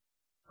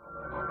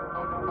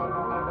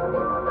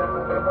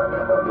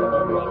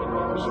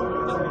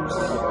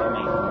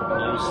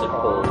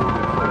musical,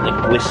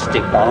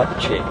 linguistic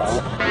objects,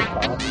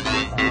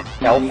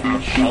 elf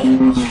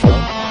machines.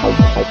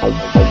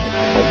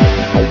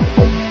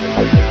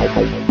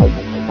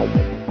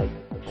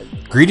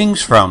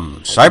 Greetings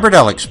from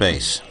Psychedelic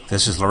Space.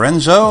 This is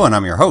Lorenzo, and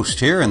I'm your host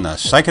here in the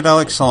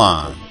Psychedelic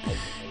Salon.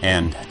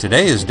 And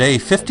today is day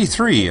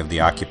 53 of the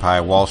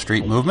Occupy Wall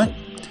Street movement.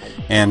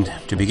 And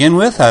to begin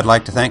with, I'd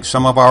like to thank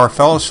some of our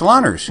fellow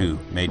saloners who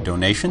made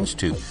donations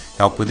to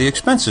help with the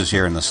expenses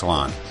here in the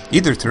salon,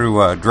 either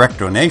through a direct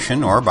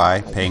donation or by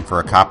paying for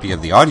a copy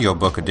of the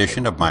audiobook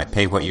edition of my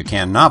Pay What You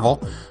Can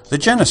novel, The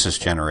Genesis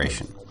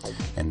Generation.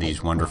 And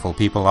these wonderful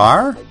people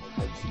are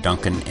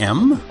Duncan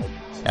M.,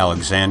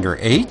 Alexander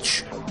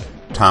H.,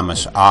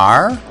 Thomas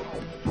R.,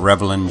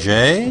 Revelyn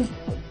J.,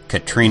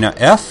 Katrina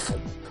F.,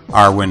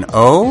 Arwin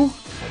O.,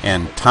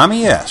 and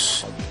Tommy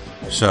S.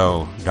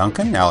 So,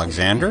 Duncan,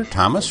 Alexander,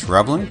 Thomas,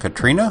 Revelyn,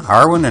 Katrina,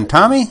 Arwin, and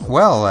Tommy,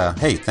 well,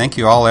 hey, thank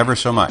you all ever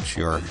so much.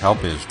 Your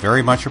help is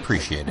very much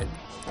appreciated.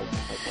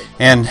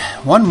 And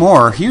one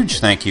more huge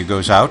thank you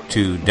goes out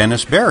to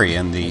Dennis Berry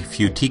and the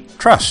Futique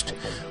Trust,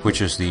 which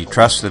is the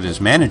trust that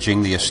is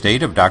managing the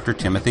estate of Dr.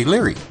 Timothy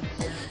Leary.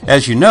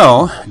 As you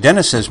know,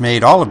 Dennis has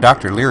made all of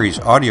Dr. Leary's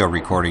audio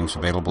recordings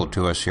available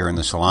to us here in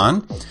the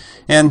salon,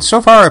 and so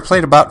far I've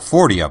played about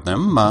 40 of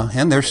them,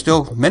 and there's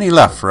still many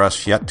left for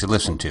us yet to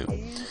listen to.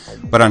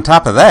 But on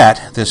top of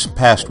that, this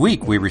past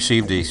week we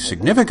received a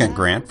significant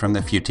grant from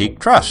the Futique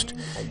Trust,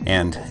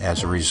 and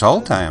as a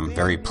result I am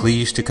very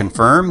pleased to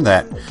confirm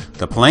that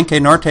the Palenque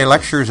Norte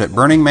lectures at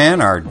Burning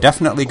Man are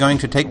definitely going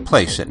to take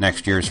place at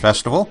next year's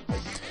festival.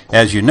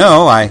 As you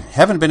know, I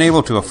haven't been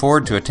able to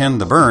afford to attend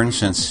the Burn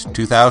since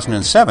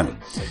 2007,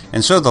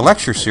 and so the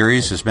lecture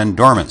series has been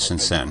dormant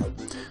since then.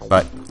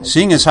 But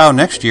seeing as how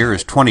next year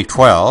is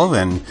 2012,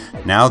 and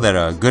now that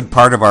a good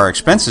part of our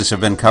expenses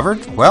have been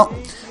covered, well,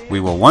 we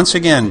will once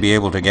again be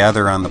able to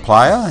gather on the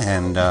playa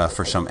and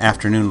for some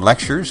afternoon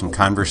lectures and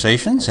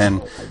conversations,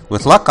 and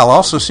with luck I'll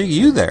also see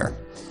you there.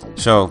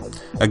 So,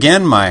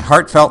 again, my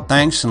heartfelt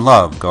thanks and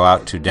love go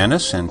out to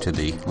Dennis and to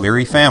the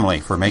Leary family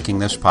for making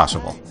this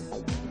possible.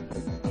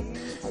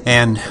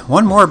 And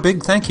one more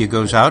big thank you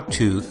goes out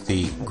to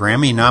the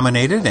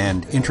Grammy-nominated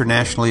and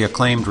internationally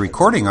acclaimed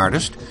recording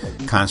artist,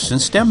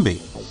 Constance Demby,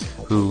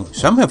 who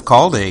some have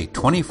called a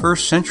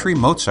 21st century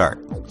Mozart.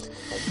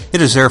 It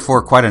is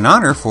therefore quite an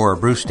honor for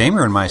Bruce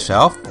Damer and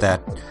myself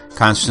that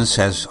Constance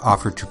has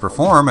offered to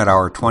perform at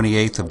our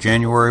 28th of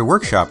January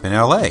workshop in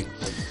L.A.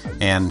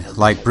 And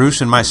like Bruce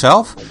and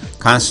myself,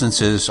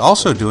 Constance is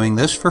also doing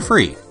this for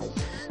free.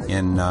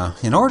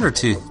 In order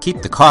to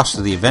keep the cost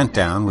of the event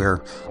down,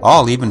 we're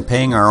all even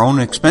paying our own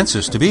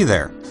expenses to be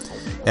there.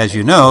 As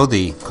you know,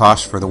 the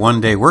cost for the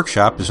one-day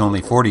workshop is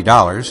only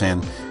 $40,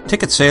 and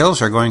ticket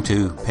sales are going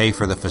to pay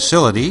for the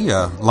facility,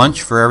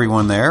 lunch for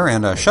everyone there,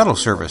 and a shuttle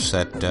service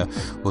that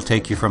will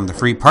take you from the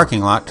free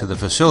parking lot to the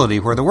facility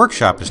where the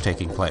workshop is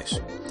taking place.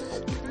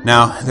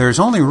 Now, there's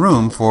only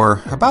room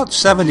for about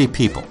 70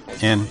 people,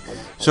 and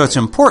so it's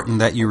important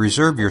that you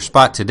reserve your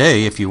spot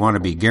today if you want to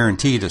be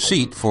guaranteed a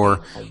seat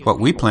for what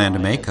we plan to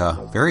make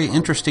a very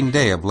interesting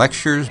day of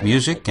lectures,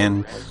 music,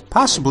 and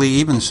possibly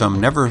even some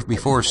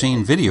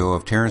never-before-seen video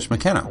of Terence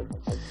McKenna.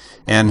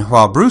 And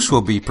while Bruce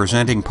will be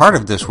presenting part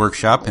of this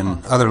workshop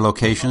in other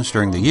locations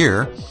during the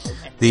year,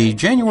 the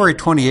January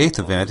 28th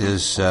event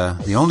is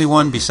the only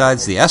one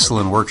besides the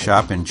Salon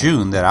workshop in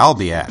June that I'll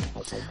be at.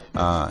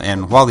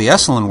 And while the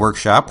Salon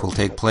workshop will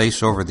take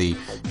place over the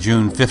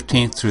June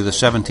 15th through the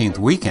 17th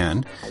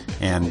weekend,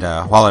 and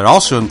while it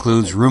also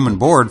includes room and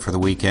board for the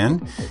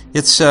weekend,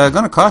 it's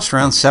going to cost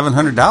around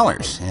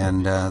 $700,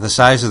 and the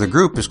size of the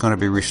group is going to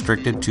be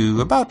restricted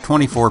to about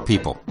 24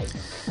 people.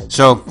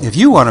 So if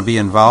you want to be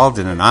involved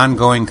in an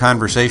ongoing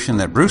conversation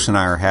that Bruce and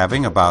I are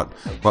having about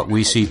what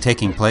we see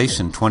taking place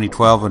in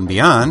 2012 and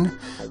beyond,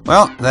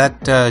 well,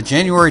 that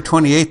January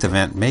 28th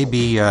event may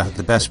be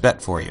the best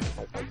bet for you.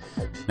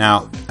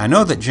 Now, I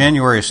know that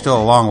January is still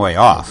a long way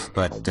off,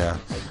 but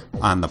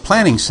on the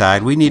planning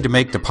side, we need to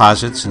make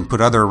deposits and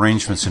put other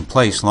arrangements in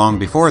place long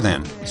before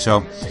then.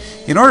 So,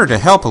 in order to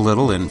help a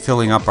little in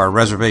filling up our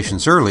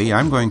reservations early,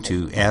 I'm going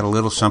to add a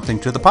little something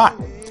to the pot.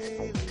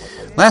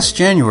 Last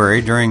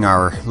January, during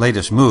our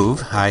latest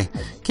move, I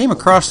came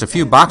across a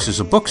few boxes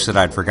of books that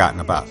I'd forgotten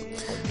about.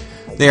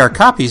 They are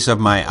copies of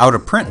my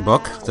out-of-print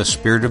book, The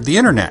Spirit of the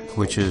Internet,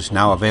 which is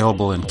now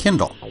available in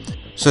Kindle.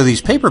 So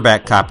these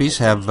paperback copies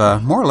have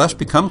more or less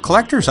become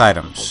collector's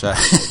items,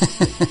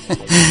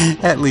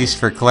 at least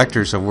for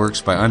collectors of works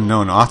by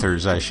unknown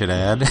authors, I should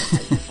add.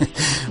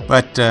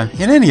 But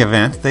in any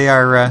event, they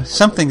are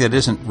something that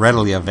isn't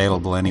readily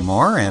available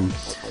anymore, and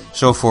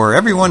so for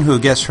everyone who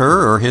gets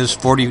her or his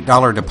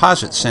 $40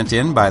 deposit sent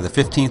in by the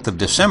 15th of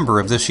December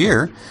of this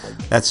year,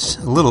 that's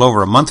a little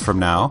over a month from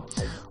now,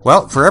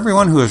 well, for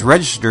everyone who is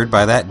registered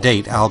by that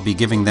date, I'll be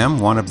giving them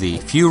one of the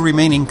few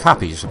remaining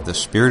copies of The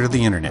Spirit of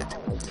the Internet.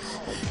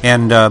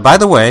 And by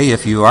the way,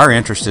 if you are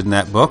interested in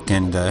that book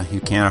and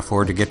you can't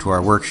afford to get to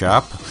our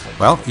workshop,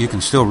 well, you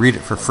can still read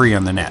it for free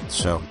on the net.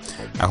 So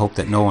I hope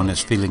that no one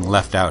is feeling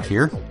left out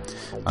here.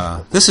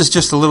 This is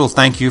just a little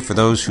thank you for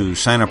those who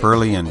sign up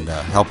early and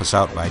help us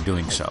out by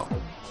doing so.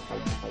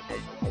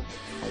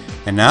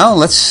 And now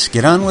let's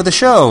get on with the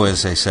show,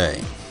 as they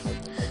say.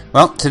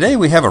 Well, today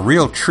we have a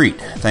real treat,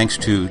 thanks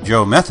to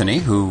Joe Metheny,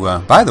 who,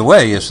 by the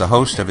way, is the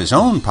host of his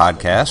own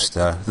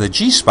podcast, The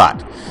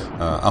G-Spot,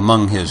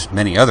 among his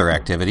many other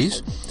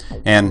activities.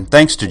 And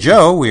thanks to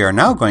Joe, we are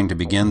now going to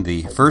begin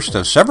the first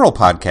of several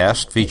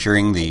podcasts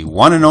featuring the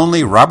one and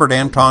only Robert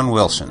Anton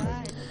Wilson.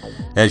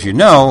 As you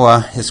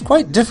know, it's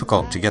quite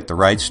difficult to get the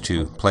rights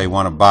to play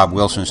one of Bob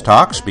Wilson's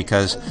talks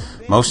because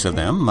most of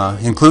them,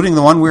 including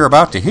the one we're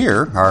about to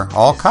hear, are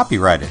all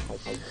copyrighted.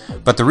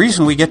 But the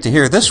reason we get to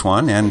hear this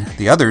one and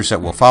the others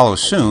that will follow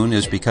soon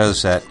is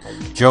because that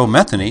Joe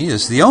Metheny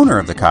is the owner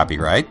of the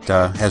copyright,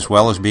 as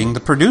well as being the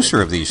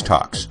producer of these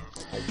talks.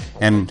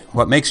 And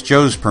what makes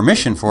Joe's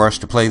permission for us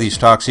to play these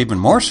talks even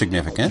more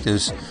significant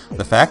is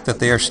the fact that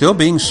they are still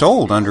being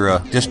sold under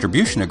a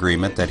distribution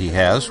agreement that he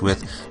has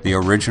with the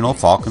Original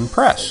Falcon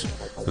Press,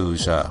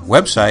 whose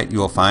website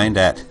you'll find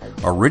at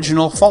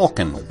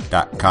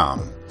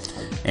originalfalcon.com.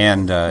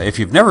 And if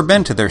you've never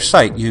been to their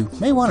site, you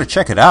may want to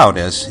check it out,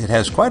 as it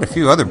has quite a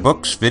few other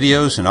books,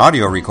 videos, and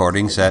audio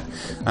recordings that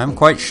I'm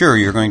quite sure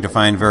you're going to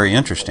find very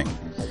interesting.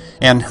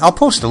 And I'll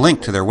post a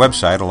link to their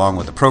website along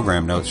with the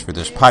program notes for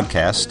this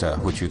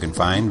podcast, which you can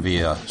find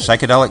via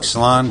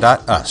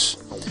psychedelicsalon.us.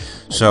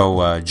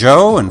 So,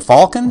 Joe and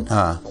Falcon,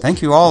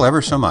 thank you all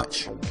ever so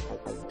much.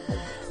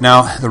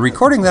 Now, the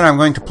recording that I'm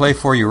going to play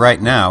for you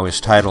right now is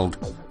titled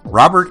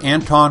Robert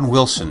Anton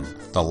Wilson,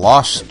 The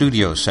Lost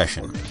Studio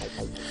Session.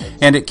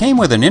 And it came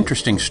with an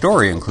interesting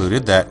story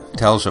included that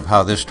tells of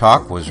how this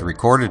talk was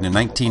recorded in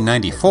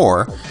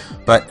 1994,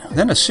 but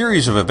then a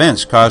series of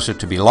events caused it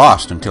to be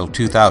lost until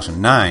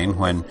 2009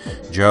 when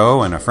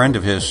Joe and a friend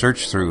of his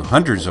searched through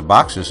hundreds of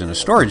boxes in a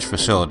storage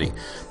facility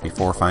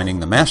before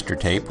finding the master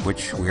tape,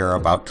 which we are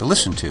about to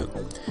listen to.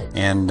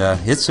 And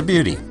it's a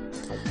beauty.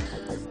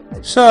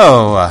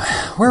 So,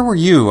 where were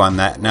you on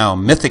that now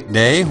mythic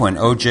day when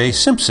O.J.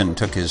 Simpson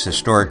took his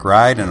historic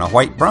ride in a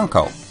white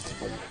Bronco?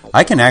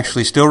 I can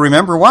actually still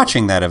remember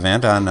watching that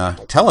event on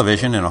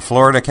television in a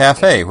Florida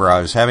cafe where I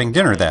was having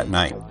dinner that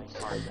night.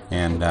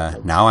 And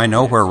now I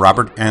know where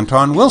Robert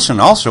Anton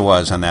Wilson also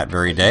was on that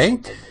very day.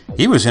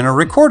 He was in a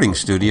recording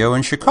studio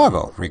in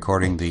Chicago,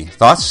 recording the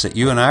thoughts that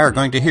you and I are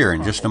going to hear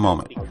in just a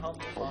moment.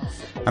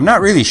 I'm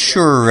not really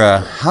sure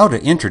how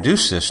to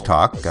introduce this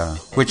talk,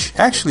 which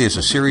actually is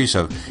a series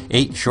of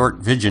 8 short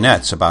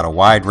vignettes about a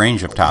wide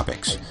range of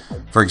topics.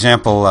 For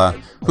example,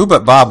 who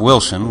but Bob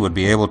Wilson would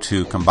be able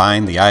to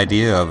combine the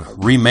idea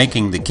of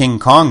remaking the King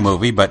Kong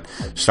movie but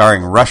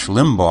starring Rush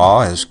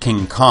Limbaugh as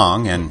King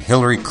Kong and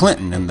Hillary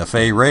Clinton in the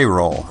Fay Wray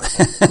role?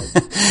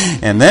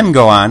 And then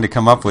go on to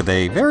come up with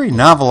a very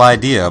novel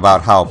idea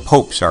about how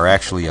popes are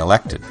actually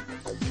elected.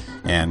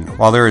 And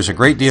while there is a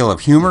great deal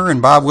of humor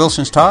in Bob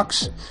Wilson's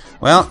talks,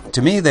 well,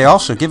 to me they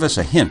also give us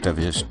a hint of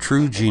his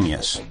true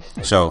genius.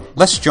 So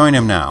let's join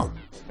him now.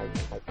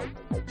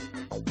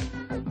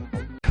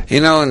 You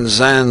know, in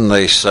Zen,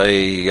 they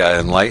say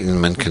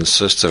enlightenment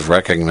consists of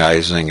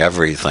recognizing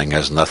everything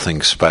as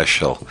nothing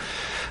special.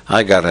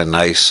 I got a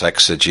nice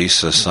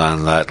exegesis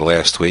on that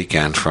last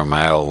weekend from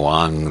Al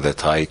Wang, the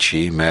Tai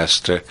Chi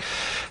master.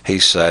 He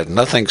said,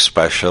 nothing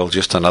special,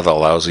 just another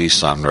lousy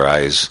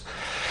sunrise.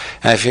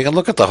 And if you can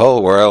look at the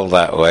whole world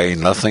that way,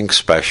 nothing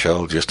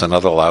special, just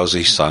another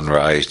lousy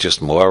sunrise, just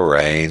more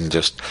rain,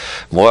 just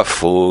more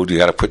food, you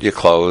got to put your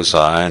clothes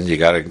on, you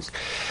got to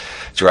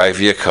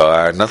drive your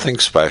car, nothing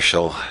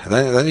special.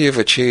 Then you've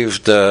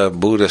achieved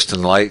Buddhist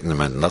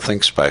enlightenment,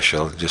 nothing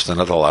special, just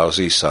another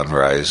lousy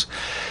sunrise.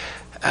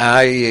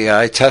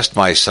 I test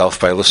myself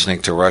by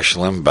listening to Rush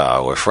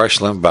Limbaugh. If Rush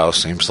Limbaugh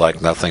seems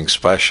like nothing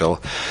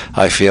special,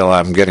 I feel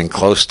I'm getting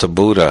close to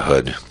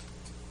Buddhahood.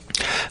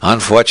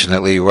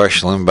 Unfortunately,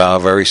 Rush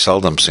Limbaugh very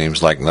seldom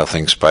seems like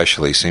nothing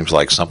special. He seems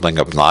like something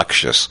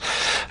obnoxious.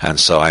 And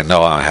so I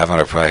know I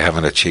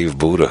haven't achieved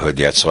Buddhahood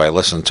yet, so I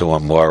listen to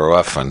him more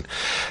often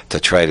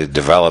to try to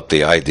develop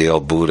the ideal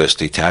Buddhist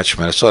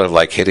detachment. It's sort of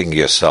like hitting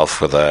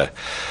yourself with a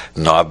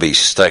knobby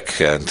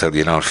stick until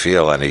you don't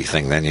feel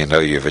anything. Then you know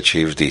you've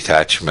achieved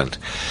detachment.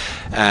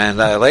 And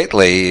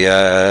lately,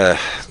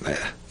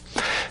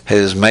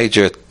 his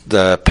major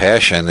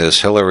passion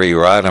is Hillary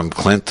Rodham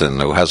Clinton,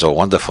 who has a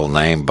wonderful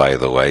name, by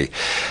the way.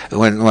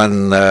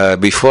 When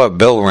before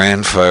Bill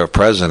ran for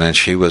president,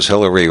 she was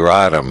Hillary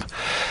Rodham,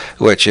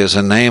 which is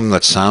a name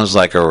that sounds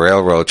like a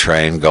railroad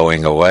train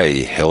going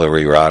away.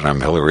 Hillary Rodham,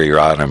 Hillary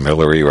Rodham,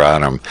 Hillary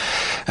Rodham.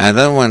 And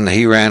then when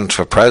he ran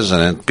for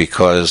president,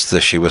 because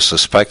she was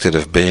suspected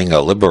of being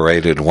a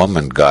liberated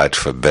woman, God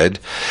forbid,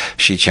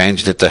 she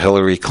changed it to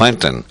Hillary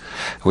Clinton,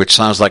 which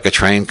sounds like a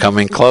train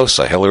coming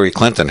closer. Hillary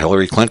Clinton,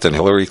 Hillary Clinton,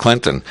 Hillary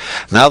Clinton.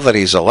 Clinton. Now that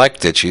he's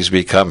elected, she's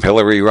become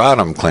Hillary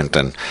Rodham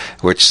Clinton,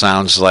 which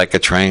sounds like a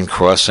train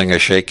crossing a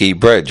shaky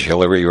bridge.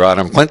 Hillary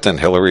Rodham Clinton,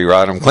 Hillary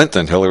Rodham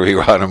Clinton, Hillary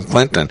Rodham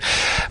Clinton.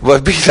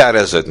 But be that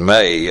as it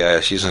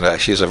may, she's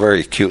a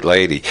very cute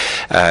lady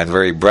and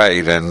very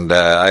bright, and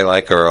I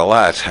like her a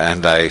lot.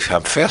 And I'm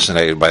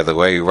fascinated by the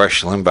way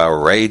Rush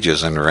Limbaugh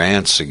rages and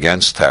rants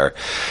against her.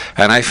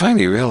 And I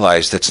finally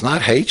realized it's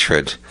not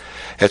hatred.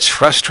 It's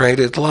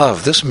frustrated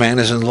love. This man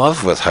is in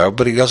love with her,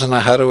 but he doesn't know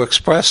how to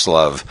express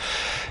love.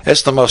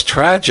 It's the most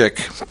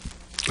tragic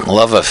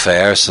love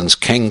affair since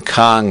King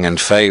Kong and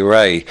Fay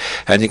Wray,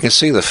 and you can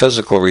see the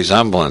physical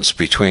resemblance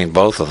between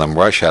both of them.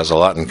 Rush has a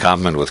lot in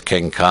common with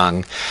King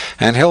Kong,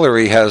 and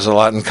Hillary has a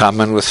lot in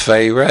common with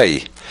Fay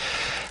Wray.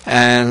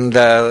 And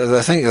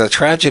the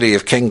tragedy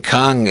of King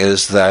Kong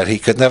is that he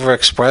could never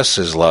express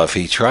his love.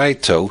 He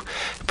tried to,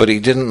 but he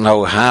didn't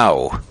know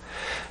how.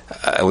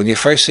 When you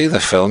first see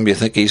the film, you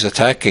think he's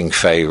attacking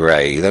Fay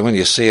Wray. Then when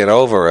you see it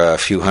over a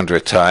few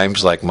hundred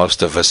times, like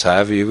most of us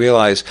have, you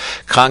realize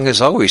Kong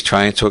is always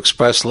trying to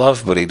express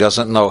love, but he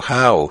doesn't know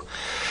how.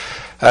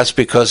 That's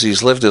because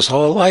he's lived his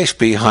whole life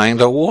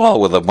behind a wall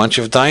with a bunch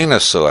of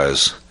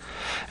dinosaurs.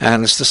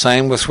 And it's the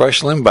same with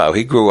Rush Limbaugh.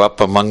 He grew up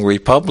among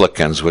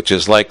Republicans, which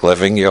is like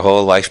living your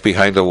whole life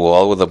behind a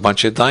wall with a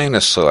bunch of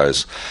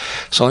dinosaurs.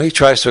 So when he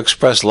tries to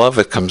express love,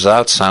 it comes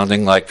out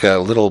sounding like a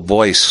little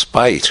boy's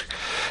spite.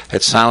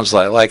 It sounds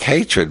like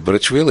hatred, but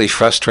it's really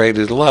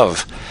frustrated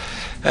love.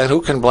 And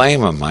who can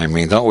blame him? I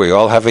mean, don't we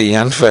all have a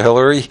yen for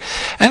Hillary?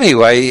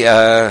 Anyway,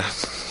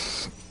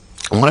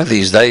 one of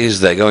these days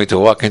they're going to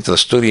walk into the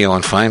studio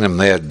and find him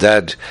there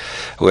dead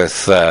with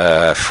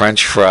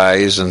French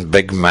fries and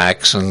Big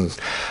Macs and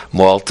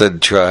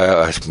malted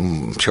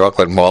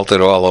chocolate malted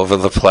all over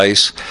the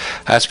place.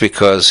 That's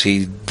because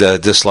he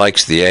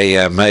dislikes the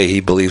AMA. He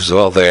believes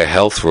all their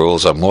health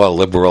rules are more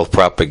liberal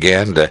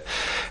propaganda.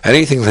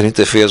 Anything that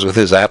interferes with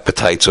his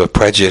appetites or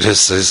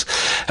prejudices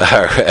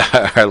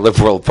are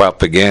liberal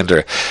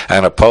propaganda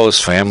and oppose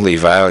family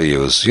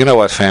values. You know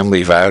what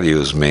family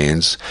values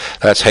means.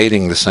 That's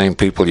hating the same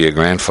people your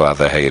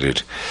grandfather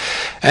hated.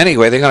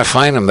 Anyway, they're going to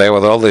find him there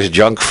with all this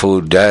junk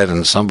food dead,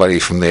 and somebody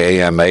from the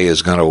AMA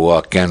is going to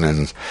walk in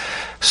and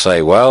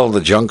say, well,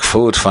 the junk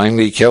food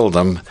finally killed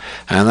him.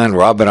 And then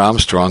Robert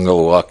Armstrong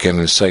will walk in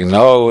and say,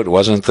 no, it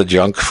wasn't the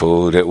junk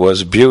food, it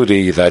was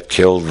beauty that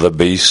killed the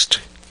beast.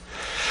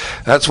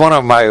 That's one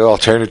of my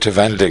alternative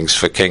endings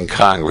for King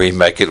Kong.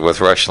 Remake it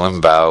with Rush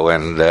Limbaugh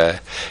and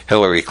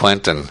Hillary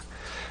Clinton.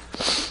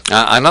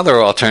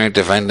 Another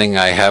alternative ending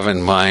I have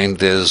in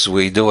mind is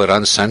we do it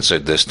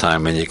uncensored this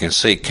time, and you can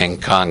see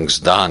King Kong's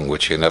dong,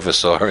 which you never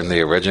saw in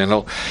the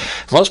original.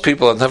 Most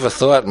people have never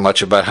thought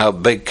much about how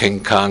big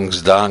King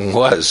Kong's dong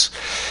was,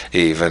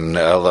 even,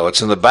 although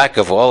it's in the back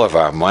of all of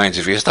our minds.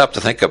 If you stop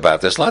to think about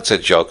it, there's lots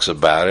of jokes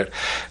about it.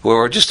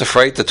 We're just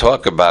afraid to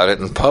talk about it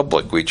in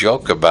public. We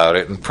joke about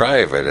it in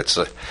private. It's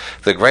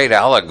the great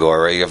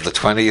allegory of the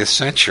 20th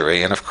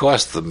century, and of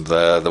course,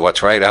 the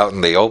what's right out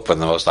in the open,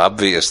 the most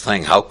obvious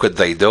thing, how could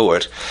they do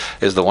it,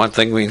 is the one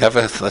thing we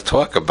never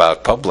talk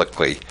about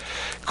publicly.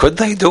 Could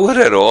they do it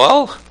at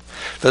all?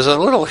 There's a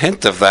little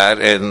hint of that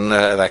in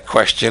that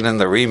question in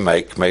the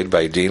remake made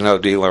by Dino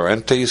De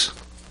Laurentiis,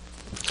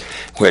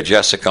 where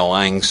Jessica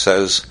Lange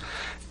says,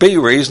 be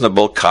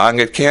reasonable, Kong,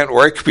 it can't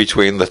work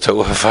between the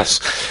two of us.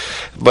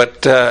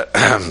 But a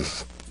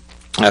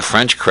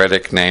French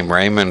critic named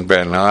Raymond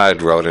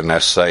Bernard wrote an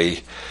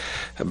essay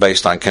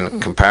based on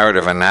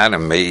comparative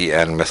anatomy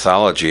and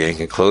mythology, and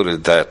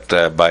concluded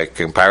that by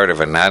comparative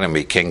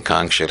anatomy, King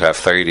Kong should have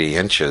 30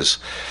 inches.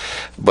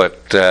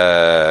 But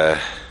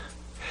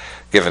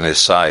given his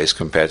size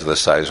compared to the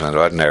size of an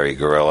ordinary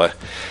gorilla.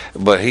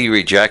 But he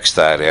rejects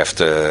that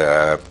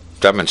after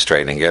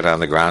demonstrating it on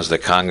the grounds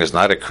that Kong is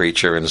not a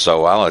creature in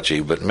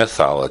zoology, but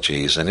mythology.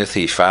 He's an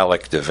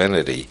ithyphallic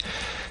divinity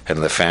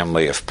in the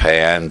family of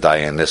Pan,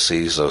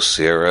 Dionysus,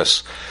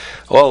 Osiris.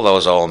 All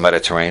those old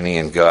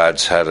Mediterranean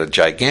gods had a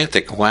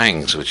gigantic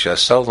wangs, which are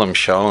seldom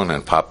shown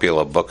in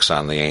popular books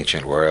on the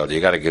ancient world. You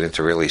got to get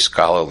into really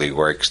scholarly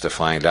works to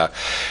find out.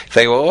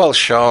 They were all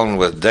shown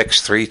with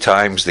dicks 3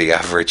 times the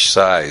average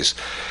size.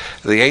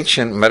 The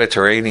ancient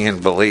Mediterranean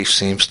belief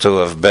seems to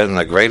have been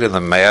the greater the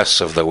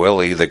mass of the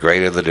willy, the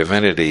greater the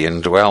divinity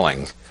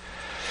indwelling.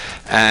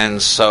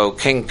 And so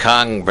King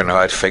Kong,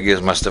 Bernard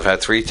figures, must have had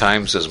 3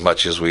 times as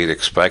much as we'd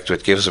expect,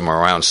 which gives him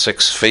around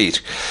 6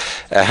 feet.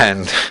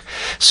 And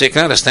so you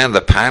can understand the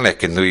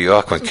panic in New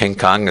York when King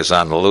Kong is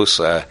on the loose.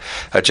 A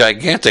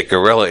gigantic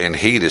gorilla in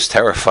heat is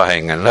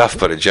terrifying enough,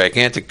 but a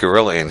gigantic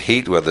gorilla in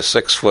heat with a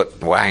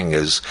 6-foot wang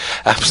is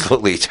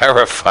absolutely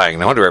terrifying.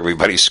 No wonder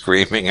everybody's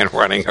screaming and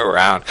running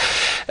around.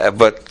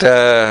 This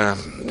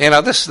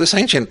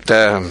ancient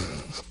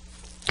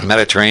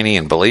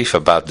Mediterranean belief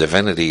about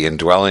divinity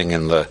indwelling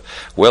in the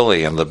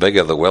willy, and the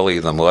bigger the willy,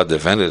 the more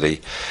divinity,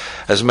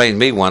 has made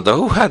me wonder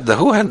who had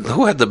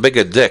the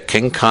bigger dick,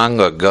 King Kong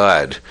or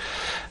God?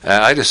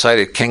 I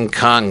decided King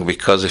Kong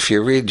because if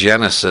you read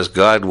Genesis,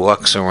 God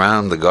walks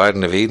around the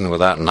Garden of Eden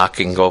without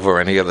knocking over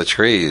any of the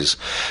trees.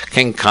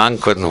 King Kong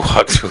couldn't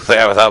walk through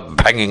there without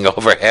banging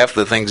over half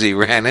the things he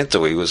ran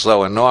into. He was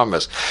so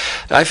enormous.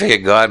 I figure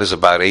God is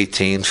about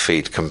 18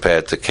 feet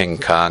compared to King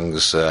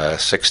Kong's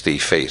 60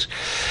 feet.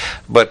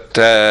 But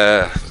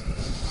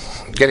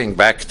getting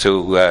back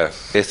to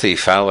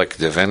ichthyphallic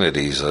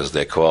divinities, as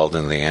they're called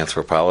in the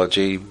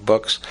anthropology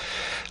books,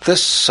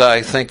 this,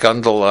 I think,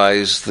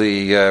 underlies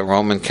the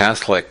Roman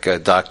Catholic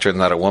doctrine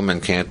that a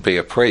woman can't be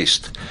a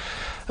priest.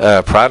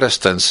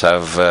 Protestants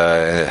have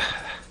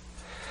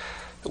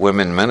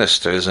women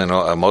ministers in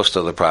most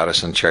of the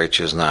Protestant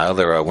churches now.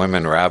 There are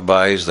women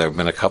rabbis. There have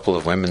been a couple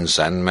of women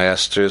Zen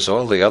masters.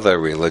 All the other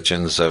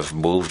religions have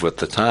moved with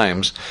the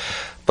times.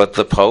 But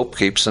the Pope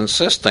keeps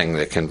insisting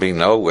there can be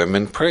no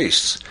women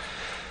priests,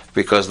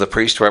 because the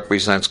priest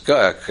represents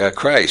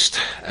Christ,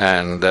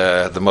 and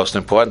the most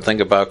important thing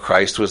about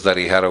Christ was that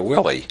he had a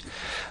willy.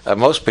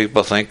 Most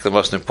people think the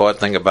most important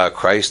thing about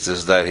Christ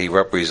is that he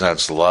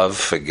represents love,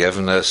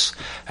 forgiveness,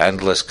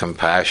 endless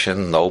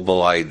compassion,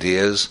 noble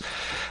ideas.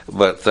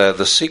 But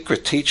the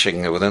secret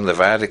teaching within the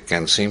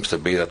Vatican seems to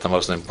be that the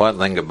most important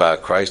thing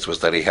about Christ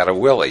was that he had a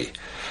willy.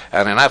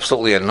 And an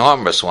absolutely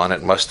enormous one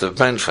it must have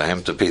been for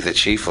him to be the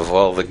chief of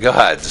all the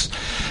gods.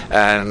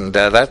 And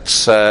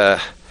that's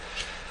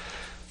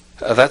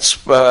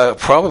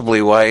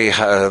probably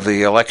why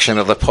the election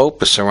of the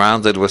Pope is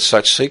surrounded with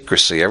such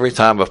secrecy. Every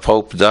time a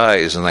Pope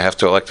dies and they have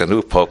to elect a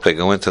new Pope, they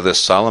go into this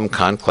solemn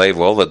conclave.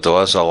 All the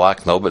doors are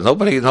locked.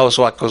 Nobody knows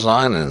what goes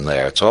on in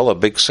there. It's all a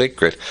big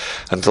secret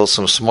until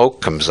some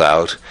smoke comes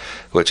out,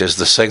 which is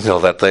the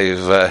signal that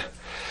they've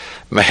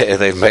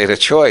made a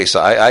choice.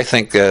 I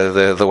think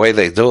the way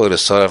they do it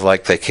is sort of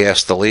like they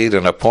cast the lead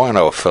in a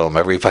porno film.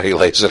 Everybody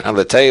lays it on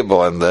the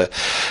table, and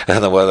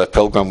the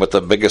pilgrim with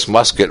the biggest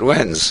musket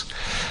wins.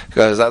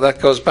 Because that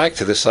goes back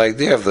to this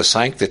idea of the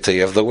sanctity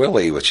of the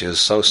willy, which is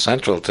so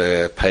central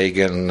to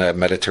pagan,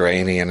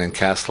 Mediterranean, and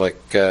Catholic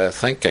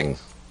thinking.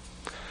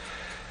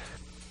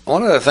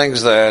 One of the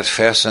things that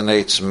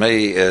fascinates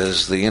me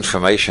is the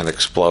information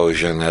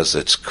explosion, as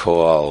it's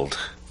called.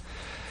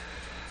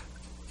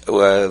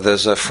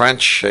 There's a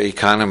French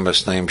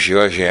economist named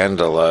Georges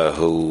Andela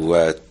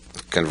who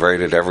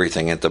converted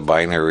everything into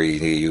binary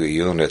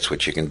units,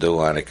 which you can do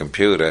on a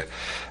computer,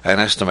 and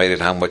estimated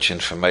how much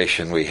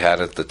information we had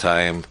at the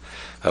time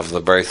of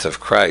the birth of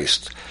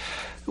Christ,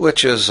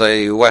 which is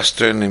a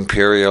Western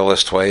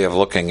imperialist way of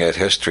looking at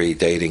history,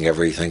 dating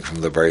everything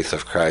from the birth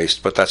of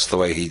Christ, but that's the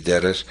way he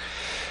did it,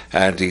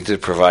 and he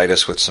did provide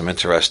us with some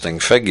interesting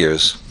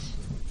figures.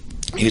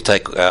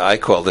 I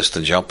call this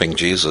the jumping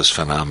Jesus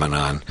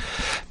phenomenon,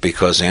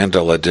 because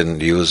Andela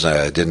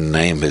didn't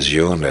name his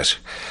unit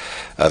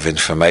of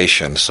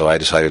information, so I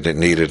decided it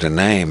needed a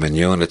name, and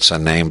units are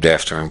named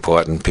after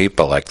important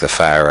people, like the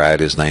farad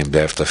is named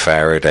after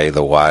Faraday,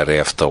 the watt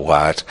after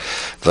Watt,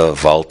 the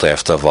volt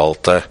after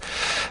Volta,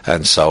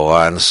 and so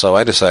on. So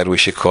I decided we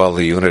should call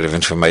the unit of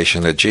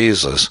information a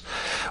Jesus.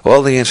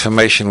 All the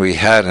information we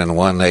had in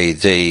 1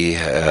 AD,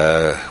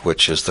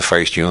 which is the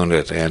first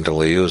unit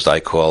Andela used, I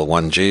call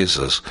 1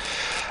 Jesus.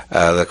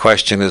 The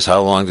question is,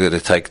 how long did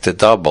it take to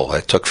double?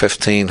 It took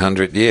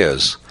 1,500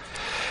 years.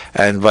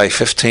 And by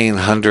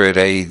 1500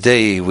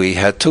 AD, we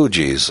had 2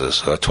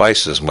 Jesus, or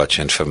twice as much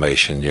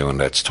information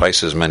units,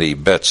 twice as many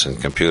bits in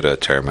computer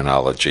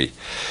terminology,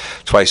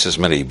 twice as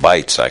many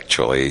bytes,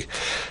 actually.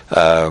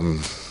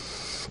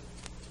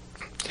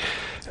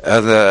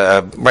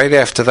 Right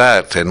after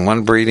that, in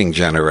one breeding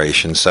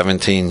generation,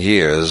 17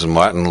 years,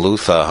 Martin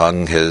Luther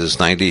hung his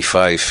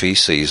 95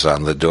 Theses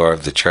on the door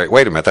of the church.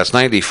 Wait a minute, that's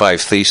 95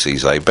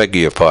 Theses, I beg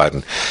your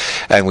pardon.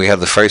 And we had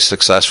the first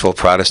successful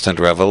Protestant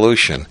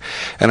Revolution.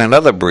 In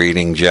another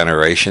breeding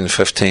generation,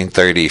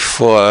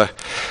 1534,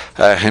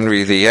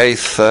 Henry VIII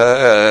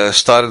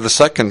started the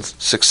second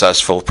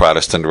successful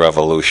Protestant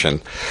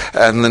Revolution.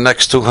 And the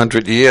next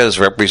 200 years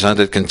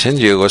represented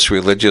continuous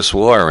religious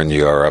war in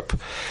Europe.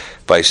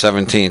 By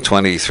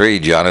 1723,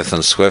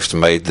 Jonathan Swift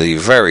made the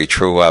very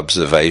true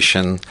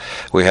observation,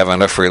 we have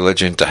enough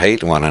religion to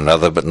hate one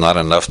another, but not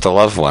enough to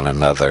love one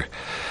another.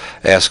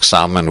 Ask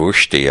Salman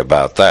Rushdie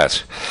about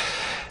that.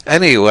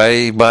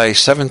 Anyway, by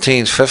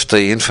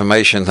 1750,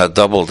 information had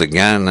doubled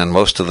again, and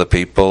most of the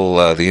people,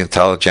 the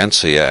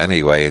intelligentsia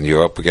anyway, in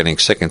Europe were getting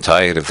sick and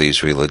tired of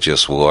these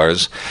religious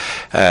wars,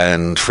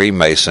 and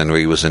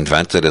Freemasonry was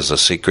invented as a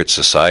secret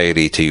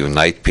society to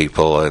unite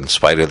people in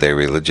spite of their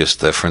religious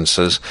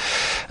differences,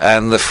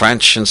 and the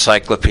French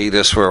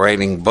encyclopedists were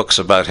writing books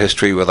about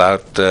history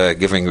without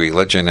giving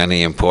religion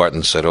any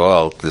importance at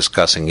all,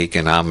 discussing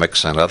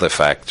economics and other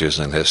factors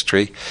in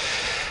history.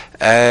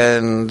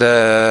 And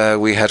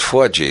we had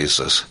 4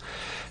 Jesus.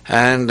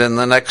 And in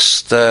the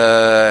next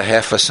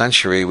half a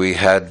century, we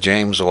had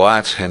James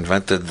Watt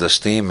invented the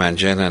steam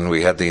engine, and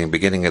we had the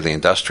beginning of the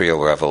Industrial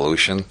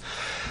Revolution.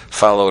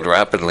 followed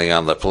rapidly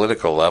on the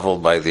political level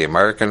by the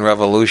American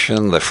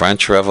Revolution, the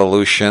French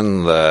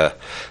Revolution, the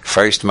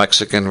First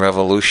Mexican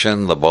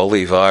Revolution, the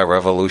Bolivar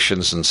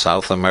revolutions in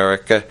South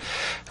America,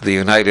 the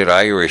United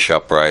Irish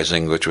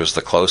Uprising, which was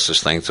the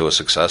closest thing to a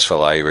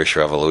successful Irish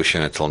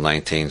Revolution until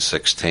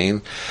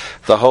 1916.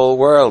 The whole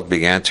world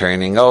began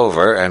turning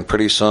over, and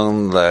pretty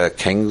soon the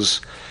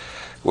kings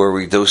were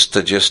reduced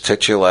to just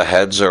titular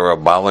heads or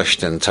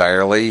abolished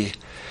entirely.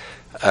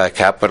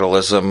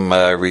 Capitalism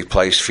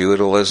replaced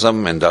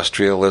feudalism,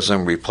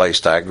 industrialism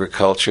replaced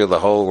agriculture. The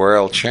whole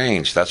world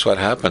changed. That's what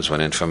happens when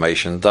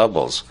information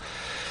doubles.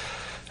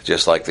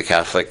 Just like the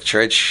Catholic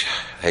Church,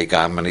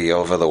 hegemony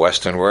over the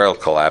Western world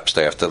collapsed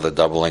after the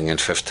doubling in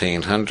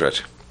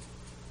 1500.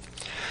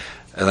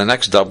 The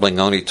next doubling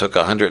only took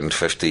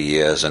 150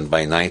 years, and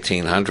by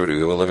 1900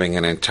 we were living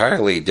in an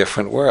entirely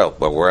different world,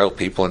 a world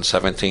people in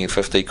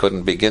 1750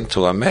 couldn't begin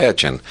to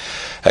imagine,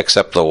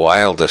 except the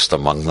wildest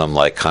among them,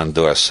 like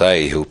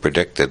Condorcet, who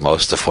predicted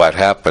most of what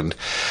happened.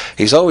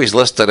 He's always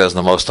listed as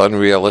the most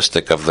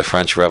unrealistic of the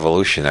French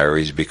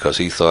revolutionaries because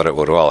he thought it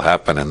would all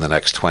happen in the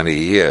next 20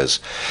 years.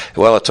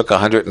 Well, it took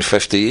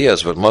 150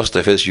 years, but most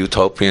of his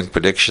utopian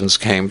predictions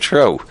came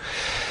true.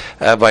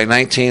 By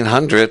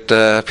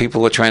 1900,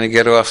 people were trying to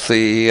get off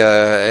the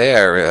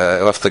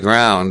off the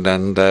ground,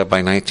 and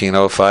by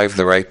 1905,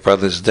 the Wright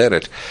brothers did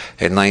it.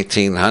 In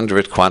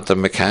 1900,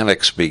 quantum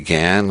mechanics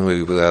began,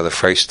 the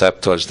first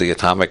step towards the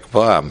atomic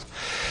bomb.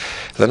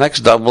 The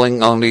next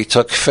doubling only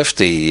took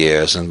 50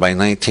 years, and by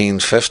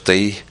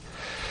 1950,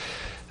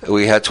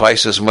 we had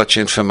twice as much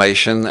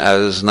information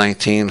as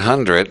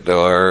 1900,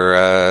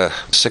 or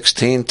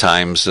 16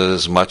 times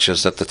as much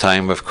as at the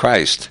time of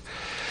Christ.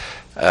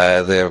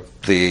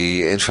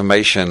 The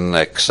information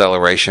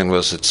acceleration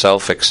was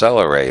itself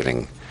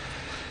accelerating.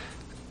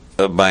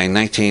 By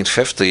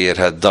 1950, it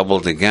had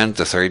doubled again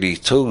to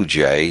 32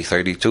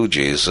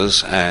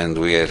 Jesus, and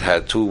we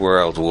had two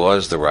world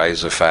wars, the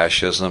rise of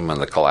fascism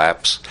and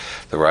the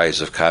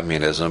rise of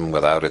communism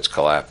without its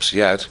collapse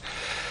yet.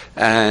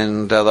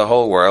 And the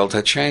whole world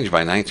had changed.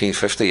 By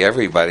 1950,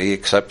 everybody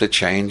accepted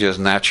change as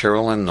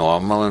natural and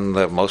normal, and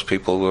most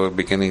people were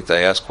beginning to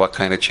ask, what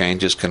kind of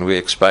changes can we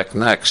expect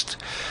next?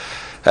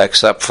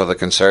 Except for the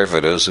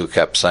conservatives, who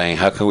kept saying,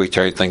 how can we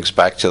turn things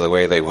back to the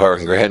way they were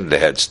in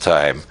Granddad's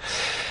time?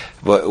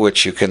 But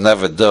which you can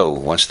never do.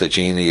 Once the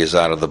genie is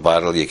out of the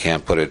bottle, you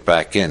can't put it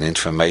back in.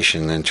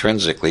 Information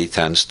intrinsically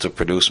tends to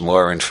produce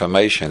more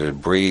information.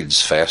 It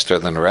breeds faster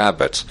than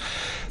rabbits.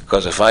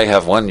 Because if I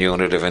have 1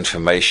 unit of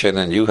information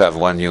and you have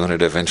 1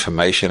 unit of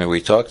information and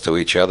we talk to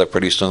each other,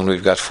 pretty soon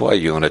we've got 4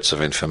 units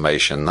of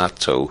information, not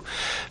 2.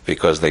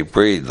 Because they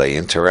breed, they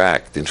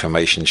interact.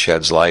 Information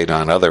sheds light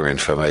on other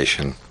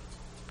information.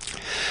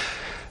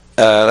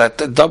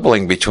 That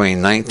doubling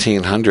between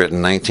 1900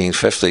 and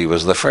 1950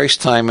 was the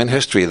first time in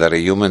history that a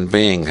human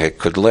being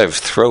could live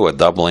through a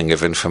doubling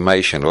of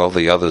information. All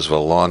the others were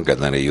longer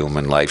than a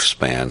human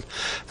lifespan.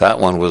 That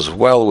one was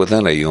well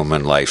within a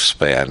human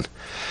lifespan.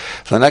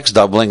 The next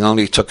doubling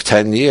only took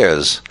 10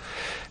 years.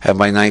 And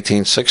by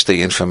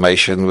 1960,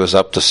 information was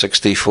up to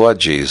 64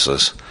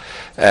 Jesus.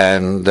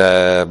 And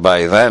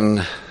by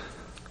then,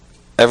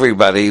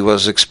 everybody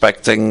was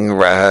expecting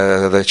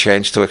the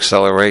change to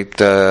accelerate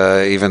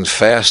even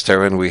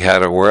faster, and we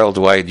had a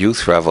worldwide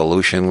youth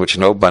revolution, which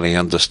nobody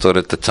understood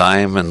at the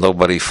time, and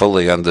nobody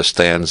fully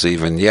understands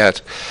even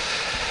yet.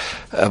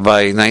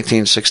 By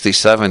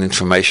 1967,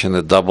 information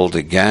had doubled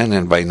again,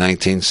 and by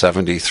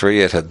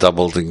 1973, it had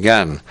doubled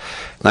again.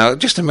 Now,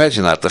 just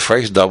imagine that. The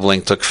first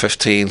doubling took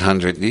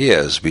 1,500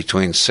 years.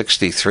 Between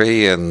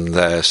 63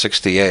 and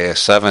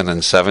 67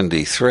 and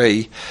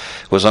 73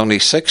 was only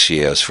 6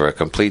 years for a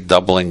complete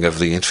doubling of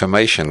the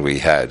information we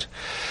had.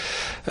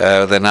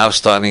 They're now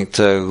starting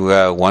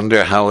to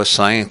wonder how a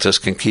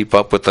scientist can keep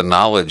up with the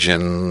knowledge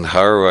in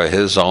her or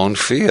his own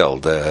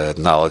field.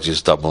 Knowledge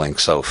is doubling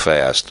so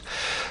fast.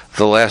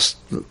 The last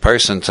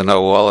person to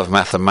know all of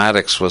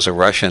mathematics was a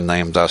Russian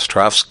named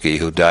Ostrovsky,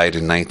 who died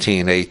in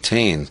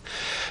 1918.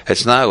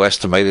 It's now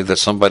estimated that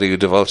somebody who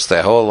devotes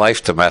their whole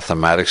life to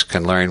mathematics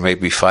can learn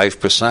maybe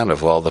 5%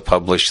 of all the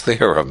published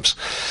theorems.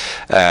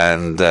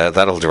 And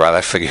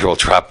that figure will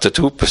drop to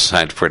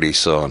 2% pretty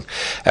soon.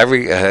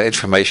 Every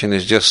information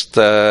is just...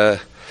 to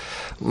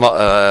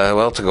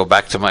go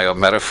back to my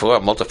metaphor,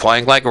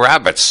 multiplying like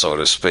rabbits, so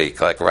to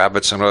speak, like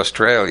rabbits in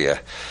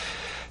Australia.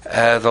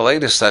 The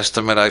latest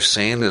estimate I've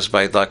seen is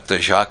by Dr.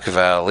 Jacques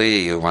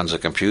Vallée, who runs a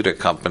computer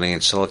company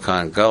in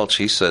Silicon Gulch.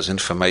 He says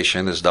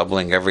information is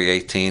doubling every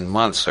 18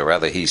 months, or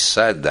rather he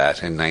said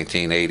that in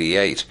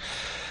 1988.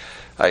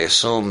 I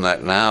assume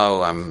that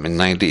now, I'm in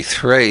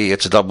 93,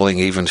 it's doubling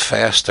even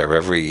faster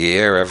every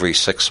year, every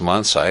 6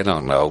 months, I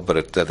don't know,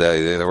 but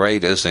the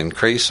rate is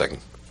increasing.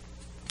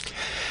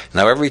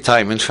 Now, every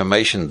time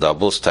information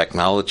doubles,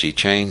 technology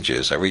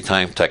changes. Every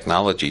time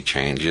technology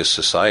changes,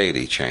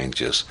 society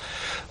changes.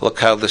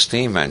 Look how the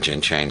steam engine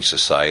changed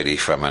society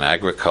from an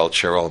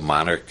agricultural,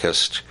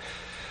 monarchist,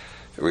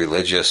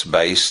 religious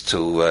base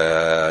to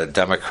a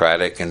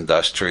democratic,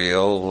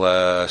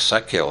 industrial,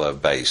 secular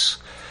base.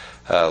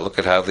 Look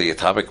at how the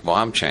atomic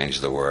bomb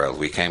changed the world.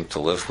 We came to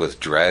live with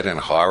dread and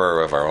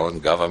horror of our own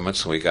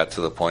governments, and we got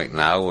to the point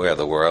now where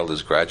the world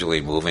is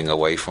gradually moving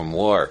away from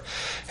war.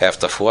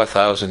 After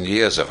 4,000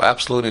 years of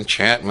absolute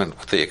enchantment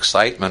with the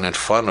excitement and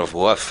fun of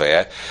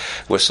warfare,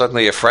 we're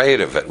suddenly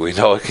afraid of it. We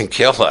know it can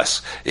kill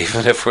us,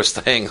 even if we're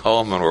staying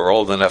home and we're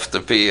old enough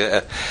to be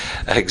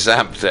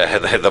exempt.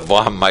 The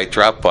bomb might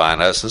drop on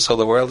us, and so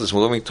the world is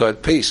moving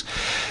toward peace.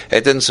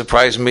 It didn't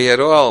surprise me at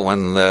all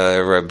when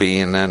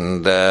Rabin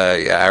and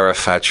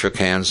Arafat shook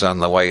hands on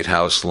the White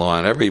House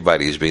lawn.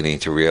 Everybody's beginning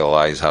to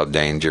realize how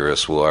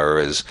dangerous war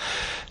is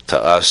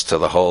to us, to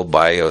the whole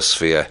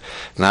biosphere.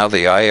 Now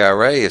the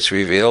IRA, it's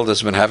revealed,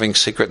 has been having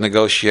secret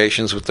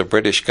negotiations with the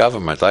British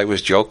government. I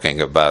was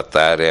joking about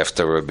that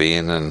after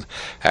Rabin and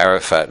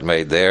Arafat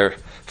made their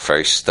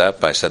first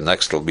step. I said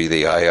next will be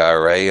the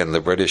IRA and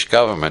the British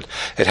government.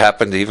 It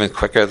happened even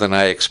quicker than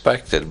I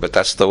expected, but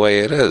that's the way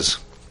it is.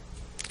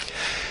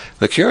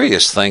 The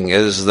curious thing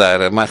is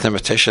that a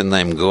mathematician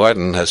named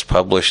Gordon has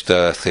published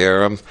a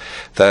theorem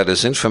that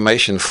as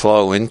information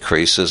flow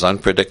increases,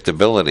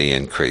 unpredictability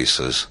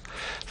increases.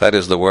 That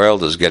is, the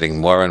world is getting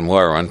more and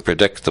more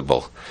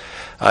unpredictable.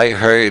 I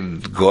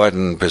heard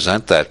Gordon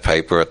present that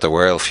paper at the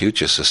World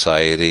Future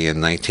Society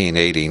in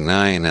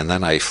 1989, and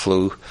then I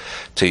flew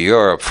to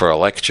Europe for a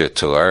lecture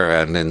tour,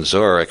 and in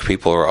Zurich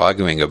people were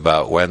arguing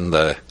about when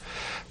the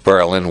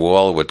Berlin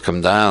Wall would come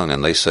down,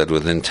 and they said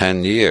within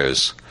 10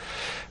 years.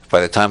 By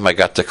the time I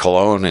got to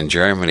Cologne in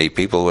Germany,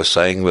 people were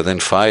saying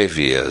within 5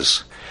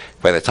 years.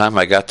 By the time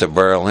I got to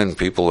Berlin,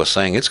 people were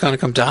saying it's going to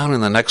come down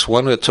in the next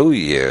 1 or 2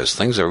 years.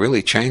 Things are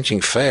really changing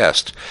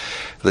fast.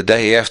 The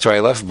day after I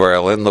left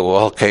Berlin, the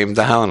wall came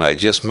down. I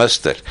just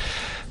missed it.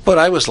 But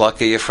I was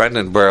lucky. A friend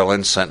in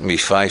Berlin sent me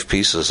 5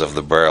 pieces of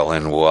the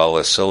Berlin Wall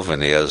as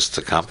souvenirs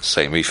to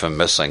compensate me for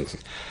missing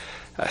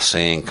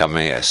seeing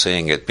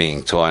it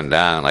being torn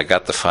down. I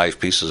got the 5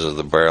 pieces of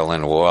the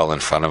Berlin Wall in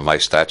front of my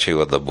statue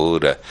of the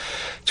Buddha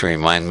to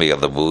remind me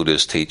of the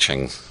Buddha's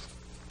teaching.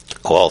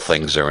 All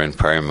things are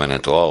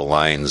impermanent, all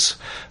lines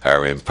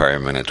are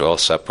impermanent, all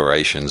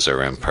separations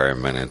are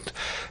impermanent.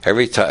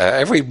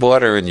 Every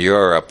border in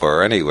Europe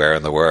or anywhere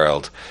in the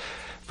world,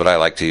 but I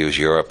like to use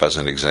Europe as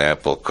an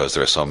example because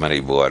there are so many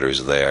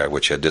borders there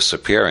which are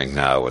disappearing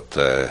now with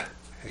the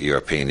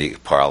European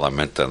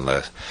Parliament and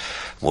the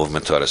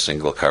movement toward a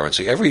single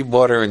currency. Every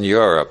border in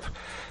Europe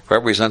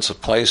represents a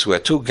place where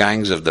 2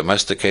 gangs of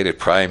domesticated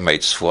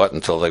primates fought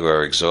until they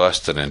were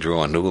exhausted and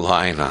drew a new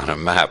line on a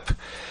map.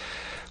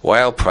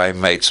 Wild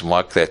primates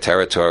mark their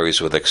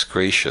territories with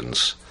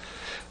excretions.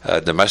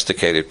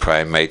 Domesticated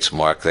primates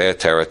mark their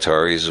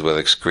territories with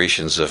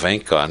excretions of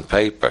ink on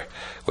paper,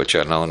 which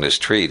are known as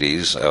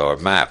treaties or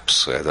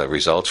maps that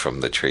result from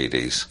the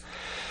treaties.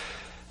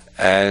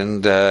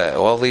 And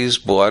all these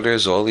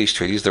borders, all these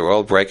treaties, they're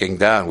all breaking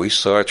down. We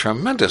saw a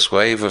tremendous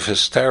wave of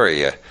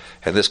hysteria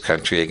in this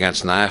country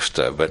against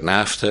NAFTA, but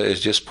NAFTA is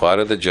just part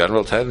of the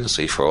general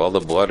tendency for all the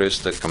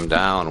borders to come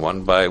down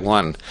one by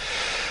one.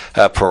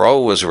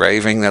 Perot was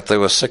raving that there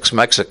were 6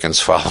 Mexicans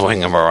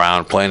following him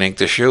around planning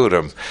to shoot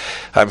him.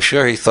 I'm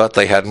sure he thought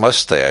they had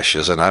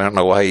mustaches, and I don't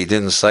know why he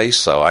didn't say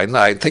so. I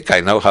think I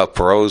know how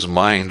Perot's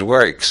mind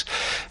works.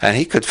 And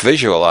he could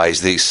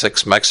visualize these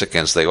 6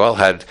 Mexicans. They all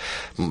had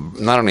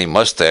not only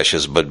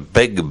mustaches, but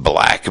big,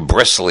 black,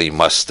 bristly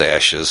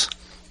mustaches.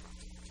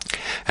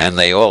 And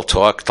they all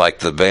talked like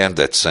the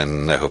bandits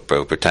and who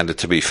pretended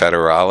to be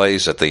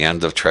federales at the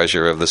end of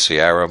Treasure of the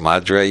Sierra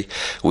Madre.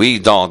 We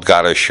don't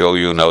gotta show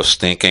you no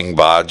stinking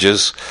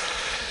badges.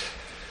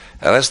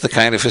 And that's the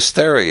kind of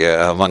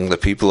hysteria among the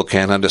people who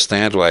can't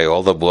understand why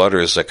all the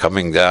borders are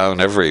coming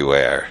down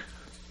everywhere.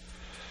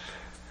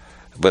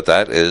 But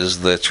that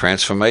is the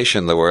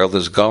transformation the world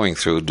is going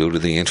through due to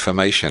the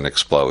information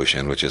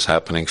explosion, which is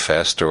happening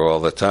faster all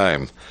the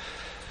time.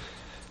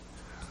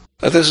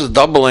 This is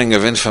doubling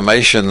of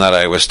information that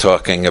I was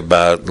talking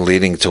about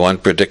leading to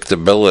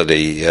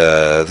unpredictability.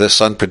 This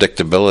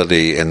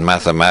unpredictability in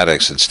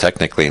mathematics, it's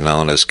technically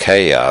known as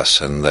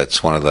chaos, and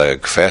that's one of the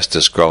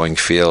fastest growing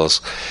fields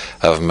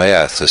of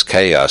math, is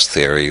chaos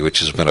theory,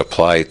 which has been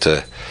applied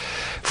to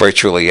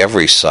virtually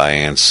every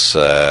science,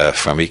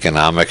 from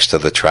economics to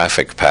the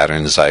traffic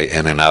patterns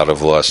in and out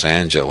of Los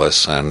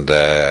Angeles, and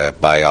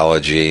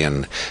biology,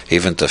 and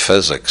even to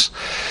physics.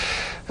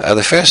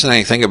 The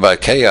fascinating thing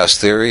about chaos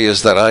theory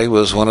is that I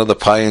was one of the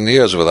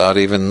pioneers without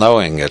even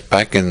knowing it.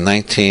 Back in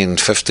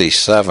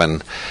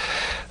 1957,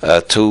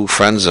 2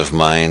 friends of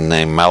mine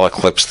named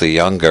Malaclips the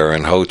Younger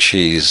and Ho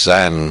Chi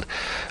Zhen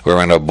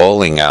were in a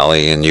bowling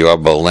alley in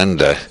Yorba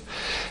Linda,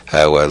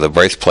 the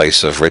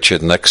birthplace of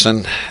Richard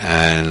Nixon,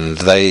 and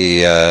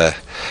they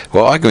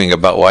were arguing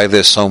about why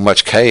there's so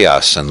much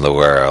chaos in the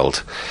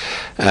world.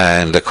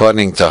 And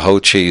according to Ho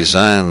Chi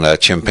Zhen, a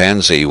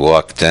chimpanzee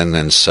walked in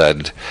and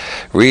said,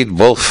 "Read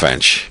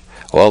Bullfinch.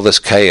 All this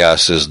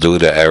chaos is due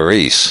to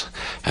Eris."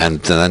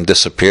 and then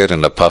disappeared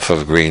in a puff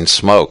of green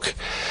smoke.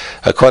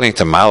 According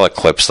to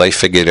Malaclips, they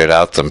figured it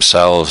out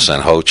themselves,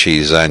 and Ho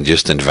Chi Zhen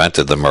just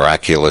invented the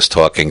miraculous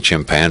talking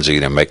chimpanzee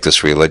to make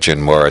this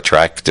religion more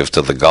attractive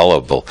to the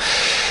gullible.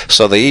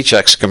 So they each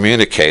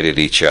excommunicated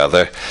each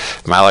other.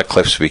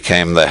 Malaclips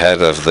became the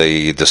head of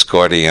the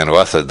Discordian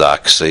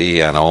Orthodoxy,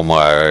 and Ho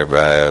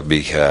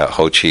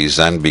Chi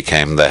Zhen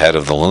became the head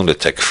of the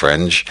lunatic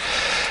fringe.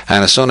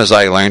 And as soon as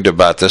I learned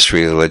about this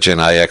religion,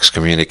 I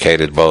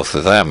excommunicated both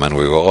of them, and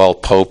we were all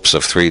popes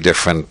of three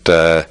different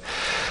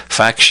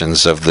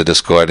factions of the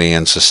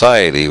Discordian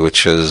society,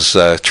 which is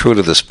true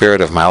to the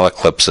spirit of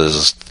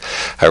Malaclips's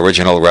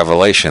original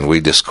revelation.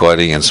 We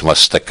Discordians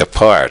must stick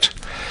apart.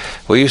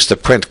 We used to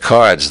print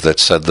cards that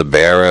said, "The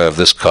bearer of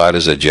this card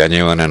is a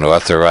genuine and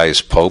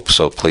authorized pope,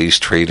 so please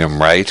treat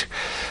him right.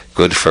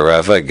 Good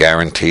forever,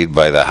 guaranteed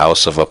by the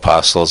House of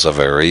Apostles of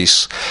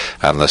Aris,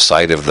 on the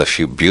site of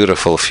the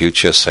beautiful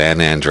future San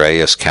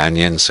Andreas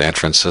Canyon, San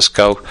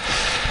Francisco."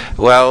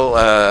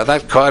 Well,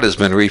 that card has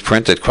been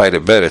reprinted quite a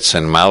bit. It's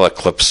in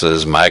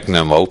Malaclips's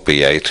magnum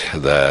opiate,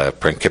 the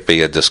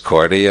Principia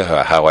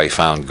Discordia, How I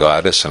Found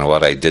Goddess and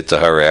What I Did to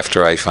Her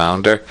After I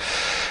Found Her.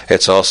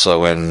 It's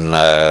also in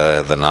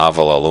the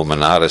novel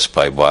Illuminatus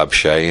by Bob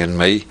Shea and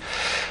me.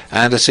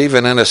 And it's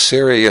even in a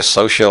serious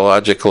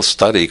sociological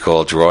study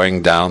called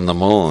Drawing Down the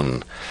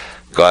Moon,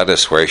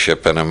 Goddess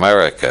Worship in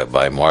America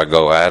by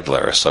Margot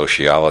Adler, a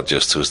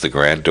sociologist who's the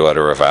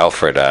granddaughter of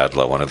Alfred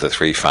Adler, one of the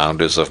three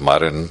founders of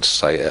modern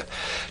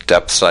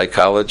depth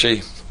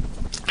psychology.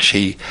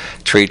 She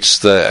treats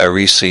the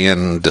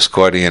Arisian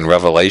Discordian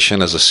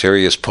revelation as a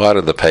serious part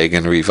of the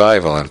pagan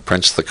revival and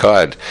prints the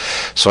card.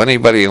 So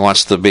anybody who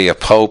wants to be a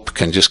pope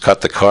can just cut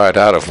the card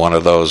out of one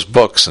of those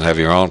books and have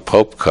your own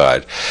pope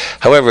card.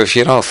 However, if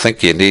you don't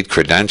think you need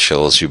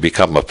credentials, you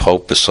become a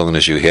pope as soon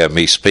as you hear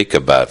me speak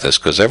about this,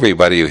 because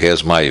everybody who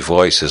hears my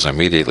voice is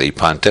immediately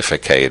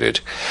pontificated.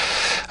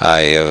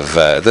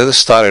 This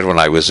started when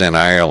I was in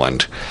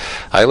Ireland.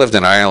 I lived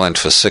in Ireland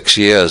for 6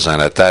 years,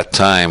 and at that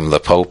time, the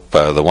Pope,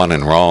 the one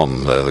in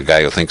Rome, the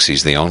guy who thinks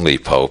he's the only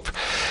Pope,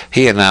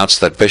 he announced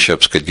that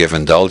bishops could give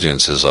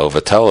indulgences over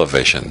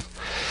television.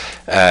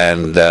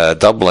 And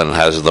Dublin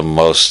has the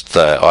most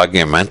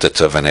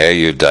argumentative and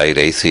erudite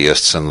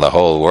atheists in the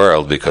whole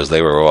world, because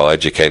they were all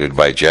educated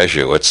by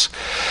Jesuits.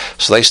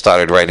 So they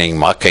started writing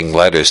mocking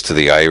letters to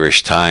the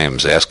Irish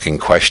Times, asking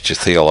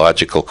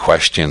theological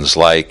questions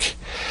like,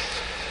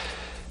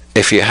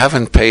 if you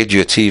haven't paid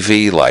your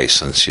TV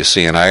license, you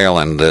see in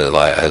Ireland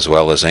as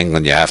well as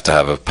England, you have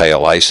to pay a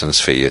license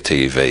for your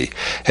TV.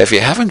 If you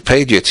haven't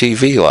paid your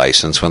TV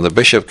license, when the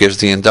bishop gives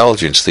the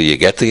indulgence, do you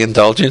get the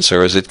indulgence,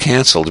 or is it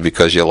cancelled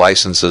because your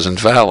license isn't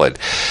valid?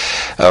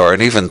 Or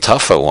an even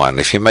tougher one,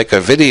 if you make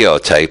a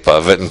videotape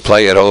of it and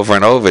play it over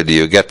and over, do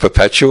you get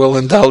perpetual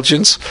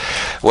indulgence?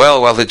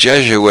 Well, the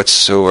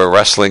Jesuits who were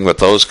wrestling with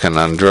those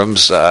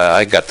conundrums,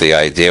 I got the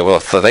idea, well,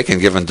 if they can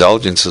give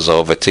indulgences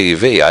over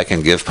TV, I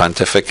can give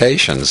pontifications.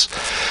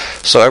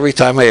 So every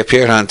time I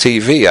appeared on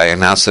TV, I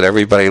announced that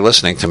everybody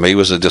listening to me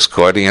was a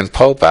Discordian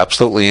pope,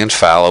 absolutely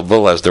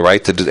infallible, has the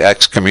right to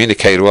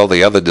excommunicate all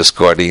the other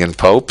Discordian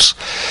popes.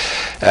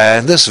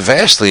 And this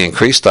vastly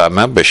increased our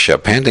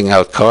membership. Handing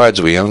out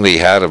cards, we only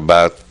had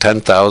about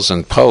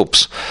 10,000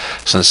 popes.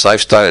 Since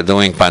I've started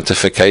doing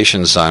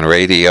pontifications on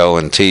radio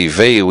and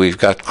TV, we've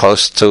got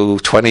close to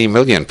 20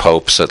 million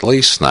popes at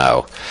least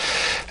now.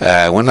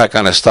 We're not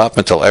going to stop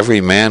until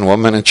every man,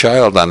 woman, and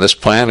child on this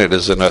planet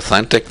is an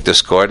authentic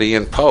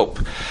Discordian pope.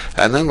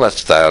 And then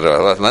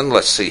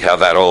let's see how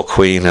that old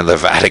queen in the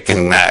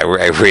Vatican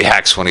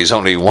reacts when he's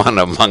only one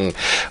among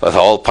the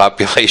whole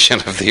population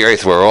of the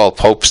earth. We're all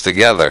popes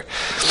together.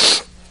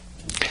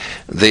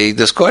 The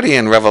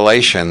Discordian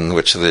revelation,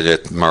 which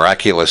the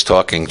miraculous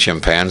talking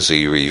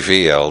chimpanzee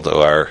revealed,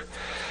 or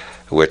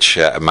which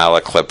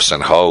Malaclips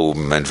and Ho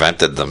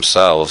invented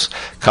themselves,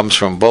 comes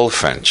from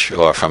Bullfinch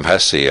or from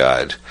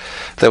Hesiod.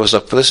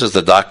 This is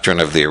the doctrine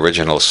of the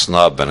original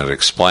snub, and it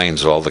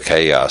explains all the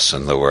chaos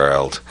in the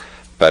world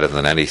better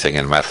than anything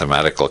in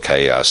mathematical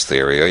chaos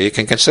theory, or you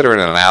can consider it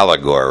an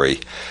allegory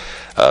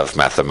of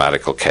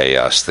mathematical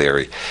chaos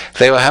theory.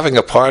 They were having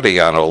a party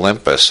on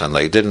Olympus, and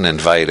they didn't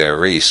invite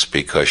Eris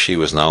because she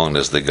was known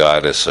as the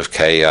goddess of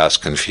chaos,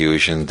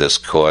 confusion,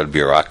 discord,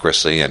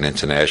 bureaucracy, and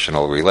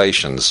international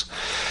relations.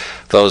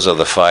 Those are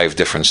the 5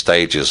 different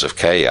stages of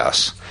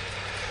chaos.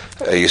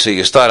 You see,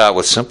 you start out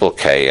with simple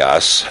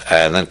chaos,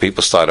 and then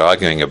people start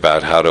arguing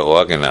about how to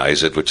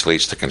organize it, which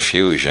leads to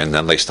confusion.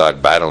 Then they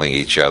start battling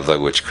each other,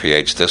 which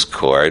creates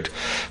discord.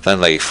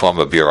 Then they form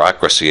a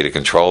bureaucracy to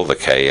control the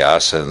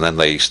chaos, and then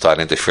they start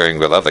interfering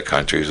with other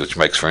countries, which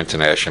makes for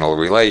international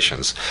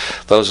relations.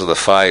 Those are the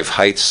 5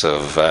 heights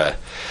of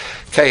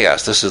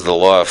chaos. This is the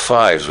law of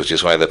 5s, which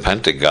is why the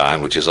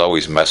Pentagon, which is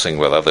always messing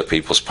with other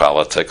people's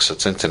politics,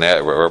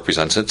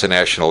 represents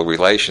international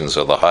relations,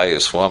 are the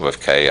highest form of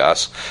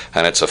chaos,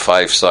 and it's a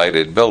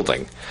 5-sided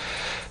building.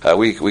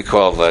 We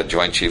call the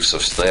Joint Chiefs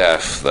of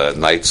Staff the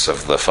Knights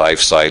of the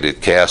Five-Sided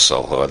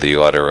Castle, or the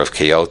Order of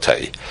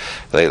Quixote.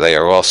 They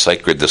are all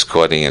sacred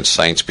Discordian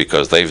saints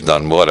because they've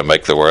done more to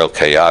make the world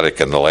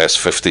chaotic in the last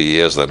 50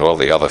 years than all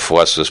the other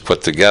forces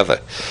put together.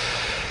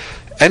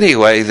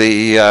 Anyway,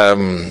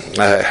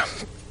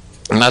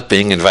 not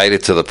being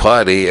invited to the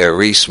party,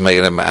 Reese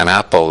made him an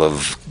apple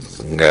of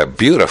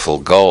beautiful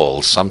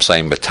gold, some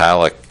say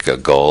metallic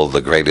gold,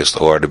 the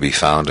greatest ore to be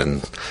found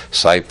in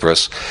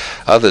Cyprus.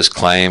 Others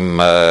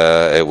claim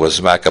it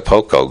was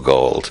Acapulco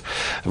gold.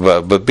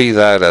 But be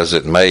that as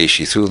it may,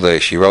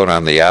 she wrote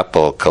on the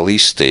apple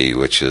Callisti,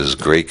 which is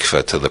Greek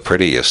for to the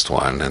prettiest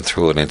one, and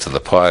threw it into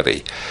the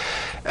party.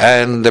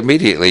 And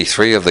immediately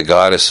 3 of the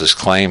goddesses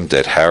claimed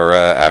it: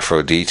 Hera,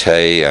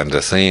 Aphrodite, and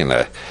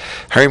Athena.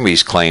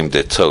 Hermes claimed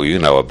it too. You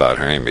know about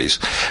Hermes.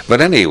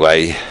 But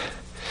anyway,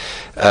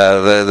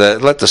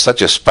 led to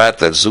such a spat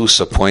that Zeus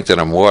appointed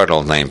a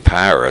mortal named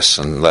Paris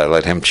and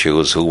let him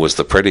choose who was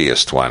the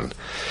prettiest one.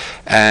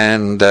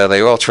 And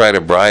they all tried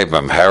to bribe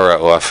him.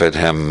 Hera offered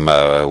him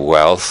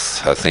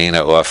wealth,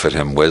 Athena offered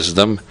him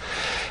wisdom,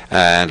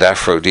 and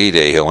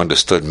Aphrodite, who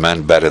understood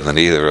men better than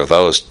either of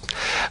those,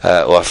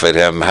 offered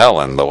him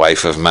Helen, the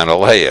wife of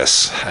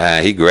Menelaus.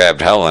 He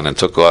grabbed Helen and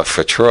took off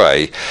for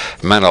Troy.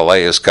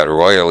 Menelaus got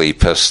royally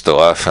pissed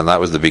off, and that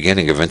was the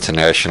beginning of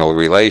international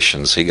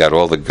relations. He got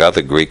all the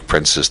other Greek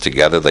princes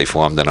together. They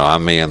formed an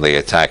army and they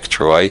attacked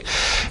Troy.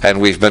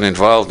 And we've been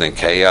involved in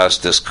chaos,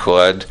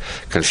 discord,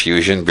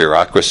 confusion,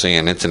 bureaucracy,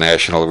 and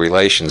international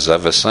relations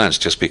ever since,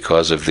 just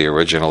because of the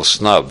original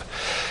snub.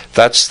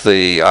 That's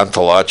the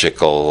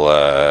ontological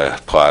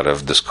part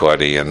of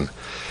Discordian.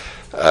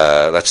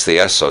 That's the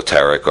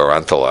esoteric or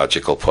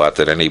ontological part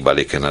that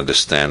anybody can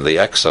understand. The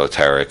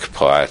exoteric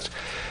part,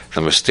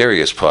 the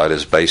mysterious part,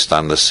 is based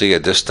on the see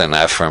a distant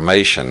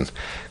affirmation,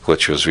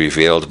 which was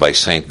revealed by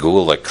St.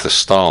 Gulick the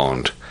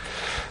Stoned,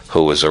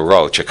 who was a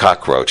roach, a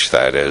cockroach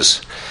that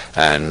is.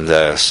 And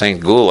St.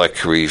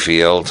 Gulick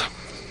revealed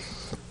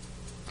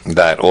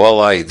that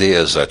all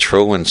ideas are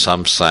true in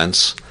some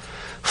sense,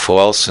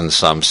 false in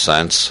some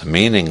sense,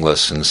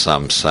 meaningless in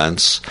some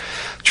sense,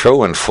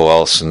 true and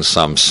false in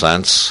some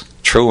sense,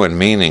 true and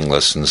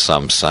meaningless in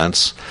some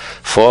sense,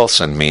 false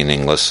and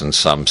meaningless in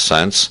some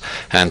sense,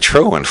 and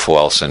true and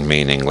false and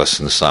meaningless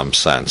in some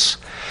sense.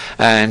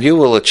 And you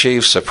will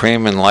achieve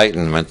supreme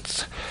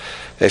enlightenment.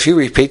 If you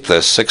repeat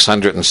this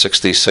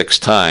 666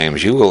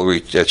 times, you will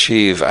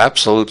achieve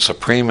absolute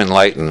supreme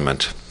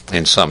enlightenment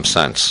in some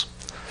sense.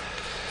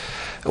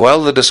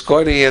 Well, the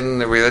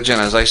Discordian religion,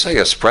 as I say,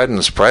 has spread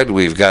and spread.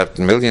 We've got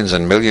millions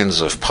and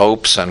millions of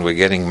popes, and we're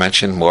getting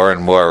mentioned more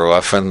and more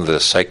often. The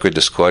sacred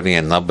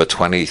Discordian number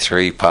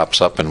 23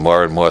 pops up in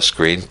more and more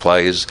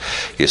screenplays.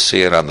 You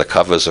see it on the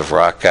covers of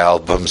rock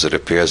albums. It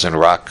appears in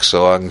rock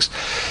songs.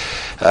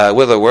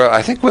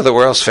 I think we're the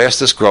world's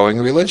fastest growing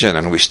religion,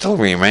 and we still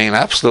remain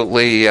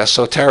absolutely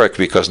esoteric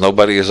because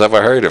nobody has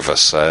ever heard of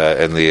us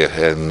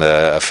in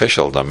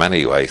officialdom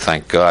anyway.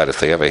 Thank God.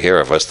 If they ever hear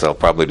of us, they'll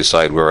probably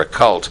decide we're a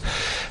cult.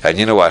 And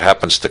you know what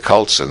happens to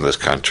cults in this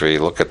country?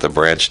 Look at the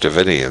Branch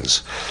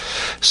Davidians.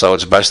 So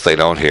it's best they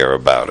don't hear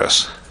about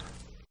us.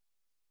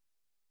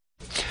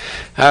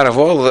 Out of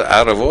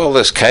all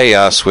this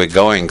chaos we're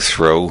going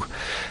through,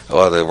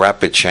 or the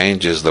rapid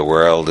changes the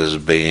world is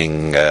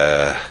being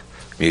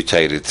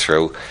mutated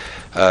through,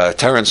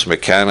 Terence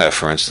McKenna,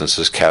 for instance,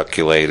 has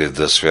calculated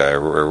this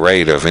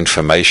rate of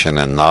information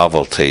and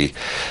novelty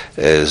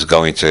is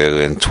going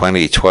to, in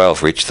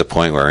 2012, reach the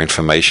point where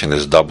information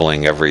is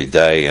doubling every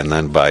day, and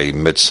then by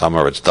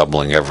midsummer it's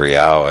doubling every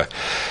hour,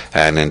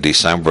 and in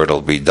December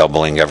it'll be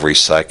doubling every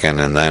second,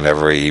 and then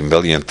every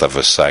millionth of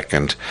a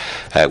second,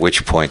 at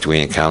which point we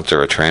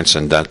encounter a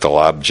transcendental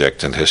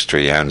object and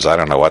history ends. I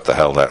don't know what the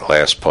hell that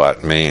last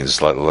part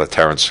means. Let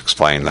Terence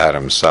explain that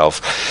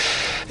himself.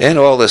 In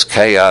all this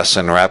chaos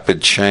and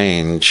rapid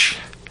change,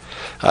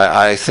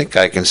 I think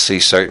I can see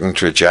certain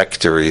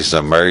trajectories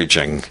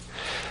emerging.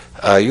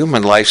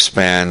 Human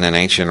lifespan in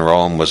ancient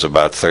Rome was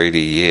about 30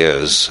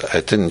 years.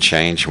 It didn't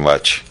change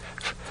much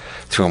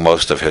through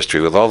most of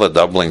history. With all the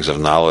doublings of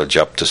knowledge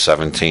up to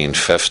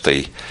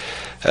 1750,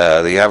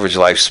 the average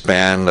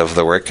lifespan of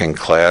the working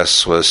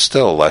class was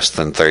still less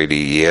than 30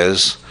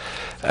 years.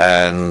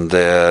 And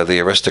the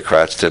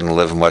aristocrats didn't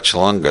live much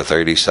longer.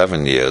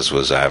 37 years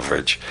was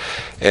average.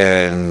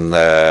 In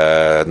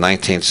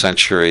 19th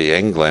century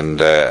England,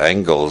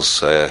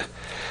 Engels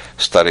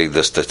studied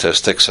the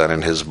statistics, and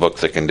in his book,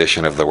 The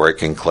Condition of the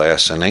Working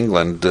Class in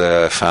England,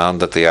 found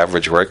that the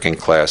average working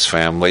class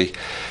family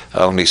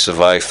only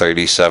survived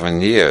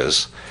 37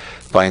 years.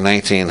 By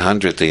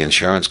 1900, the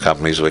insurance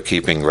companies were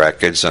keeping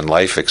records, and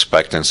life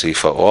expectancy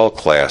for all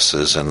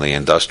classes in the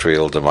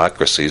industrial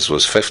democracies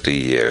was 50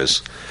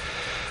 years.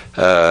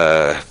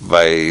 By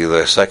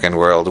the Second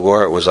World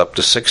War, it was up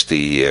to 60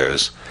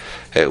 years.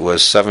 It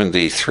was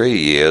 73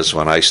 years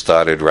when I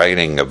started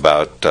writing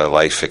about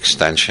life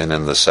extension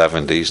in the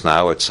 70s.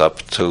 Now it's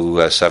up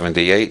to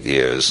 78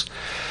 years.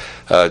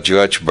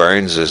 George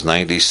Burns is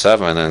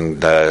 97 and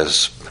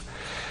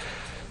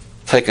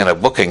taken a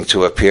booking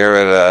to appear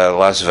at a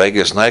Las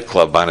Vegas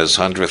nightclub on his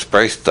 100th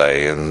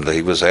birthday, and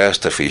he was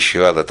asked if he's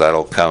sure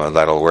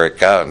that'll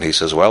work out, and he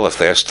says, well, if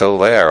they're still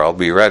there, I'll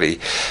be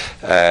ready.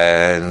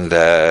 And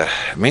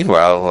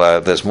meanwhile,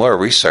 there's more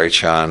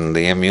research on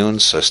the immune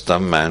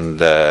system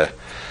and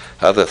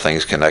other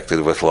things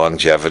connected with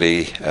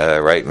longevity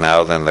right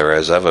now than there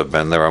has ever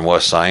been. There are more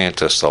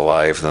scientists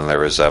alive than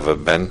there has ever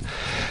been.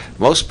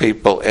 Most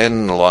people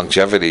in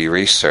longevity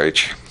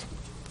research,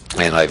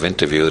 and I've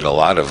interviewed a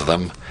lot of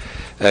them,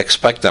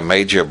 expect a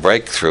major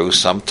breakthrough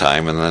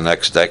sometime in the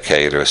next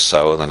decade or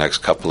so, the next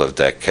couple of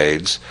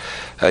decades.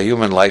 A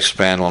human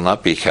lifespan will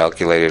not be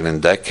calculated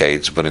in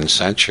decades, but in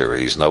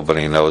centuries.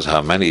 Nobody knows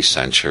how many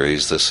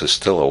centuries. This is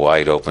still a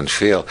wide open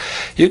field.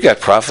 You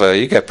get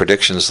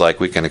predictions like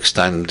we can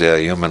extend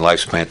human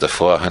lifespan to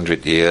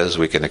 400 years,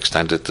 we can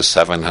extend it to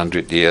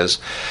 700 years.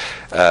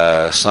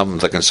 Some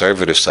of the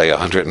conservatives say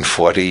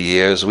 140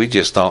 years. We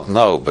just don't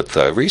know. But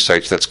the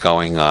research that's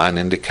going on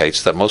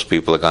indicates that most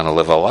people are going to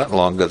live a lot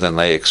longer than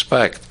they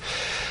expect,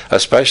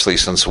 especially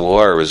since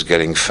war is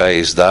getting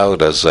phased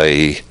out as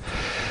a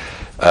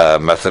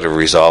method of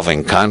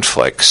resolving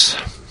conflicts.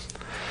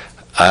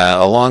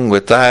 Along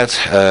with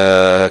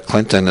that,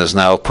 Clinton is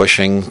now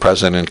pushing,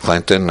 President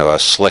Clinton, or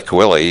Slick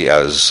Willie,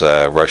 as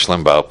Rush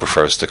Limbaugh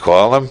prefers to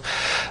call him.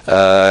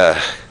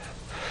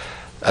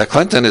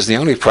 Clinton is the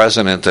only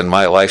president in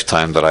my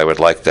lifetime that I would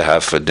like to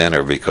have for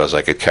dinner because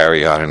I could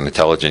carry on an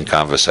intelligent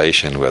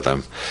conversation with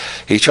him.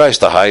 He tries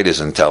to hide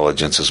his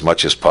intelligence as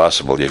much as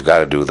possible. You've got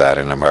to do that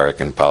in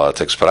American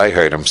politics. But I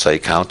heard him say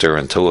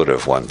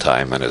counterintuitive one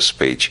time in his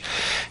speech.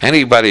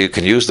 Anybody who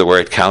can use the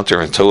word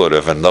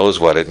counterintuitive and knows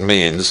what it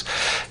means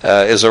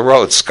is a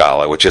Rhodes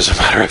Scholar, which as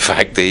a matter of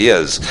fact he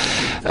is.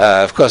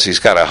 Of course, he's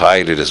got to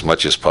hide it as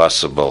much as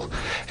possible.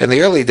 In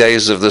the early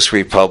days of this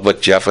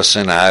republic,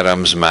 Jefferson,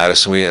 Adams,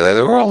 Madison,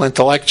 they were all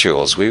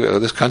intellectuals.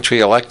 This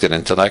country elected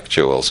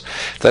intellectuals.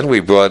 Then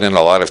we brought in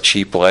a lot of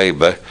cheap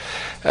labor,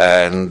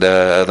 and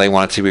they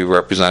wanted to be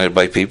represented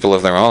by people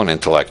of their own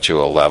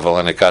intellectual level,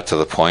 and it got to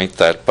the point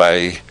that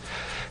by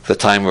the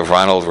time of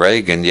Ronald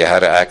Reagan, you had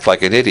to act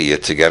like an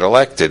idiot to get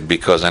elected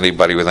because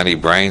anybody with any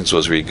brains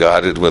was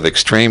regarded with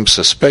extreme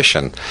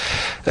suspicion.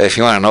 If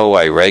you want to know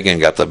why Reagan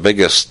got the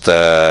biggest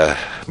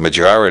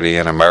majority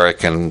in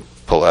American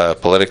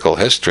political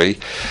history,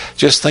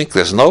 just think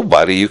there's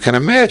nobody you can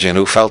imagine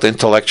who felt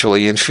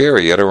intellectually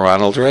inferior to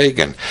Ronald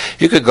Reagan.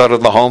 You could go to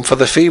the Home for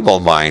the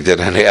Feeble-Minded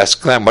and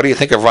ask them, what do you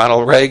think of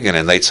Ronald Reagan?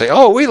 And they'd say,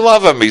 oh, we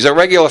love him. He's a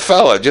regular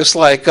fella, just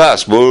like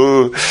us.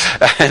 Boo.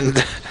 And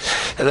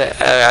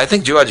I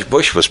think George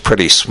Bush was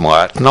pretty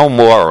smart. No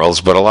morals,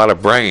 but a lot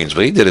of brains.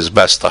 But he did his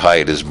best to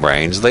hide his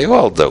brains. They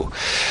all do.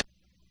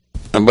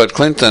 But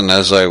Clinton,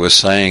 as I was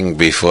saying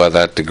before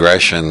that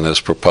digression, has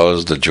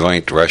proposed a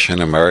joint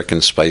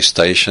Russian-American space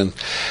station,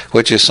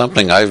 which is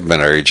something I've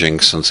been urging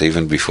since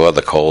even before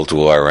the Cold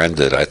War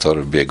ended. I thought it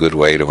would be a good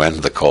way to end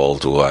the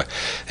Cold War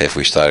if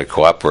we started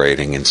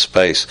cooperating in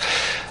space.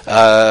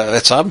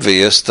 It's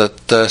obvious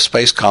that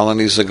space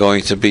colonies are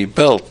going to be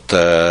built.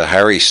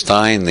 Harry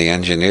Stein, the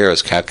engineer,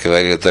 has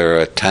calculated there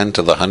are 10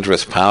 to the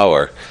 100th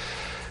power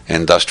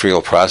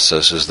industrial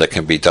processes that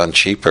can be done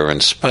cheaper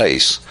in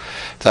space.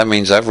 That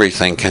means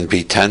everything can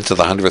be 10 to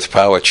the 100th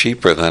power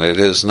cheaper than it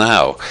is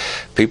now.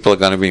 People are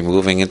going to be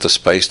moving into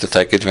space to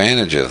take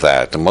advantage of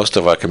that. And most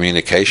of our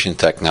communication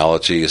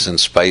technology is in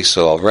space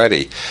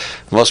already.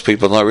 Most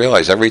people don't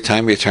realize every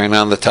time you turn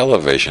on the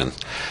television,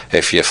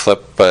 if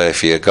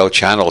you go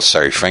channel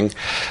surfing,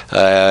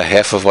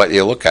 half of what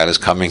you look at is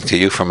coming to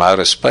you from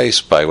outer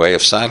space by way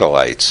of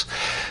satellites.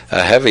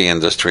 Heavy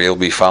industry will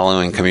be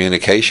following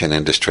communication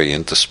industry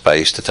into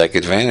space to take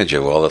advantage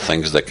of all the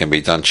things that can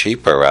be done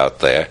cheaper out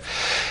there.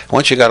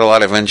 Once you got a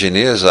lot of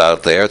engineers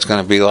out there, it's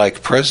going to be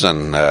like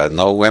prison.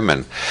 No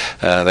women.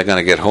 They're going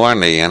to get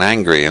horny and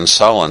angry and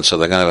sullen, so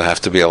they're going to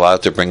have to be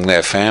allowed to bring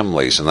their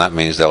families, and that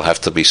means there'll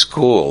have to be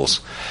schools.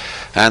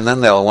 And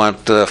then they'll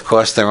want, of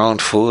course, their own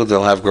food.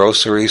 They'll have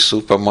groceries,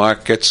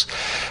 supermarkets.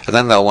 And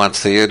then they'll want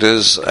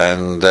theaters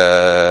and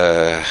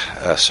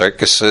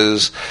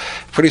circuses.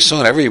 Pretty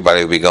soon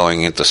everybody will be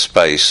going into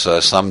space.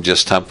 Some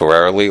just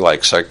temporarily,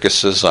 like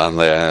circuses on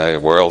their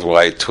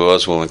worldwide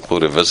tours will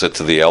include a visit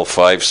to the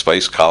L5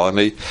 space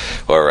colony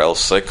or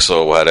L6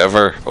 or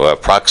whatever, or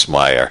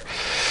Proxmire.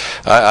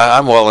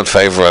 I'm all in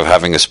favor of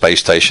having a space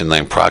station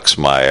named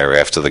Proxmire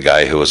after the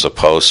guy who has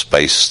opposed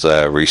space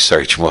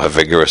research more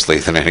vigorously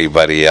than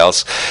anybody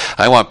else.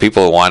 I want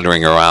people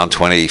wandering around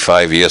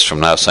 25 years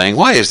from now saying,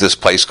 why is this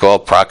place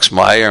called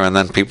Proxmire? And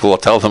then people will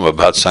tell them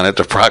about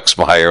Senator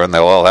Proxmire and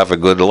they'll all have a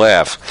good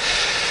laugh.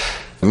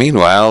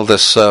 Meanwhile,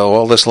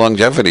 all this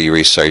longevity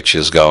research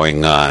is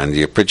going on.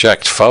 You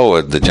project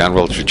forward the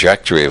general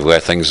trajectory of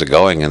where things are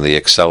going and the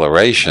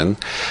acceleration.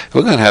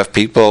 We're going to have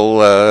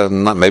people,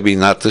 maybe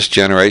not this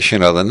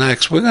generation or the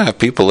next, we're going to have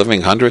people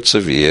living hundreds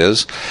of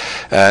years,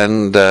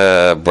 and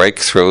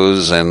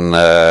breakthroughs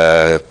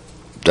in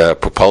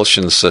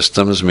propulsion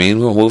systems mean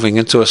we're moving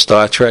into a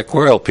Star Trek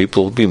world.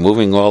 People will be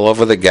moving all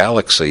over the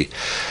galaxy,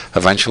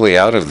 eventually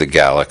out of the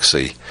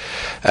galaxy.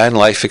 and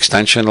life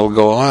extension will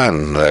go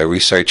on.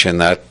 Research in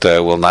that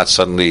will not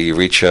suddenly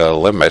reach a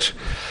limit.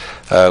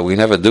 We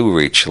never do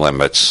reach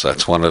limits.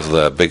 That's one of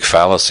the big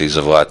fallacies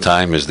of our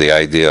time, is the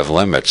idea of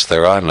limits.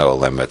 There are no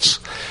limits.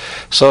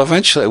 So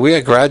eventually we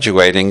are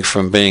graduating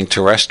from being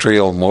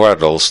terrestrial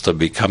mortals to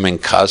becoming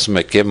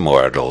cosmic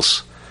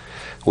immortals.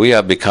 We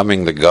are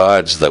becoming the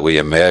gods that we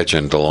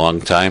imagined a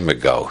long time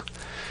ago.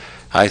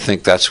 I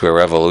think that's where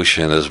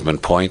evolution has been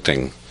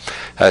pointing.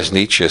 As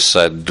Nietzsche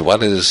said,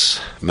 what is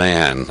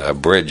man? A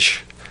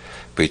bridge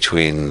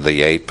between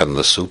the ape and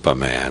the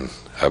Superman.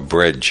 A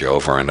bridge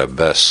over an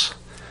abyss.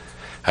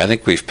 I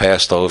think we've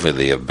passed over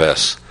the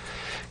abyss.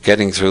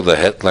 Getting through the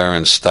Hitler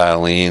and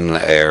Stalin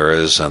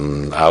eras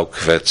and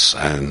Auschwitz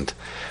and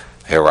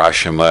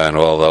Hiroshima and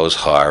all those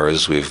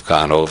horrors, we've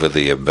gone over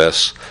the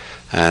abyss.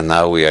 And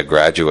now we are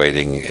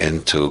graduating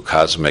into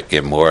cosmic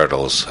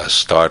immortals, as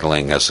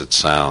startling as it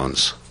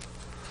sounds.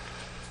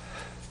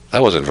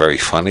 That wasn't very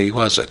funny,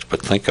 was it?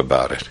 But think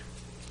about it.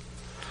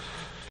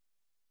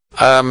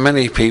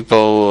 Many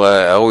people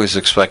always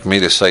expect me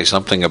to say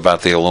something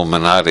about the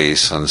Illuminati,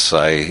 since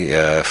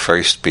I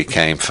first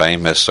became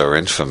famous or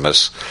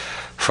infamous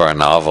for a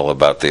novel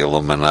about the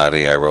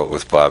Illuminati I wrote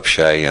with Bob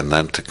Shea, and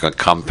then to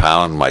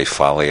compound my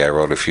folly, I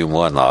wrote a few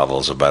more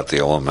novels about the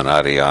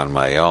Illuminati on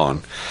my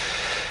own.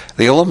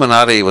 The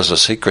Illuminati was a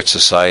secret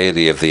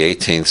society of the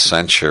 18th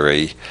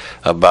century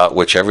about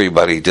which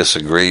everybody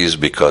disagrees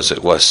because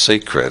it was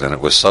secret, and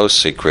it was so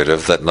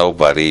secretive that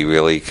nobody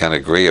really can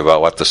agree about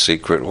what the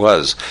secret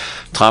was.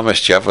 Thomas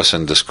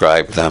Jefferson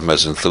described them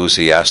as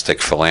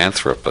enthusiastic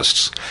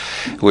philanthropists,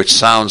 which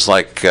sounds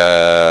like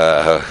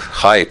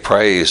high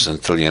praise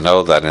until you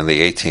know that in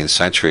the 18th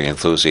century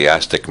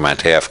enthusiastic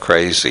meant half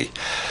crazy.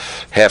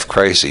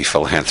 Half-crazy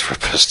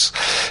philanthropists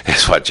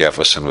is what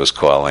Jefferson was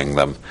calling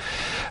them.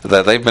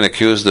 That they've been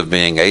accused of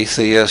being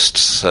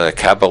atheists,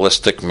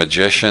 Kabbalistic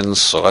magicians,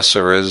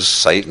 sorcerers,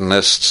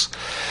 Satanists,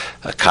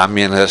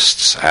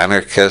 communists,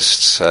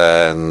 anarchists,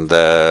 and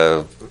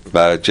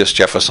just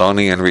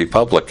Jeffersonian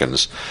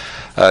Republicans.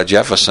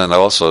 Jefferson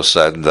also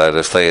said that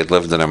if they had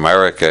lived in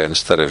America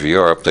instead of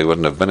Europe, they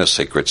wouldn't have been a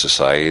secret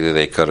society.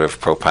 They could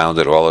have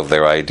propounded all of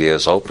their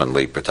ideas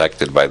openly,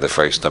 protected by the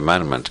First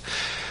Amendment.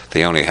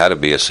 They only had to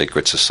be a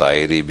secret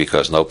society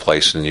because no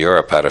place in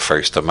Europe had a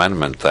First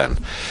Amendment then.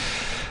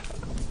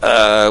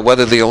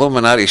 Whether the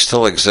Illuminati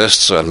still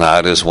exists or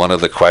not is one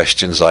of the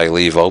questions I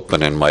leave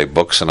open in my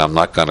books, and I'm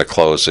not going to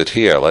close it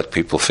here. Let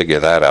people figure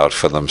that out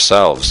for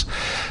themselves.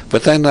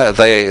 But then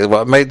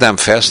what made them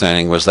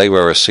fascinating was they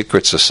were a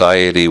secret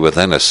society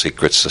within a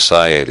secret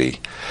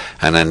society,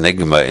 an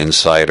enigma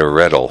inside a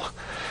riddle,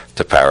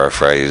 to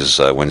paraphrase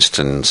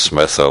Winston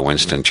Smith or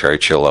Winston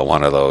Churchill or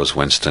one of those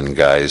Winston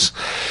guys.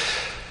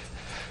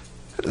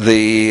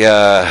 The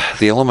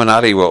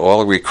Illuminati were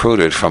all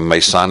recruited from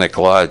Masonic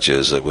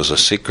lodges. It was a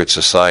secret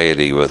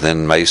society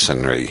within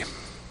Masonry.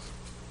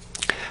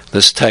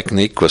 This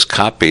technique was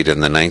copied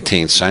in the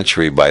 19th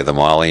century by the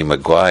Molly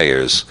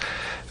Maguires,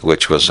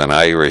 which was an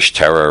Irish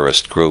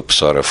terrorist group,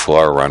 sort of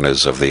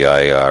forerunners of the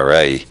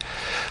IRA,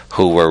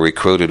 who were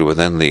recruited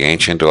within the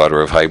Ancient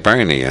Order of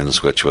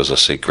Hibernians, which was a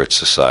secret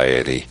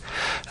society.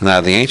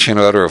 Now, the Ancient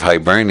Order of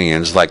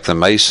Hibernians, like the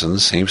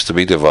Masons, seems to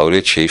be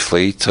devoted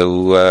chiefly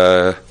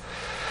to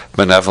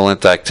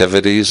benevolent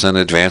activities and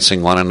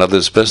advancing one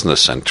another's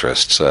business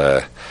interests.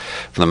 The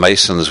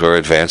Masons were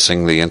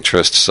advancing the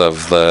interests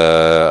of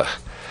a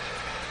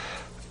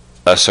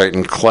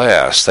certain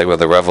class. They were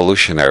the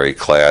revolutionary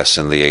class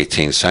in the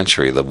 18th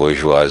century, the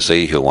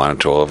bourgeoisie, who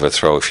wanted to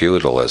overthrow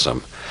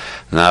feudalism.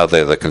 Now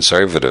they're the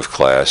conservative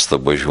class, the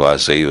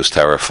bourgeoisie, who's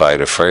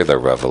terrified of further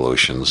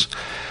revolutions,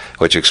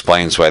 which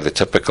explains why the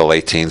typical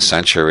 18th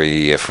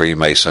century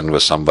Freemason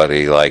was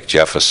somebody like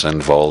Jefferson,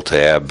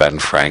 Voltaire, Ben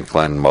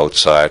Franklin,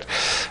 Mozart,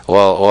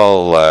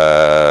 all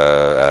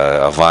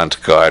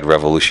avant-garde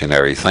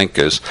revolutionary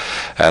thinkers,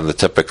 and the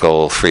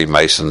typical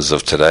Freemasons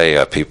of today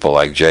are people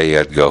like J.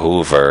 Edgar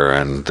Hoover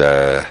and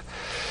the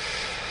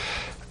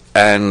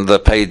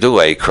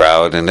Padue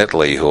crowd in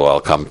Italy, who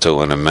I'll come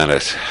to in a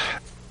minute.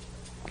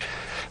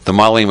 The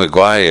Molly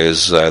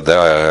Maguires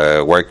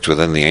worked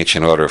within the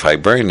Ancient Order of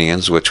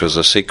Hibernians, which was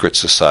a secret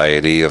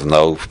society of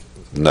no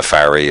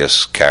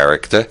nefarious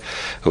character,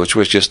 which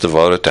was just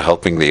devoted to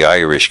helping the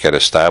Irish get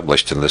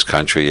established in this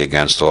country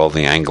against all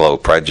the Anglo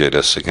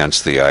prejudice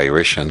against the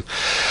Irish. And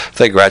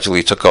they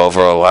gradually took over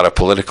a lot of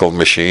political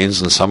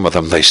machines, and some of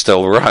them they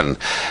still run,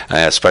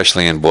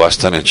 especially in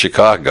Boston and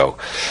Chicago.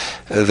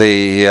 Within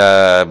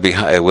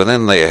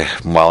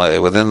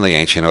the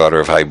Ancient Order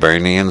of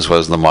Hibernians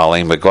was the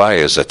Molly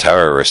Maguires, a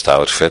terrorist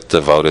outfit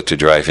devoted to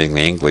driving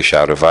the English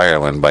out of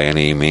Ireland by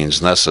any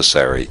means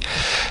necessary.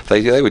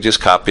 They were just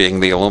copying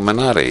the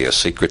Illuminati, a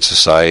secret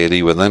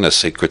society within a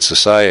secret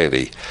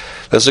society.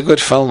 There's a good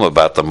film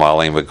about the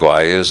Molly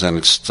Maguires, and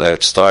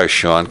it stars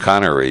Sean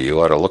Connery.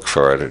 You ought to look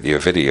for it at your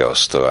video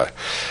store.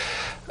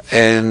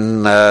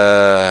 In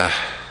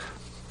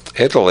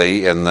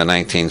Italy, in the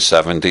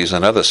 1970s,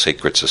 another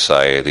secret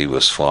society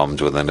was formed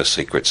within a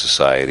secret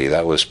society.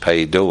 That was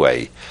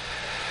Padue.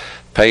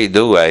 Pei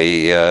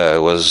Due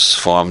was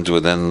formed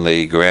within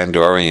the Grand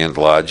Orient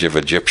Lodge of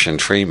Egyptian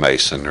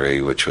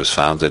Freemasonry, which was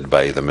founded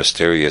by the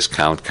mysterious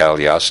Count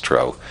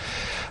Cagliostro,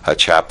 a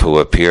chap who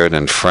appeared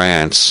in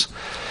France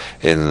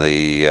in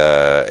the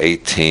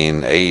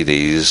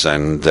 1880s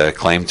and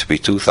claimed to be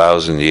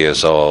 2,000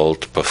 years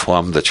old,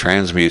 performed the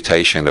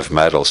transmutation of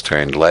metals,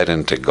 turned lead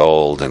into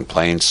gold in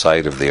plain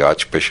sight of the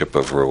Archbishop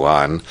of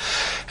Rouen,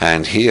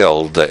 and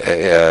healed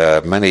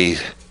many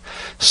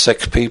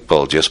sick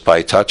people just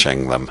by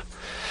touching them.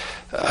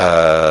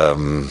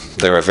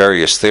 There are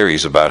various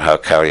theories about how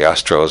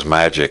Cagliostro's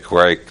magic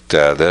worked.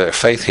 The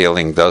faith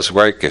healing does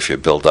work if you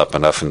build up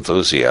enough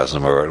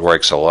enthusiasm, or it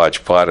works a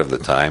large part of the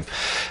time.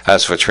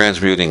 As for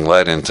transmuting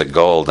lead into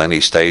gold, any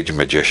stage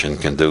magician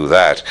can do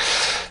that.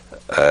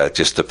 It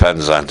just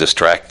depends on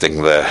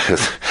distracting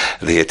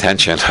the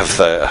attention of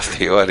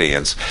the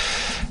audience.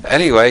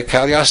 Anyway,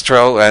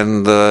 Cagliostro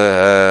and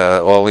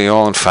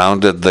Orleans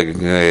founded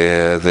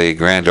the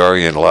Grand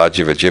Orient Lodge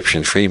of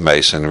Egyptian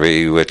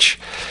Freemasonry, which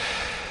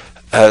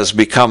has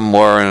become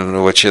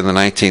which in the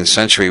 19th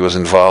century was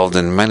involved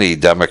in many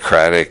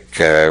democratic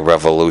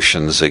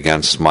revolutions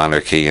against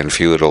monarchy and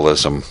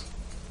feudalism.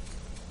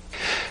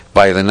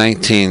 By the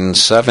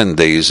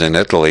 1970s in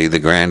Italy, the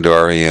Grand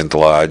Orient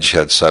Lodge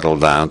had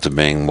settled down to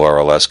being more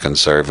or less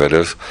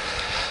conservative,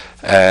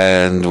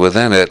 and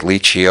within it,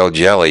 Licio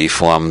Gelli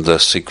formed a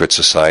secret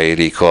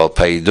society called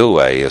Pei Due,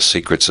 a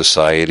secret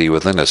society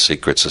within a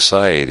secret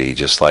society,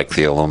 just like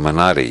the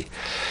Illuminati.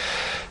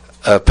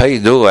 Pei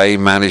Due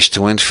managed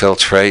to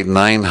infiltrate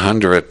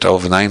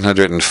over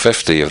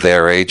 950 of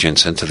their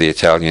agents into the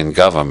Italian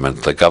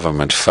government. The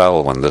government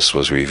fell when this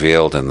was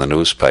revealed in the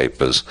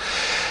newspapers.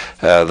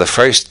 The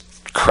first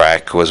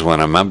crack was when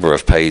a member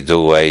of Pei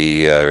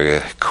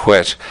Due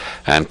quit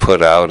and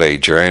put out a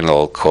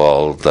journal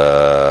called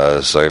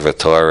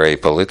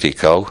Osservatore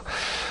Politico,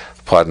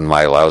 pardon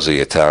my lousy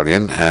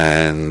Italian,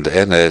 and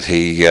in it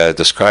he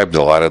described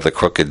a lot of the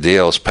crooked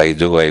deals Pei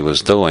Due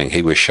was doing.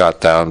 He was shot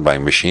down by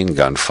machine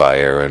gun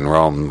fire in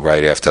Rome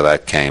right after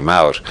that came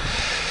out.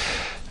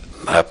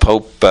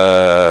 Pope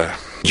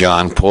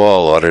John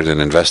Paul ordered an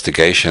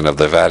investigation of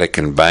the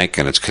Vatican Bank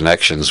and its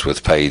connections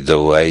with Pei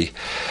Due,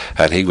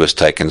 and he was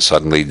taken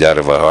suddenly dead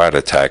of a heart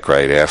attack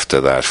right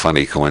after that.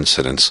 Funny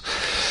coincidence.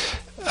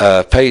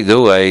 Pei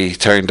Due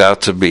turned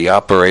out to be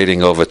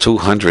operating over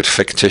 200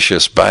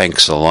 fictitious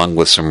banks along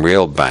with some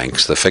real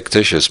banks. The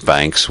fictitious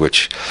banks,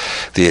 which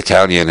the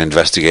Italian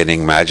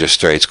investigating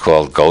magistrates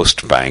called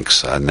ghost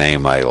banks, a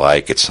name I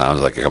like. It sounds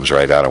like it comes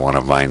right out of one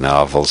of my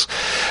novels.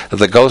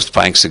 The ghost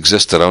banks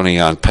existed only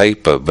on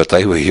paper, but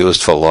they were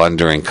used for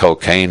laundering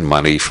cocaine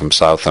money from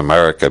South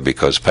America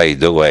because Pei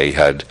Due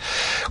had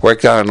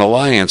worked out an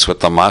alliance with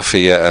the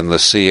mafia and the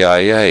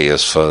CIA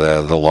as for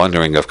the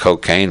laundering of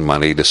cocaine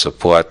money to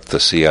support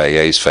the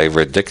CIA's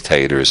favorite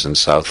dictators in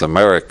South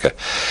America.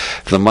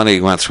 The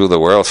money went through the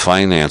World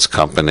Finance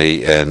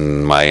Company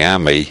in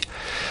Miami,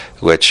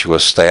 which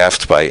was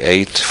staffed by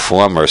 8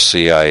 former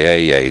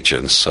CIA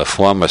agents. A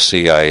former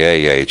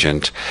CIA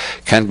agent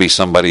can be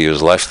somebody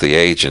who's left the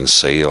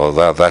agency,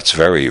 although that's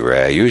very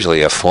rare.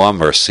 Usually a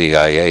former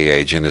CIA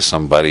agent is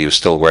somebody who's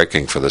still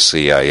working for the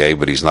CIA,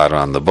 but he's not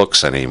on the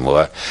books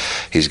anymore.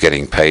 He's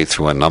getting paid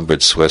through a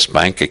numbered Swiss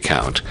bank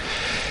account.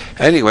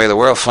 Anyway, the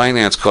World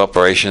Finance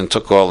Corporation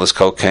took all this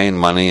cocaine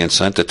money and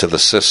sent it to the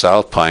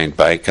Cisalpine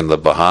Bank in the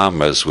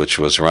Bahamas, which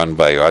was run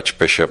by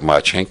Archbishop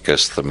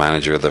Marcinkus, the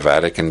manager of the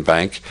Vatican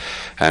Bank,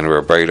 and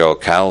Roberto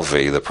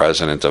Calvi, the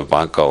president of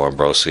Banco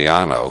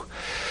Ambrosiano.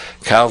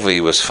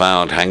 Calvi was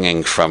found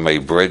hanging from a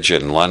bridge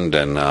in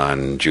London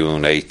on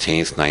June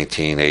 18th,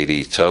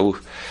 1982.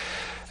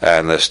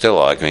 And they're still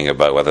arguing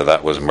about whether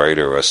that was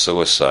murder or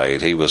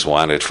suicide. He was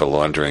wanted for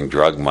laundering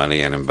drug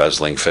money and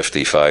embezzling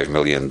 $55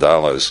 million.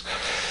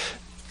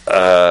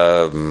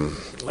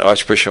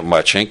 Archbishop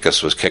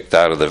Marcinkus was kicked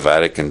out of the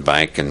Vatican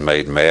Bank and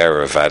made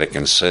mayor of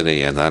Vatican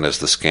City, and then as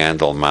the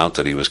scandal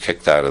mounted, he was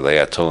kicked out of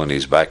there too, and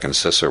he's back in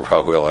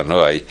Cicero,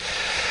 Illinois.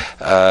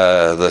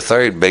 The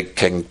third big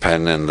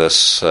kingpin in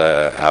this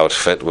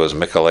outfit was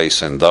Michele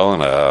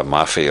Sindona, a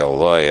mafia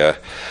lawyer,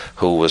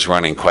 who was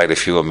running quite a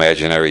few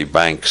imaginary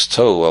banks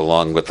too,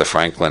 along with the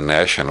Franklin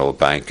National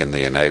Bank in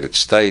the United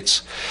States,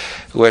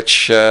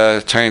 which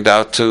turned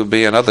out to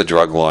be another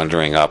drug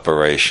laundering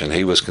operation.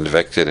 He was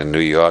convicted in New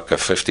York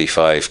of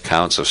 55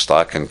 counts of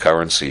stock and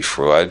currency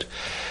fraud.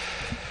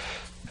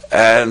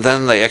 And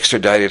then they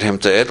extradited him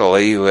to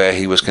Italy, where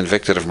he was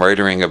convicted of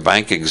murdering a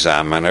bank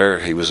examiner.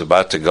 He was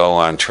about to go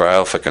on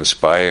trial for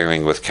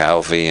conspiring with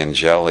Calvi and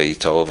Gelli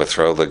to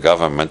overthrow the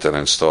government and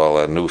install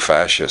a new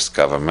fascist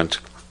government,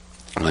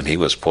 when he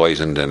was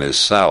poisoned in his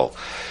cell.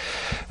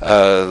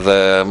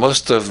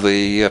 Most of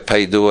the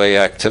Pei Due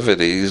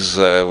activities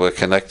were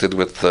connected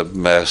with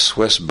the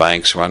Swiss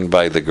banks run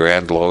by the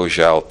Grand Loge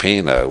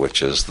Alpina,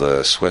 which is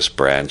the Swiss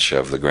branch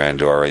of the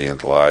Grand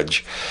Orient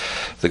Lodge.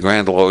 The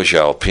Grand Loge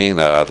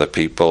Alpina are the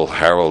people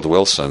Harold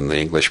Wilson, the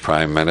English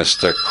Prime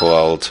Minister,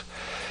 called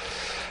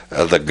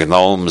the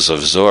gnomes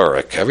of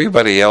Zurich.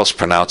 Everybody else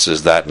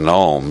pronounces that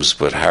gnomes,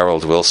 but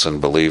Harold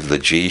Wilson believed the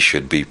G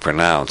should be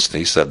pronounced.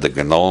 He said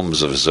the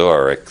gnomes of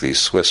Zurich,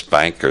 these Swiss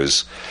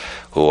bankers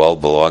who all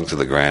belong to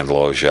the Grand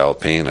Loge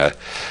Alpina,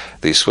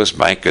 these Swiss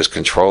bankers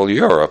control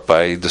Europe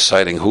by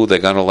deciding who they're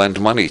going to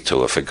lend money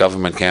to. If a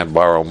government can't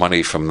borrow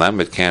money from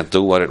them, it can't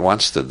do what it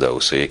wants to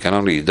do. So you can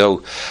only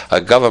do, a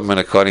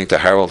government, according to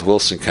Harold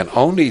Wilson, can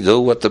only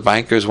do what the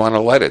bankers want to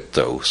let it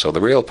do. So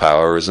the real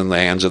power is in the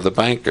hands of the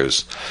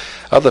bankers.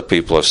 Other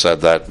people have said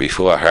that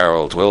before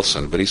Harold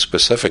Wilson, but he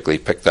specifically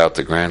picked out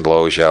the Grand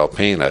Loge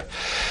Alpina,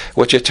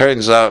 which it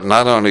turns out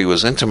not only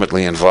was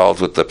intimately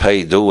involved with the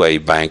pay due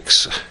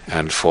banks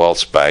and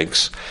false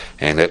banks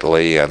in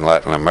Italy and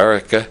Latin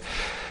America,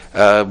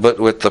 but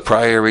with the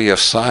Priory of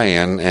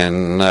Sion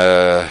in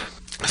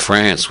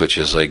France, which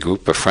is a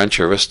group of French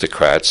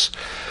aristocrats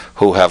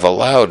who have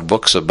allowed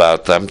books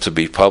about them to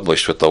be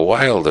published with the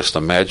wildest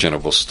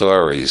imaginable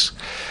stories.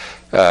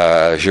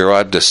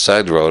 Gerard de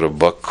Sade wrote a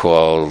book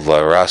called La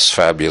Race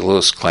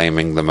Fabuleuse,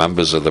 claiming the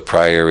members of the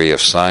Priory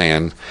of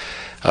Sion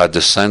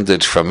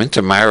descended from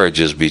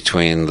intermarriages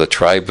between the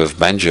tribe of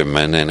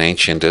Benjamin in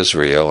ancient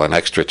Israel and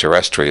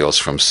extraterrestrials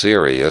from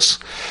Sirius.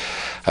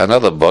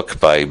 Another book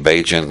by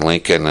Bajent,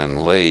 Lincoln,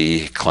 and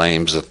Lee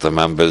claims that the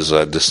members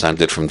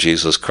descended from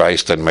Jesus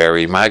Christ and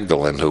Mary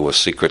Magdalene, who was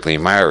secretly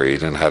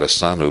married and had a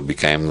son who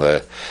became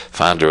the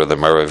founder of the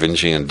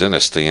Merovingian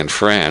dynasty in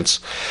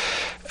France.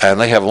 And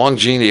they have long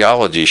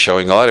genealogy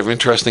showing a lot of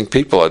interesting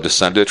people are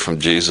descended from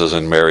Jesus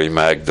and Mary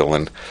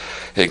Magdalene,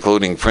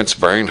 including Prince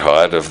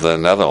Bernhard of the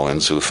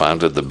Netherlands, who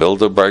founded the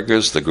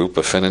Bilderbergers, the group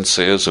of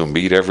financiers who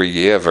meet every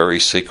year very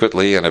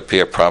secretly and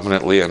appear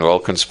prominently in all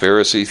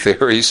conspiracy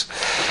theories,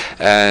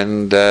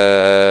 and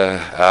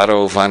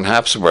Otto von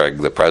Habsburg,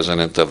 the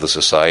president of the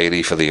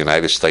Society for the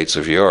United States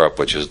of Europe,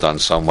 which has done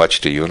so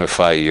much to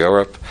unify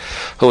Europe,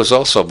 who is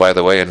also, by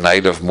the way, a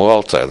Knight of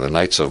Malta. The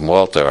Knights of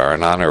Malta are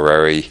an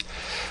honorary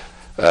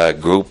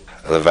group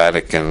the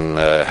Vatican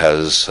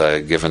has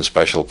given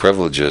special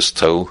privileges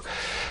to.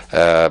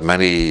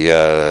 Many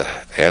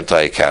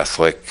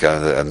anti-Catholic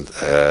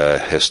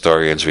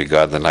historians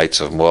regard the Knights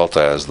of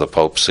Malta as the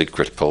Pope's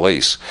secret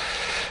police.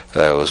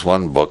 There was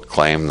one book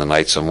claimed the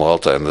Knights of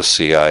Malta and the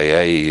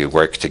CIA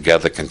work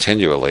together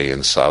continually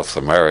in South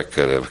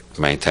America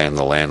to maintain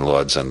the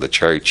landlords and the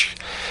church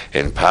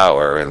in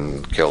power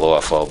and kill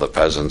off all the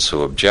peasants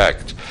who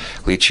object.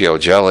 Licio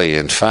Gelli,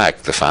 in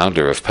fact, the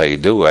founder of Pay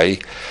Due,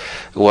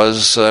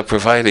 was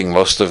providing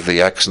most of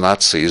the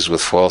ex-Nazis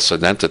with false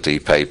identity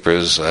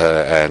papers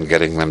and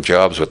getting them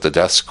jobs with the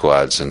death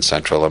squads in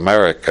Central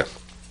America.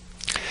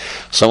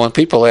 So when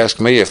people ask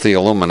me if the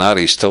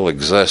Illuminati still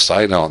exists,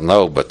 I don't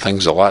know, but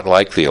things a lot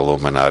like the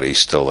Illuminati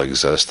still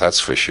exist,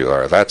 that's for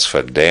sure. That's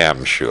for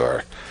damn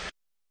sure.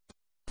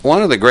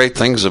 One of the great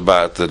things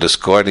about the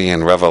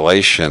Discordian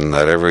revelation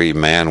that every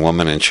man,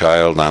 woman, and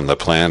child on the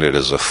planet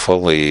is a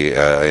fully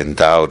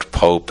endowed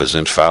pope, as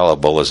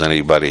infallible as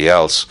anybody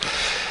else,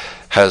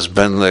 has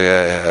been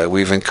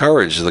we've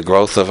encouraged the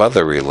growth of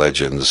other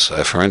religions.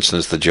 For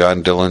instance, the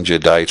John Dillinger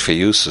Died for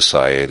You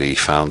Society,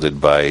 founded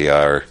by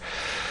our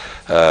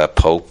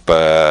Pope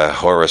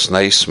Horace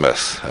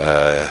Naismith.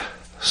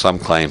 Some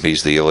claim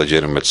he's the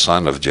illegitimate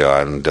son of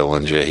John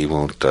Dillinger. He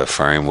won't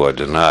affirm or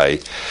deny.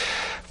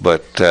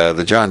 But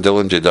the John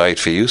Dillinger Died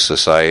for You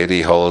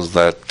Society holds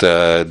that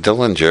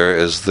Dillinger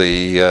is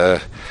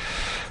the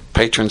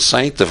patron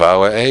saint of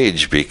our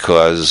age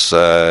because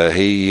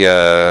he...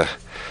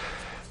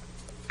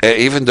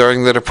 even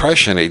during the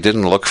Depression, he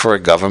didn't look for a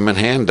government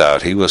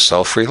handout. He was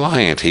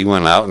self-reliant. He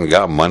went out and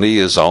got money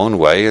his own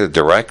way, a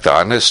direct,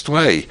 honest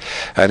way.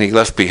 And he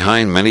left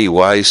behind many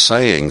wise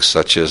sayings,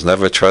 such as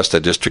never trust a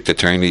district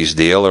attorney's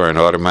deal or an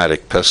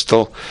automatic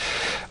pistol,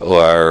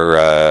 or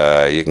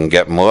you can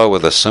get more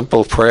with a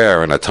simple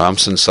prayer and a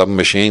Thompson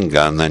submachine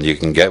gun than you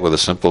can get with a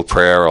simple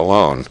prayer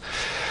alone.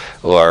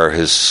 Or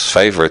his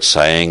favorite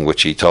saying,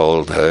 which he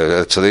told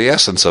to the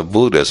essence of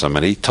Buddhism,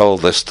 and he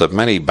told this to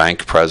many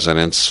bank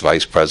presidents,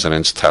 vice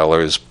presidents,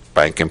 tellers,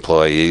 bank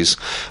employees: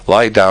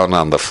 lie down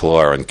on the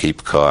floor and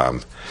keep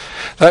calm.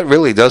 That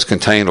really does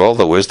contain all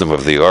the wisdom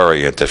of the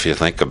Orient, if you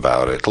think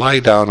about it. Lie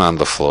down on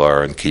the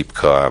floor and keep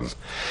calm.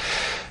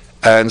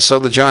 And so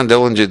the John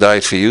Dillinger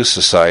Died for You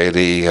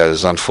Society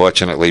has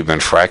unfortunately been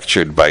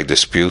fractured by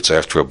disputes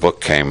after a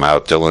book came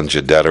out,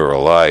 Dillinger Dead or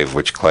Alive,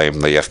 which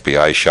claimed the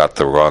FBI shot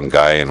the wrong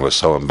guy and was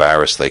so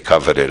embarrassed they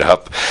covered it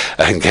up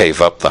and gave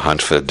up the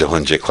hunt for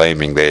Dillinger,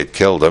 claiming they had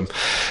killed him.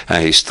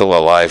 And he's still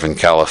alive in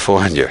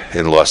California,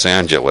 in Los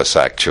Angeles,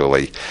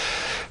 actually.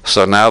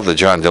 So now the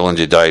John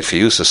Dillinger Died for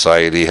You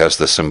Society has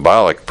the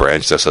symbolic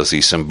branch that says he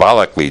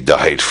symbolically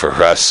died for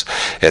us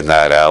in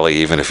that alley,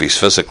 even if he's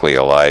physically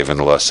alive in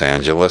Los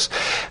Angeles.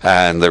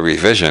 And the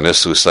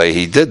revisionists who say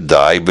he did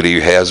die, but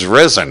he has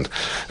risen.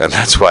 And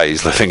that's why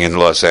he's living in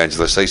Los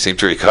Angeles. They seem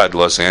to regard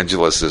Los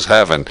Angeles as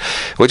heaven,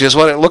 which is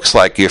what it looks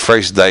like your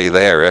first day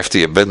there. After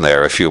you've been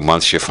there a few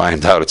months, you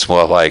find out it's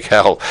more like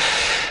hell.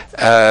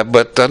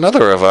 But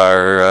another of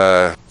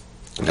our...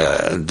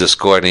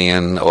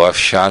 Discordian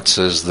offshots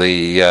is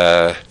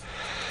the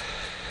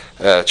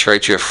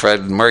Church of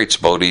Fred Mertz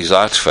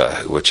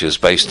Bodhisattva, which is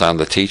based on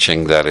the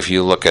teaching that if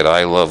you look at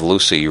I Love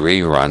Lucy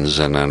reruns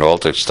in an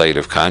altered state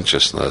of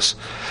consciousness,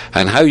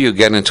 and how you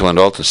get into an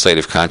altered state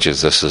of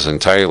consciousness is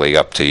entirely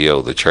up to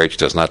you. The church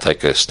does not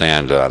take a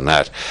stand on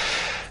that.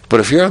 But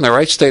if you're in the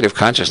right state of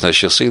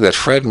consciousness, you'll see that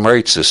Fred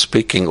Mertz is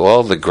speaking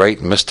all the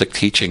great mystic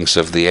teachings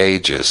of the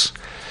ages.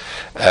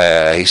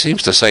 He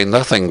seems to say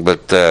nothing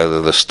but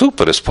the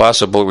stupidest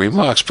possible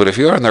remarks, but if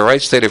you're in the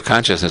right state of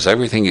consciousness,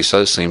 everything he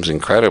says seems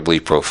incredibly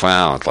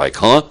profound, like,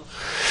 huh?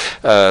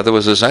 There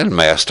was a Zen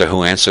master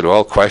who answered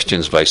all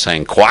questions by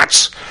saying,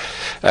 quats?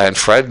 And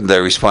Fred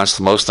responds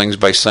to most things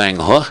by saying,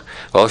 huh?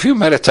 Well, if you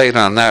meditate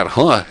on that,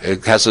 huh,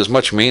 it has as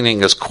much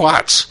meaning as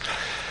quats.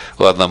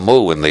 Well, the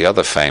Mu and the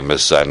other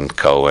famous Zen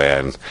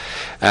koan.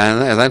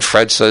 And then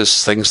Fred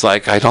says things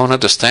like, I don't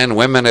understand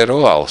women at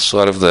all,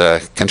 sort of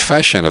the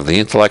confession of the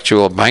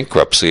intellectual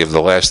bankruptcy of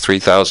the last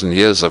 3,000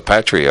 years of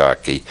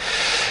patriarchy.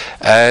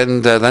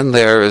 And then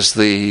there is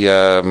the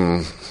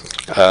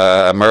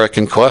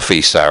American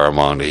coffee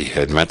ceremony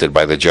invented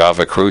by the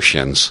Java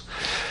Crucians.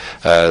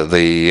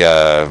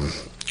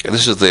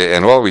 This is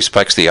in all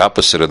respects the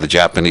opposite of the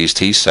Japanese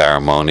tea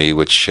ceremony,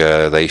 which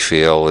they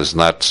feel is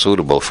not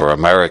suitable for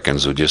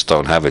Americans who just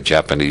don't have a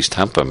Japanese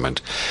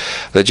temperament.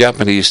 The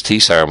Japanese tea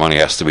ceremony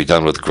has to be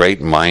done with great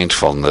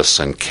mindfulness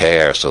and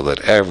care so that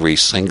every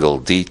single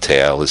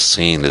detail is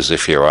seen as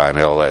if you're on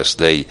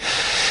LSD.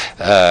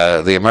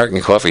 The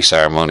American coffee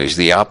ceremony is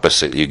the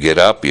opposite. You get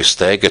up, you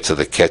stagger to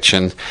the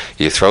kitchen,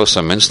 you throw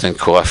some instant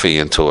coffee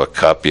into a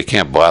cup. You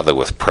can't bother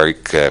with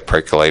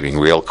percolating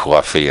real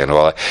coffee and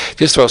all that.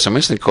 Just throw some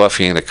instant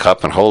coffee in a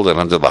cup and hold it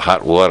under the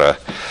hot water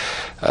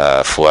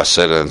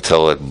faucet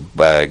until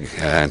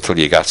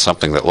you got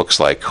something that looks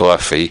like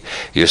coffee.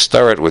 You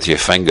stir it with your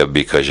finger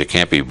because you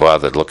can't be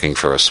bothered looking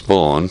for a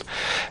spoon,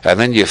 and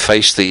then you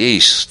face the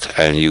east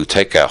and you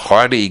take a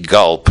hearty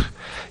gulp.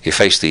 You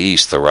face the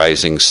east, the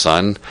rising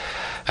sun,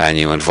 and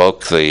you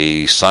invoke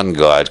the sun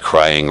god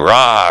crying,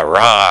 Ra,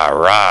 Ra,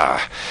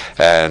 Ra.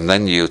 And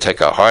then you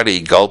take a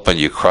hearty gulp and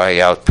you cry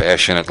out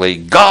passionately,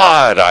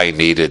 God, I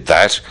needed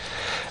that.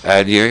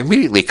 And you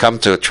immediately come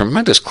to a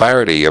tremendous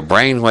clarity. Your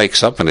brain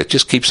wakes up and it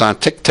just keeps on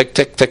tick, tick,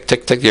 tick, tick,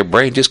 tick, tick. Your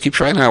brain just keeps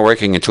right on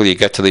working until you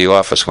get to the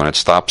office, when it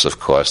stops, of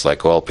course,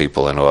 like all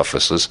people in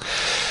offices.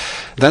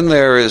 Then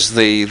there is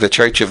the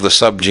Church of the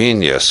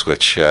Subgenius,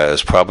 which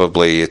has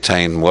probably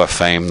attained more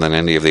fame than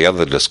any of the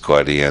other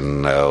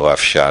Discordian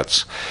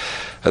offshoots.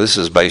 This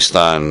is based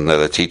on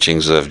the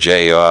teachings of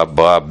J.R.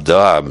 Bob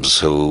Dobbs,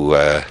 who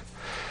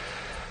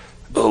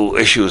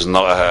issues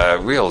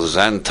real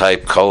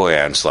Zen-type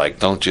koans, like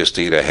don't just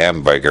eat a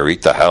hamburger,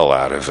 eat the hell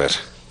out of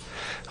it.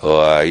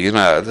 Or,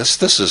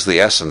 this is the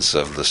essence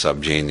of the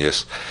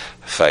subgenius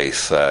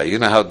faith. You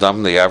know how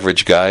dumb the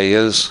average guy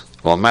is?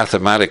 Well,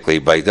 mathematically,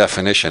 by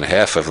definition,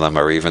 half of them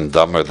are even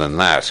dumber than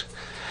that.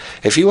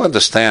 If you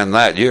understand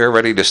that, you're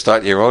ready to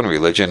start your own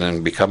religion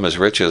and become as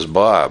rich as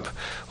Bob,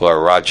 or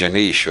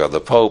Rajneesh, or the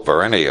Pope,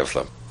 or any of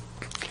them.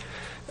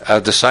 A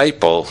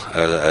disciple,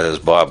 as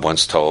Bob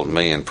once told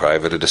me in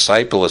private, a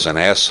disciple is an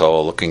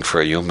asshole looking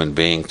for a human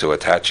being to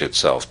attach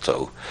itself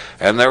to.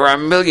 And there are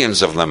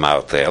millions of them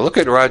out there. Look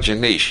at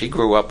Rajneesh. He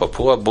grew up a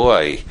poor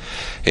boy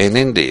in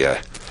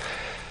India.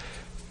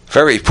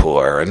 Very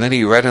poor. And then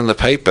he read in the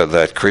paper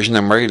that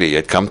Krishnamurti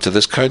had come to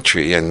this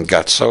country and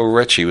got so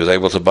rich he was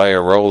able to buy a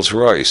Rolls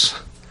Royce.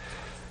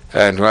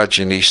 And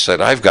Rajneesh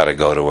said, I've got to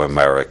go to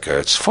America.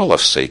 It's full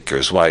of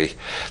seekers. Why,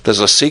 there's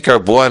a seeker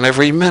born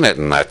every minute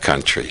in that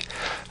country.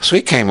 So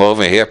he came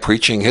over here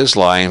preaching his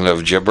line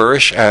of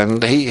gibberish,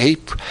 and he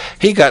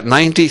got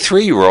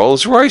 93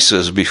 Rolls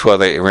Royces before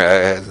they...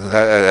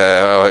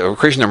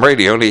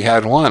 Krishnamurti only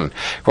had one.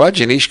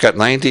 Rajneesh got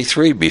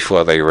 93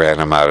 before they ran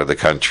him out of the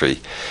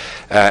country.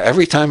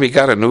 Every time he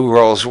got a new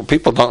Rolls,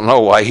 people don't know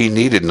why he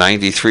needed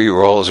 93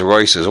 Rolls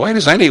Royces. Why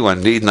does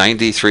anyone need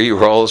 93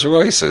 Rolls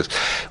Royces?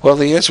 Well,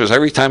 the answer is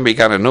every time he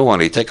got a new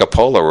one, he'd take a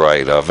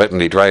Polaroid of it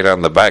and he'd write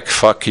on the back,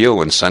 fuck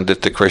you, and send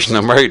it to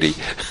Krishnamurti.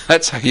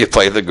 That's how you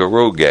play the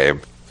guru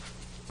game.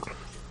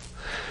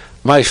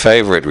 My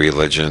favorite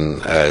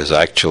religion is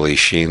actually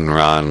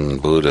Shinran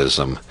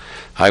Buddhism.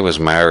 I was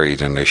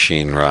married in a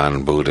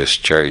Shinran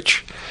Buddhist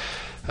church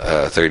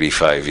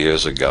 35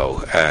 years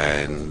ago,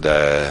 and...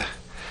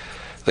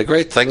 the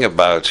great thing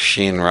about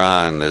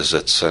Shinran is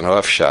it's an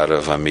offshoot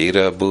of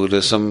Amida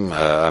Buddhism.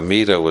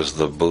 Amida was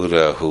the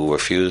Buddha who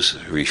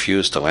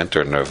refused to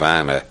enter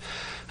nirvana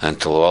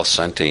until all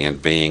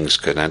sentient beings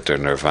could enter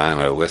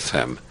nirvana with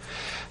him.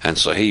 And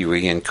so he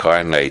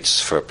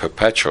reincarnates for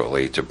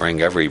perpetually to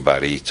bring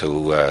everybody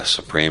to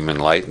supreme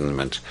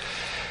enlightenment.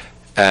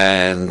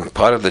 And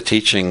part of the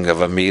teaching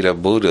of Amida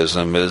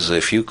Buddhism is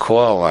if you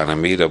call on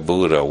Amida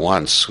Buddha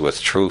once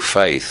with true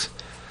faith,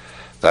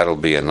 that'll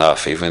be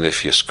enough. Even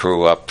if you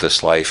screw up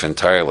this life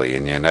entirely,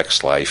 in your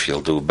next life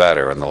you'll do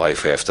better, and the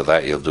life after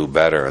that you'll do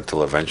better,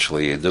 until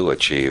eventually you do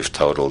achieve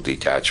total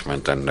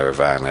detachment and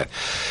nirvana.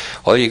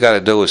 All you got to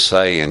do is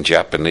say in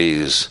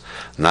Japanese,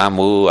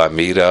 Namu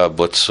Amida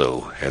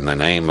Butsu, in the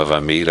name of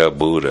Amida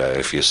Buddha.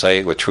 If you say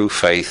it with true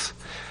faith,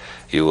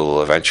 you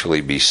will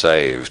eventually be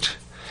saved.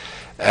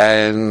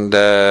 And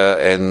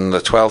in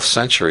the 12th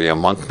century, a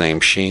monk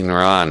named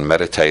Shinran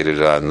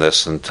meditated on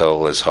this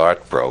until his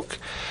heart broke.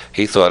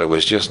 He thought it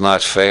was just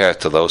not fair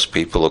to those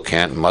people who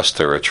can't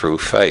muster a true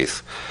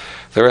faith.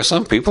 There are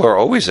some people who are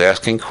always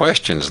asking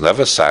questions,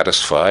 never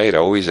satisfied,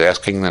 always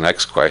asking the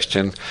next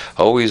question,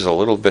 always a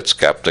little bit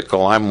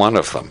skeptical. I'm one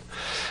of them.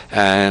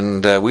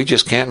 And we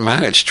just can't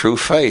manage true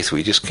faith.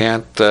 We just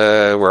can't,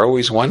 we're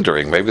always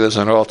wondering, maybe there's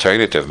an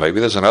alternative,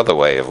 maybe there's another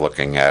way of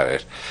looking at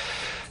it.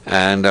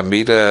 And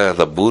Amida,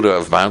 the Buddha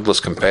of boundless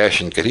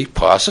compassion, could he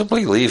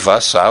possibly leave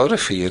us out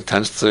if he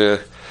intends to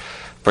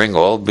bring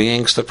all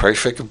beings to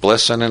perfect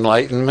bliss and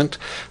enlightenment?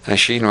 And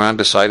Shinran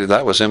decided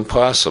that was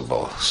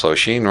impossible. So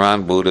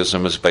Shinran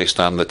Buddhism is based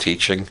on the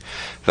teaching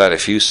that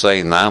if you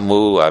say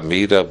Namu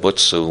Amida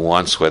Butsu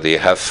once, whether you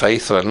have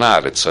faith or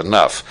not, it's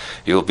enough.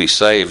 You'll be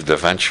saved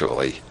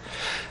eventually.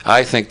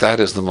 I think that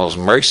is the most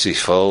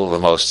merciful, the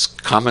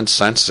most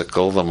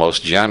commonsensical, the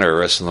most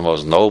generous, and the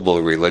most noble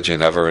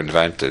religion ever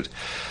invented.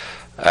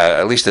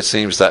 At least it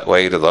seems that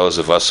way to those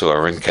of us who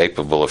are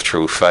incapable of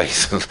true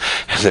faith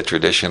in the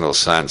traditional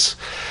sense.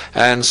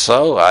 And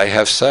so I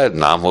have said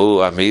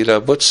Namu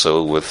Amida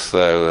Butsu with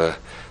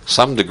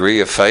some degree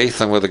of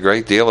faith and with a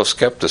great deal of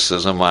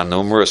skepticism on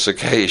numerous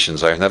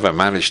occasions. I've never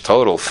managed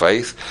total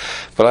faith,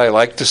 but I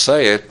like to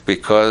say it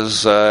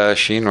because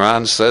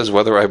Shinran says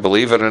whether I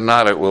believe it or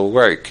not, it will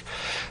work.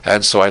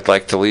 And so I'd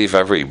like to leave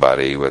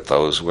everybody with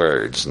those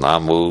words,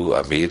 Namu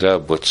Amida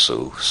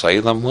Butsu. Say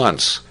them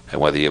once, and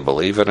whether you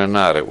believe it or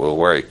not, it will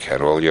work,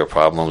 and all your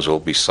problems will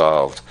be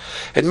solved.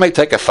 It may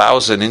take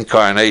 1,000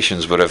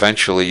 incarnations, but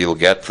eventually you'll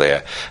get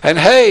there. And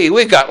hey,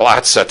 we got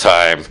lots of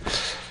time.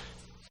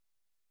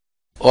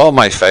 All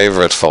my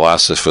favorite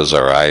philosophers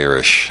are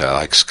Irish,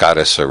 like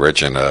Scottus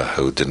Origina,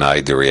 who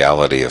denied the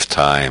reality of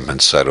time and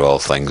said all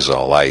things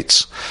are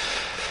lights.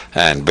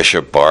 And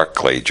Bishop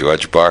Berkeley,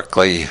 George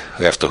Berkeley,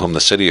 after whom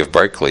the city of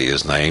Berkeley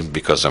is named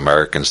because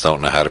Americans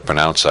don't know how to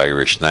pronounce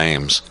Irish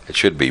names. It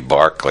should be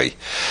Berkeley.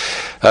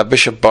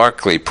 Bishop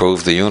Berkeley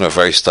proved the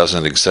universe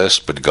doesn't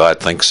exist, but God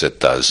thinks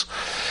it does.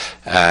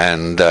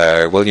 And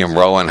William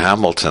Rowan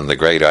Hamilton, the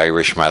great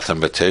Irish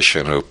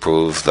mathematician, who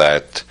proved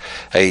that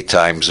A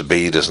times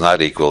B does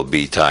not equal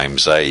B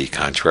times A,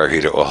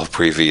 contrary to all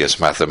previous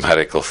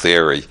mathematical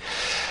theory.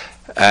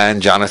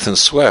 And Jonathan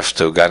Swift,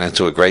 who got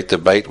into a great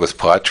debate with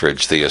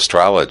Partridge, the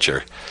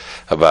astrologer,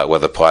 about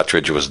whether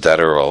Partridge was dead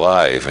or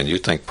alive. And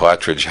you'd think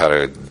Partridge had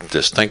a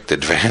distinct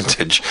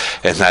advantage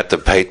in that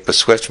debate, but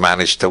Swift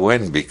managed to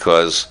win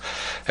because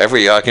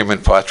every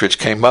argument Partridge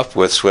came up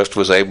with, Swift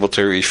was able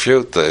to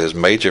refute. His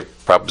major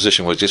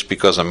proposition was just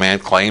because a man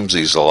claims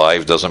he's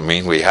alive doesn't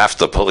mean we have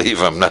to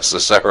believe him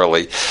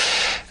necessarily.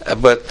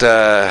 But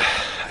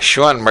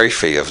Sean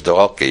Murphy of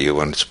Dalkey, who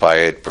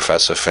inspired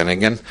Professor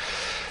Finnegan,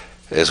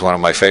 is one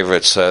of my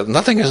favorites.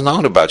 Nothing is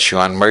known about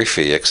Sean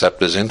Murphy except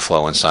his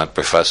influence on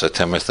Professor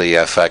Timothy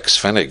F.X.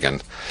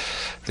 Finnegan,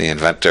 the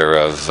inventor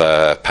of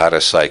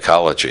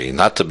parapsychology,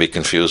 not to be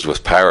confused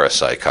with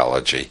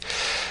parapsychology.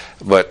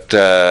 But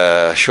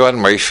Sean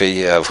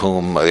Murphy, of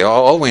whom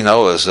all we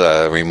know is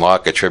a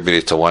remark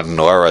attributed to one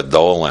Nora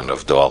Dolan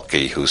of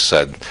Dalkey, who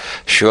said,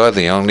 "Sure,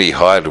 the only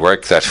hard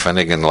work that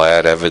Finnegan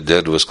lad ever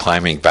did was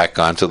climbing back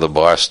onto the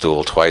bar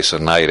stool twice a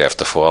night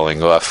after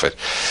falling off it."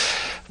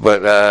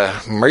 But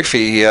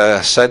Murphy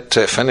said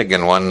to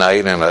Finnegan one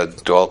night in a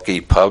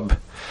Dalkey pub,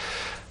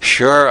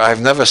 "Sure, I've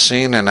never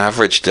seen an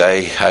average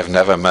day. I've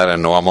never met a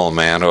normal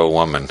man or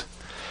woman."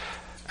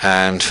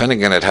 And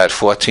Finnegan had had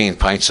 14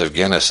 pints of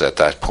Guinness at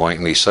that point,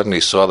 and he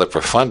suddenly saw the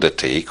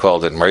profundity. He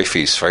called it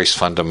Murphy's first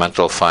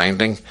fundamental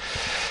finding.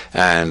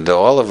 And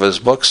all of his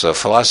books of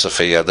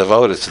philosophy are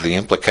devoted to the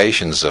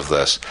implications of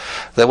this.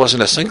 There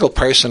wasn't a single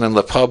person in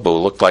the pub who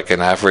looked like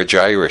an average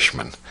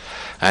Irishman.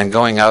 And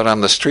going out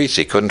on the streets,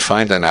 he couldn't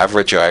find an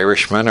average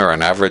Irishman or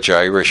an average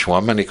Irish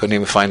woman. He couldn't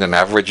even find an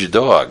average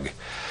dog.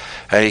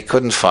 And he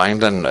couldn't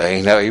find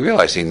he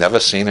realized he'd never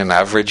seen an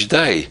average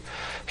day.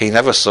 He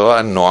never saw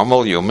a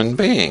normal human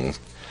being.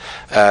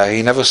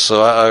 He never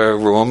saw a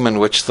room in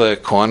which the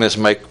corners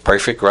make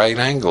perfect right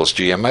angles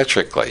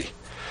geometrically.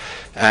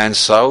 And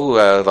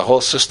so the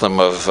whole system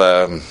of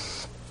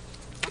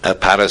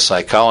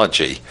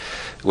parapsychology,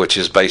 which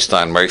is based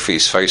on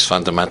Murphy's first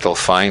fundamental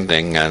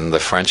finding and the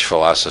French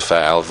philosopher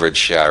Alfred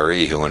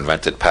Jarry, who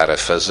invented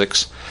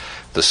pataphysics,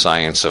 the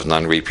science of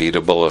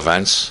non-repeatable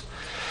events,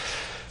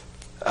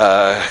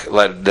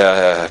 led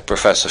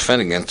Professor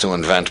Finnegan to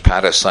invent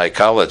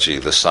parapsychology,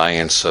 the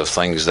science of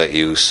things that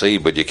you see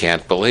but you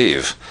can't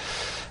believe.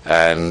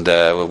 And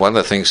one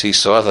of the things he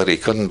saw that he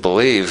couldn't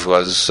believe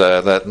was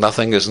that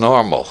nothing is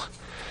normal.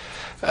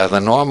 The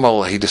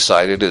normal, he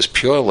decided, is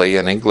purely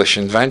an English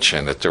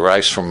invention. It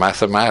derives from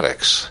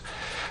mathematics.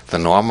 The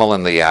normal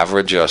and the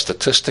average are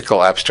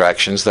statistical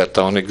abstractions that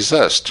don't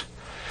exist.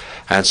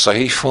 And so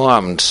he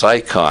formed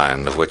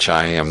Psychon, of which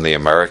I am the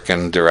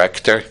American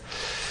director.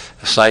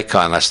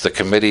 Psychon, that's the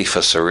Committee for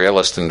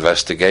Surrealist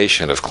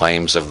Investigation of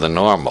Claims of the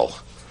Normal.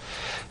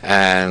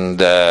 And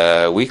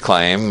we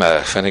claim,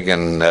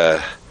 Finnegan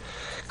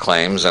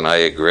claims, and I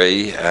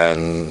agree,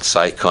 and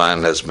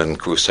Psychon has been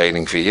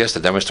crusading for years to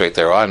demonstrate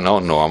there are no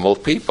normal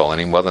people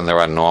any more than there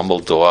are normal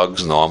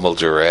dogs, normal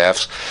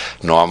giraffes,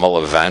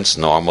 normal events,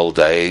 normal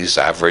days,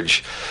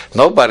 average.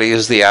 Nobody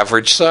is the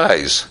average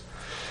size.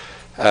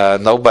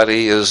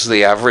 Nobody is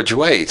the average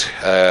weight.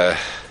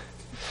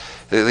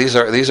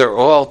 These are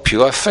all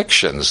pure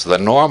fictions. The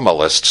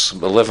normalists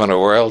live in a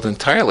world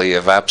entirely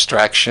of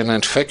abstraction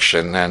and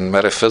fiction and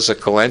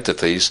metaphysical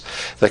entities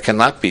that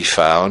cannot be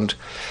found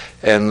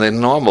in the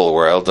normal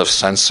world of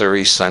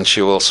sensory,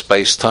 sensual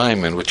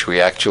space-time in which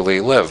we actually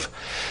live.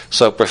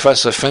 So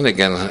Professor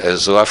Finnegan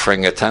is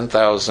offering a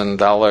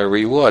 $10,000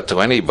 reward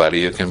to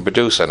anybody who can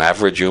produce an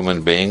average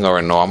human being or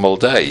a normal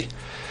day.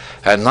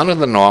 And none of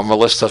the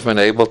normalists have been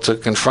able to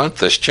confront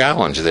this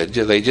challenge.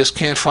 They just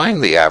can't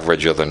find the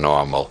average or the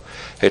normal.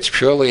 It's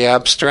purely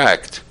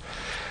abstract.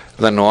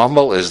 The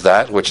normal is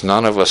that which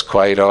none of us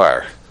quite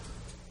are.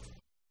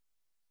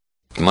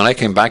 When I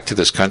came back to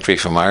this country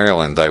from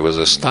Ireland, I was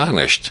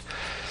astonished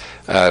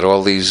at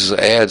all these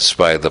ads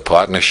by the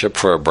Partnership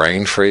for a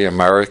Brain-Free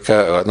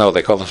America. No,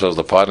 they call themselves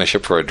the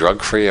Partnership for a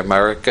Drug-Free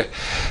America.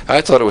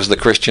 I thought it was the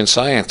Christian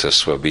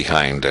Scientists were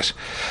behind it.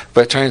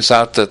 But it turns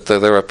out that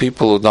there are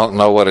people who don't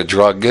know what a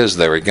drug is.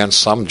 They're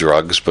against some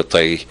drugs, but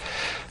they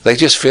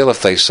just feel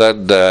if they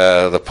said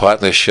the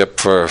Partnership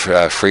for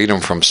Freedom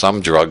from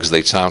some drugs,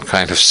 they'd sound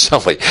kind of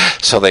silly.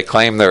 So they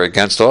claim they're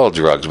against all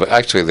drugs, but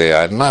actually they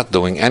are not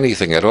doing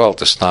anything at all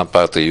to stomp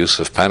out the use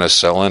of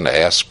penicillin,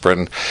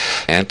 aspirin,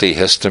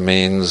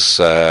 antihistamines,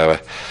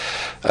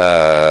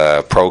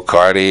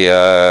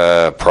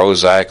 Procardia,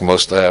 Prozac,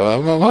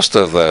 most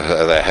of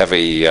the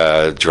heavy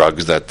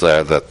drugs that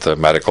the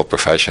medical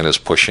profession is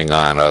pushing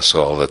on us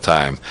all the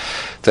time.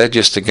 They're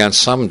just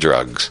against some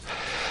drugs,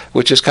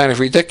 which is kind of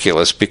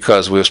ridiculous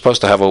because we were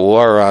supposed to have a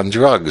war on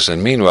drugs,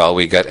 and meanwhile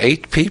we got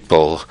 8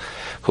 people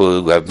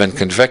who have been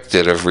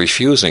convicted of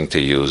refusing to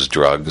use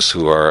drugs,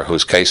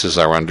 whose cases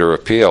are under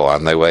appeal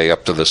on their way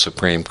up to the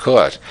Supreme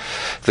Court.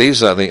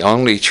 These are the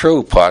only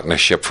true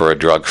Partnership for a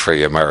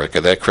Drug-Free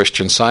America. They're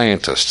Christian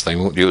Scientists. They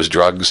won't use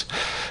drugs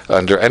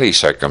under any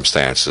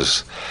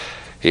circumstances.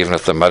 Even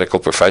if the medical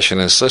profession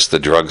insists the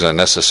drugs are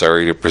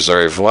necessary to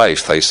preserve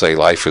life, they say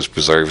life is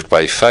preserved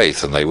by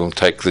faith, and they won't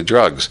take the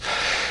drugs.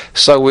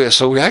 So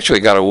we actually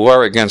got a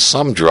war against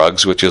some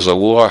drugs, which is a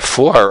war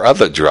for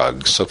other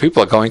drugs. So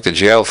people are going to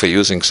jail for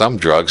using some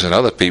drugs, and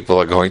other people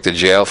are going to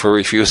jail for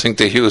refusing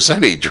to use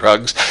any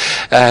drugs,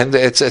 and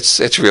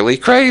it's really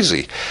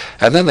crazy.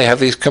 And then they have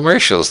these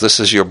commercials. This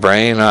is your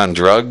brain on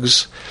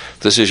drugs.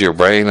 This is your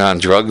brain on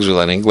drugs with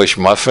an English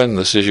muffin.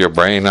 This is your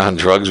brain on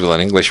drugs with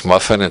an English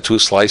muffin and 2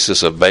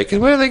 slices of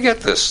bacon. Where do they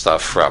get this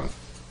stuff from?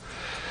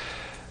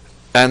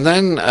 And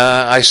then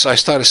I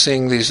started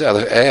seeing these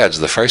other ads.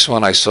 The first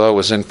one I saw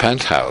was in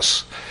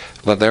Penthouse,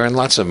 but they're in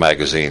lots of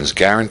magazines.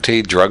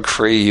 Guaranteed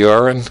drug-free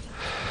urine.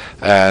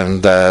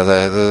 And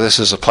this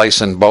is a place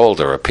in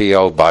Boulder, a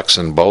P.O. box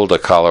in Boulder,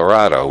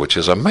 Colorado, which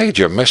is a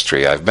major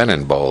mystery. I've been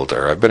in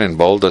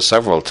Boulder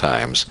several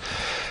times.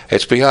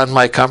 It's beyond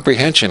my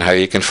comprehension how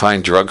you can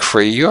find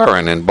drug-free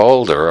urine in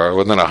Boulder or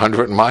within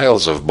 100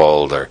 miles of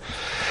Boulder.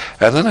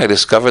 And then I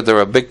discovered there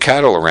are big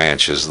cattle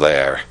ranches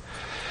there.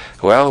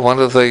 Well, one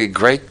of the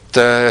great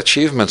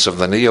achievements of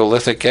the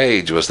Neolithic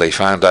age was they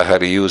found out how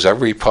to use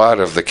every part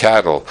of the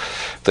cattle.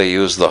 They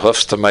used the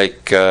hoofs to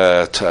make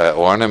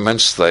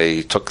ornaments.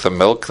 They took the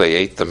milk. They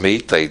ate the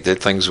meat. They did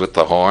things with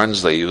the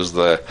horns. They used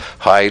the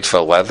hide for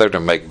leather to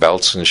make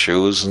belts and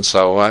shoes and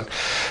so on.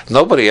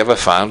 Nobody ever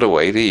found a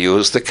way to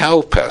use the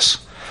cow piss.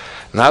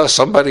 Now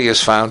somebody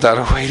has found out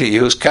a way to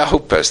use cow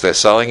piss. They're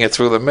selling it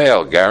through the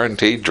mail,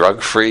 guaranteed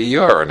drug-free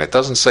urine. It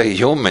doesn't say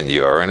human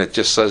urine, it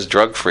just says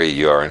drug-free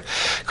urine.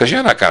 Because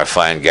you're not going to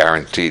find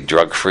guaranteed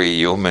drug-free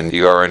human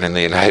urine in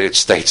the United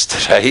States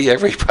today.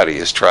 Everybody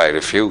has tried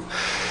a few.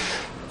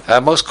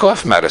 Most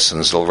cough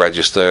medicines will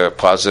register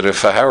positive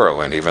for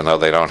heroin, even though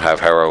they don't have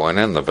heroin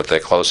in them, but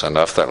they're close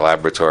enough that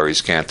laboratories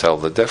can't tell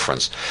the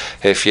difference.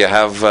 If you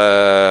have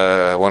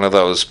one of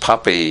those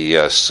poppy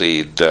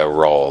seed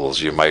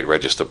rolls, you might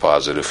register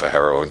positive for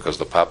heroin because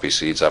the poppy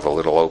seeds have a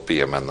little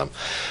opium in them.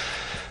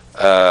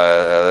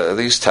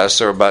 These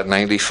tests are about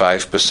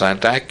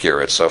 95%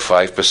 accurate, so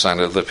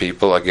 5% of the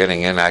people are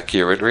getting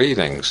inaccurate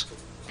readings.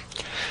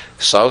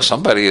 So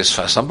somebody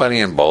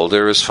in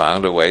Boulder has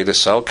found a way to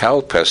sell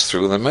cow piss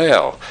through the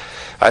mail.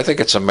 I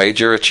think it's a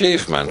major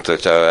achievement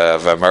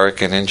of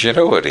American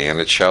ingenuity, and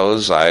it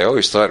shows. I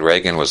always thought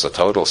Reagan was a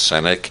total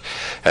cynic,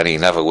 and he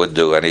never would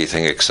do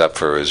anything except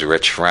for his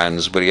rich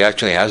friends, but he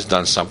actually has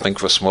done something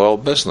for small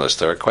business.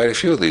 There are quite a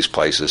few of these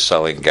places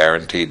selling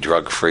guaranteed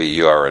drug-free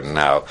urine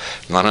now.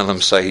 None of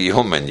them say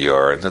human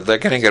urine. They're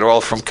getting it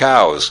all from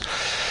cows.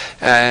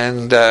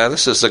 And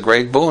this is a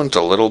great boon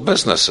to little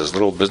businesses.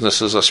 Little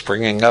businesses are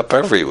springing up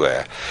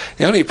everywhere.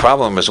 The only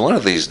problem is one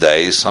of these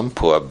days, some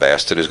poor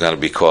bastard is going to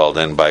be called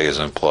in by his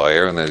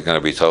employer, and they're going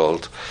to be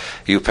told,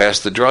 you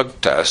passed the drug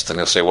test. And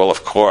they'll say, well,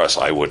 of course,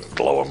 I wouldn't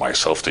lower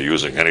myself to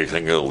using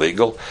anything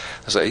illegal.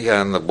 I say,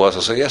 yeah, and the boss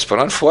will say, yes, but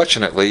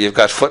unfortunately, you've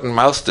got foot and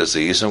mouth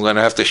disease, and I'm going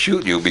to have to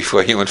shoot you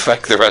before you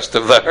infect the rest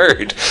of the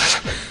herd.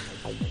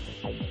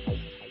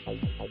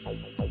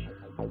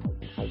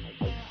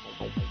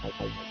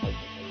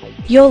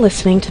 You're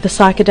listening to the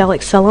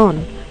Psychedelic Salon,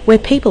 where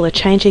people are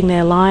changing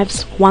their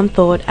lives one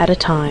thought at a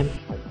time.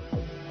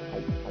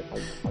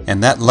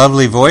 And that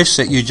lovely voice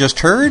that you just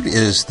heard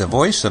is the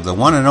voice of the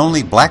one and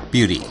only Black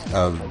Beauty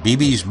of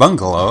BB's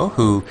Bungalow,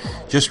 who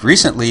just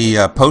recently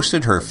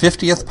posted her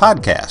 50th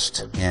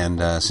podcast. And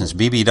since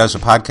BB does a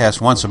podcast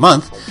once a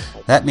month,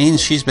 that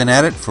means she's been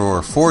at it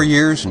for 4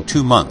 years and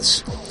 2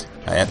 months.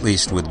 At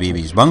least with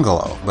BB's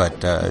Bungalow.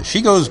 But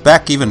she goes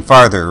back even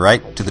farther,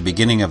 right to the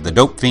beginning of the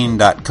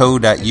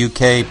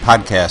dopefiend.co.uk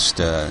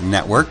podcast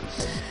network.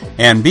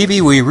 And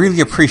BB, we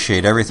really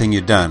appreciate everything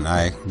you've done.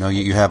 I know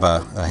you have a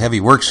heavy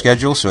work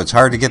schedule, so it's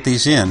hard to get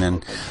these in.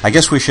 And I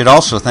guess we should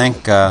also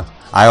thank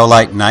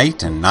Iolite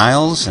Knight and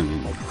Niles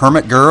and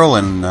Hermit Girl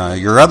and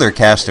your other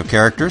cast of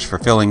characters for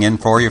filling in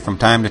for you from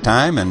time to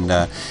time and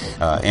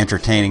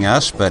entertaining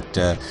us. But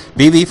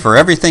BB, for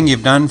everything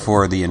you've done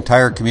for the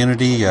entire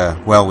community,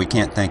 well, we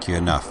can't thank you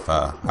enough.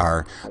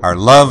 Our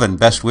love and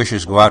best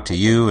wishes go out to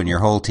you and your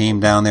whole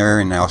team down there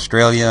in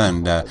Australia,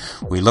 and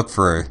we look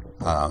for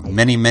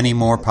many, many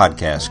more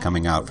podcasts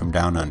coming out from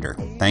down under.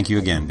 Thank you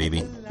again,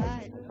 BB.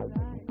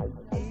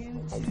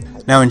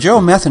 Now, in Joe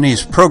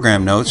Methany's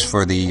program notes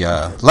for the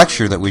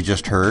lecture that we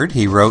just heard,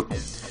 he wrote,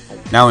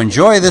 "Now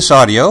enjoy this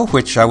audio,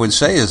 which I would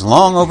say is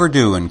long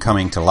overdue in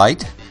coming to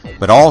light,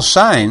 but all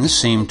signs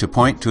seem to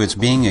point to its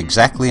being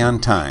exactly on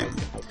time."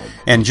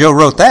 And Joe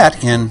wrote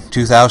that in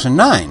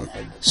 2009,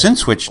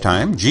 since which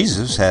time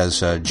Jesus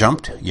has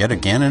jumped yet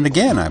again and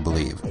again, I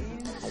believe.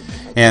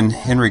 And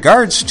in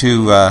regards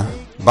to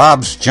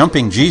Bob's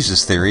jumping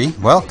Jesus theory,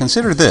 well,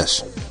 consider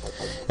this.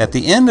 At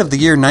the end of the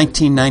year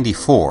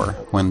 1994,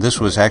 when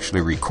this was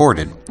actually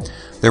recorded,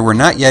 there were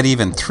not yet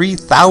even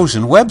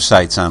 3,000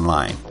 websites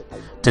online.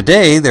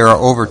 Today, there are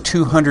over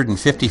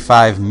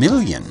 255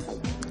 million.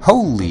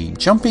 Holy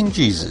jumping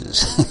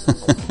Jesus.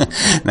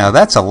 Now,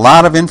 that's a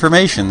lot of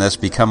information that's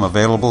become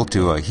available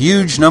to a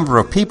huge number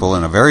of people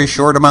in a very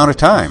short amount of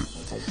time.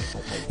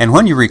 And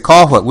when you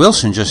recall what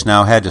Wilson just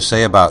now had to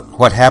say about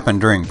what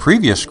happened during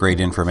previous great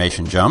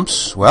information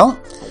jumps, well,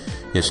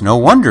 it's no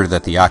wonder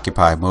that the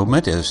Occupy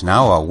movement is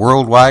now a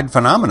worldwide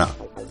phenomenon.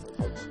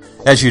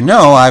 As you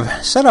know,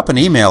 I've set up an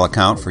email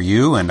account for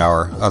you and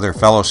our other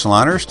fellow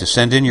saloners to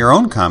send in your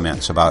own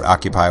comments about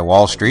Occupy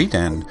Wall Street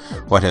and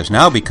what has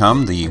now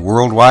become the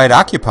worldwide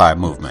Occupy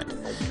movement.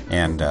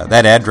 And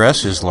that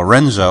address is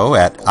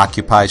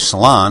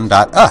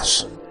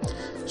lorenzo@occupysalon.us.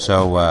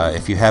 So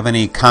if you have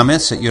any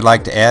comments that you'd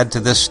like to add to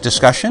this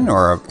discussion,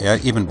 or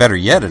even better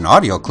yet, an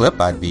audio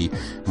clip, I'd be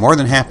more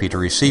than happy to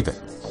receive it.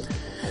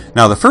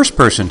 Now, the first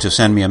person to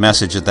send me a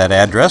message at that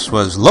address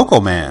was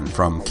Local Man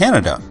from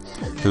Canada,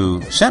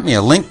 who sent me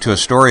a link to a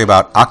story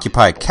about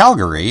Occupy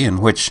Calgary, in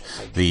which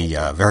the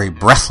very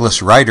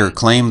breathless writer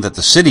claimed that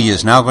the city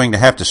is now going to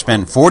have to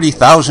spend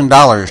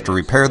 $40,000 to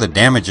repair the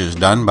damages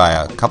done by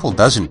a couple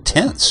dozen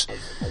tents.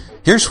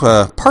 Here's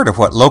part of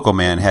what Local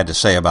Man had to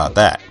say about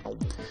that.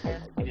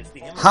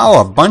 How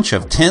a bunch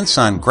of tents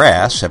on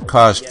grass have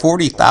caused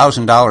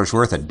 $40,000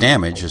 worth of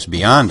damage is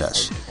beyond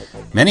us.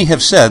 Many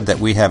have said that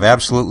we have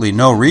absolutely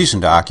no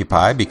reason to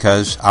occupy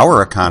because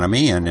our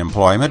economy and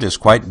employment is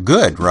quite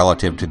good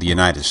relative to the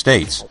United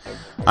States.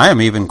 I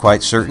am even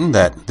quite certain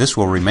that this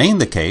will remain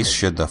the case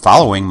should the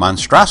following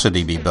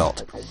monstrosity be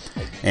built.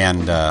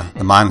 And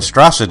the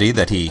monstrosity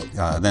that he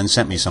then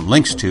sent me some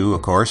links to,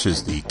 of course,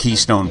 is the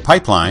Keystone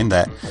Pipeline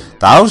that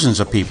thousands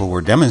of people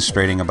were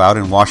demonstrating about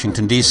in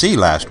Washington, D.C.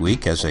 last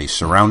week as they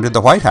surrounded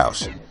the White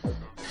House.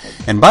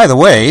 And by the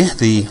way,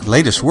 the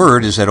latest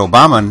word is that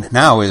Obama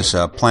now is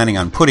planning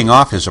on putting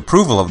off his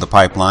approval of the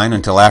pipeline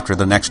until after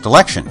the next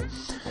election.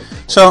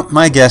 So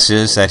my guess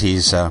is that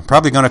he's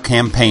probably going to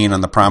campaign on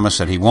the promise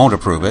that he won't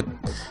approve it.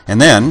 And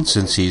then,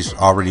 since he's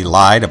already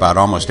lied about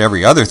almost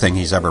every other thing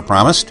he's ever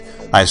promised,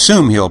 I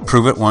assume he'll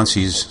prove it once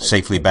he's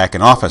safely back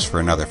in office for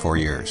another 4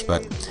 years.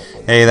 But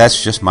hey,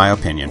 that's just my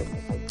opinion.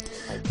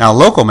 Now,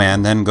 Local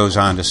Man then goes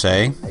on to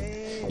say,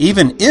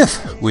 even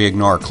if we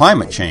ignore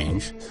climate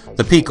change,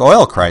 the peak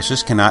oil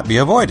crisis cannot be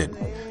avoided.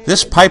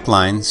 This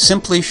pipeline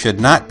simply should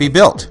not be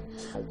built.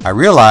 I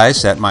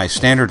realize that my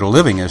standard of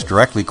living is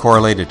directly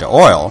correlated to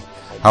oil.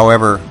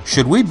 However,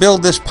 should we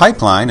build this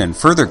pipeline and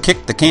further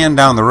kick the can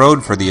down the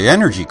road for the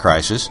energy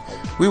crisis,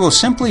 we will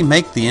simply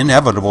make the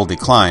inevitable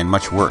decline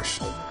much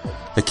worse.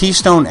 The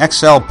Keystone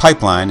XL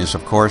pipeline is,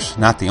 of course,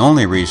 not the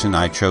only reason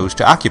I chose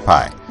to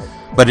occupy,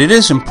 but it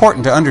is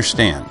important to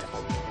understand.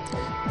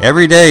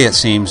 Every day it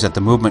seems that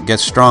the movement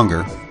gets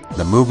stronger,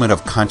 the movement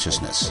of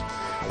consciousness.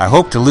 I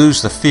hope to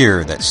lose the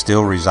fear that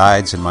still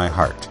resides in my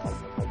heart.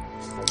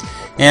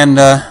 And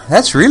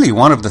that's really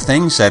one of the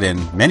things that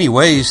in many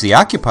ways the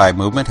Occupy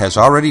movement has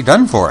already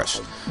done for us.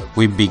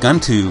 We've begun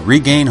to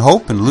regain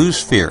hope and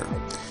lose fear.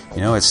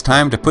 It's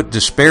time to put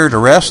despair to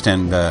rest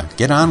and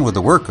get on with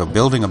the work of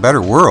building a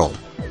better world.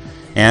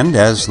 And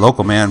as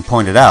Local Man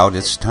pointed out,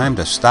 it's time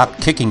to stop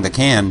kicking the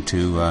can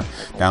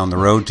down the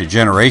road to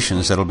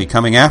generations that'll be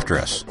coming after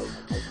us.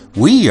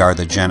 We are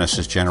the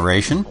Genesis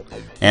generation,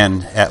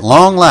 and at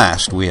long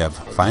last we have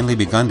finally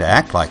begun to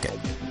act like it.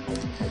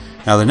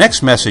 Now, the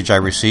next message I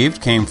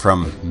received came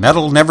from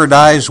Metal Never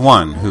Dies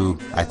 1, who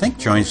I think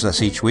joins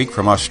us each week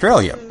from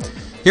Australia.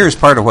 Here's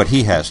part of what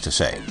he has to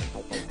say.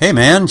 Hey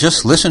man,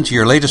 just listen to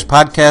your latest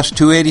podcast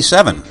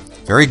 287.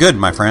 Very good,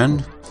 my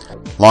friend.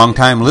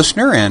 Long-time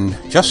listener and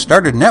just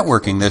started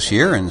networking this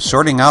year and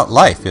sorting out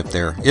life, if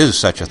there is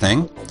such a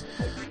thing.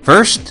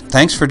 First,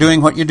 thanks for doing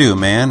what you do,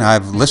 man.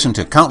 I've listened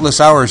to countless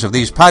hours of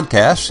these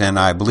podcasts, and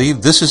I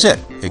believe this is it,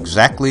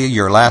 exactly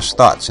your last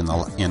thoughts in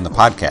the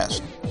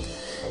podcast.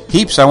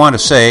 Heaps I want to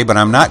say, but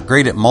I'm not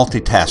great at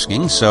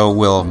multitasking, so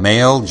we'll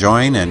mail,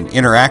 join, and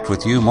interact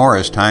with you more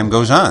as time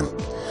goes on.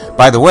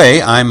 By the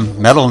way, I'm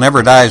Metal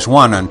Never Dies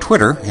 1 on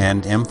Twitter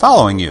and am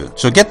following you.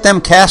 So get them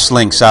cast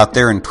links out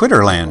there in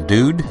Twitterland,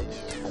 dude.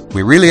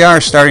 We really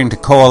are starting to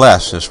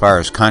coalesce as far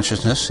as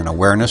consciousness and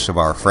awareness of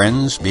our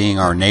friends being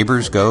our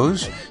neighbors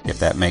goes, if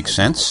that makes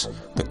sense.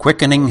 The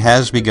quickening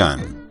has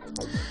begun.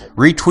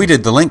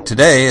 Retweeted the link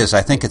today as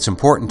I think it's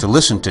important to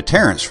listen to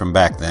Terrence from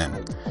back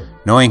then.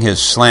 Knowing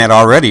his slant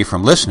already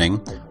from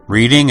listening,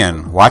 reading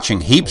and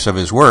watching heaps of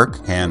his work,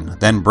 and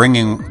then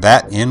bringing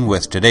that in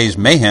with today's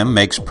mayhem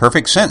makes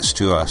perfect sense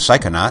to a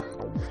psychonaut.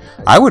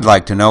 I would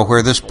like to know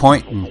where this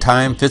point in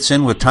time fits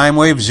in with Time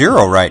Wave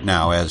Zero right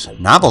now, as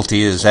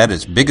novelty is at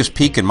its biggest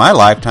peak in my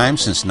lifetime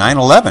since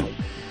 9/11,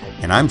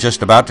 and I'm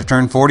just about to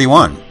turn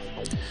 41.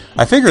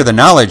 I figure the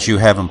knowledge you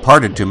have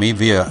imparted to me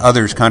via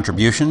others'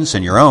 contributions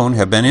and your own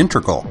have been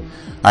integral.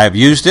 I have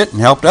used it and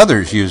helped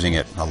others using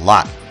it a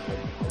lot.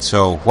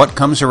 So what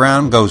comes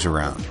around goes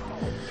around.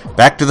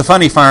 Back to the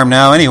funny farm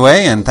now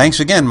anyway, and thanks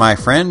again, my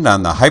friend,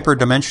 on the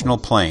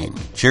hyperdimensional plane.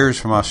 Cheers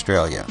from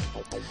Australia.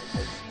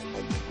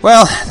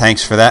 Well,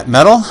 thanks for that,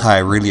 Metal. I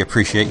really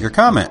appreciate your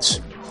comments.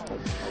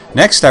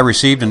 Next, I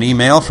received an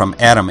email from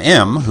Adam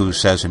M., who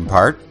says in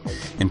part,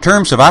 in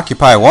terms of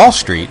Occupy Wall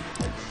Street,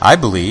 I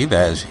believe,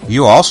 as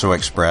you also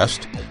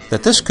expressed,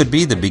 that this could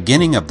be the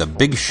beginning of the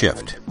big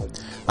shift.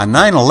 On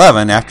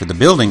 9/11, after the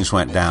buildings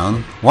went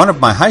down, one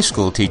of my high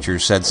school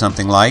teachers said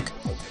something like,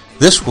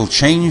 this will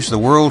change the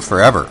world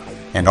forever,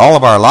 and all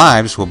of our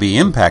lives will be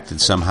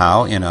impacted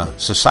somehow in a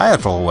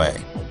societal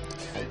way.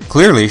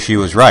 Clearly, she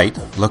was right,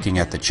 looking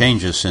at the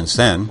changes since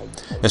then,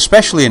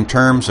 especially in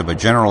terms of a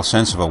general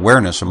sense of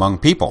awareness among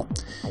people,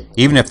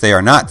 even if they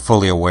are not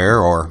fully aware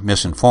or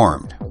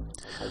misinformed.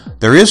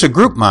 There is a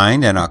group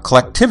mind and a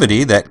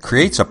collectivity that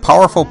creates a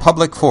powerful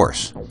public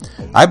force.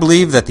 I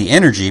believe that the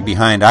energy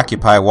behind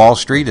Occupy Wall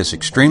Street is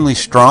extremely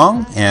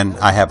strong, and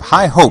I have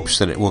high hopes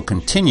that it will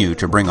continue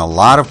to bring a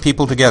lot of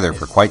people together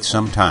for quite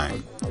some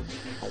time.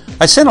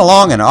 I sent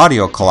along an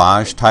audio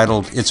collage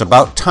titled It's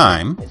About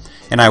Time,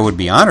 and I would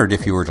be honored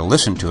if you were to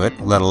listen to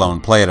it, let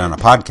alone play it on a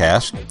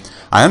podcast.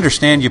 I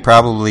understand you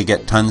probably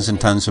get tons and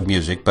tons of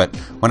music, but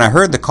when I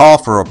heard the call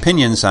for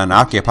opinions on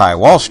Occupy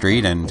Wall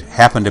Street and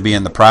happened to be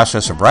in the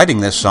process of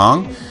writing this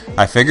song,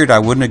 I figured I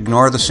wouldn't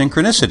ignore the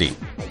synchronicity.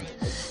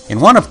 In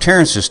one of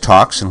Terrence's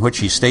talks, in which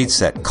he states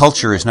that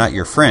culture is not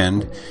your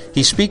friend,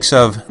 he speaks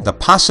of the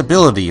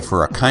possibility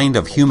for a kind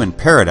of human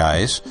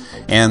paradise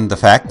and the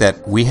fact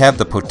that we have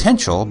the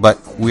potential, but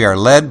we are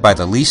led by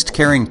the least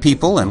caring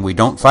people and we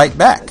don't fight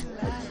back.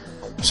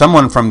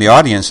 Someone from the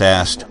audience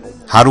asked,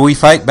 how do we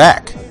fight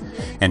back?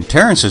 And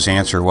Terrence's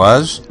answer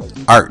was,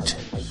 art.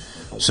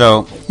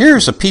 So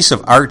here's a piece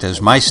of art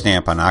as my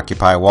stamp on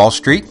Occupy Wall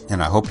Street,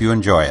 and I hope you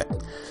enjoy it.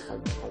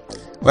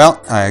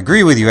 Well, I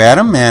agree with you,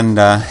 Adam, and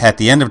at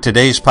the end of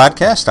today's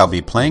podcast, I'll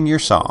be playing your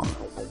song.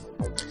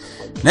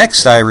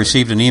 Next, I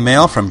received an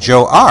email from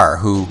Joe R.,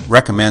 who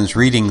recommends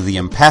reading The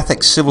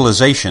Empathic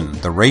Civilization,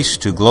 The Race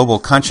to Global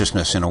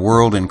Consciousness in a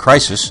World in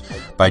Crisis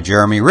by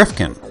Jeremy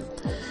Rifkin.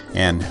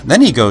 And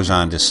then he goes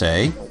on to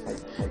say,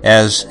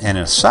 as an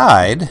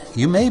aside,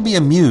 you may be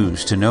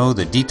amused to know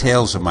the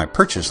details of my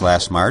purchase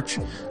last March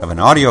of an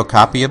audio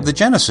copy of the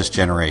Genesis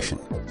Generation.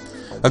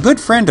 A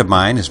good friend of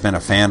mine has been a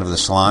fan of the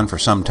Salon for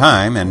some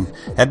time and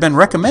had been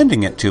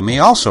recommending it to me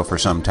also for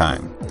some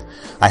time.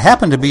 I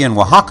happened to be in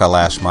Oaxaca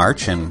last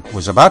March and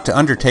was about to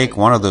undertake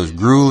one of those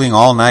grueling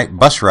all-night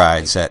bus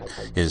rides that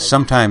is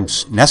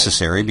sometimes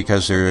necessary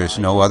because there is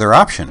no other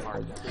option.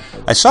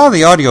 I saw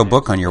the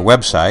audiobook on your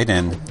website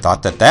and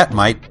thought that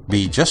might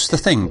be just the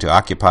thing to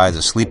occupy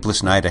the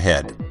sleepless night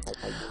ahead.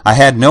 I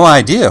had no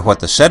idea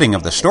what the setting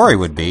of the story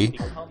would be,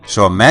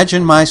 so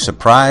imagine my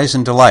surprise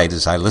and delight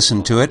as I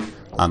listened to it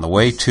on the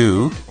way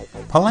to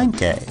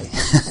Palenque.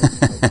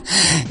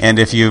 And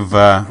if you've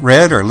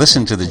read or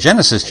listened to the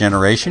Genesis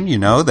Generation, you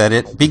know that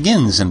it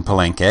begins in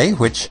Palenque,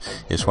 which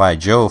is why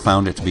Joe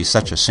found it to be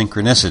such a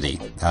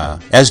synchronicity.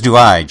 As do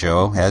I,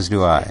 Joe, as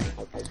do I.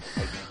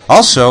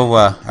 Also,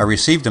 I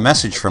received a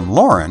message from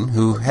Lauren,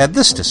 who had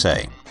this to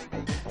say.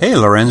 Hey,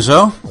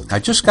 Lorenzo. I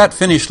just got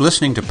finished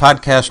listening to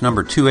podcast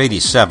number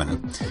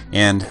 287,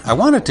 and I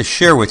wanted to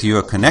share with you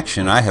a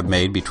connection I have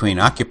made between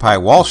Occupy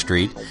Wall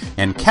Street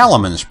and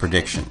Kalaman's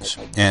predictions.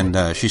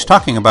 And she's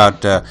talking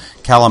about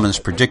Kalaman's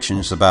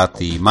predictions about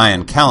the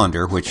Mayan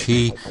calendar, which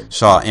he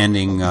saw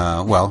ending,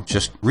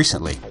 just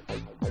recently.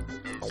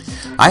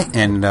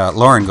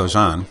 Lauren goes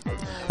on,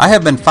 I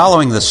have been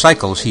following the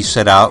cycles he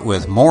set out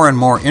with more and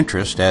more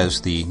interest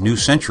as the new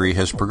century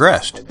has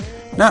progressed.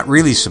 Not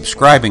really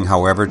subscribing,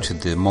 however, to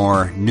the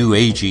more New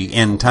Agey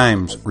end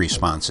times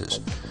responses,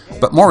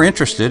 but more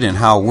interested in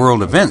how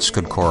world events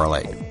could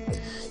correlate.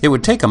 It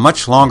would take a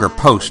much longer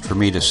post for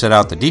me to set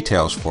out the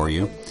details for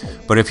you,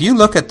 but if you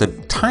look at the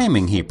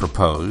timing he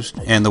proposed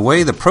and the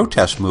way the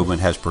protest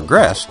movement has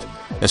progressed,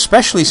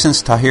 especially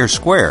since Tahrir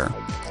Square,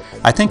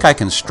 I think I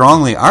can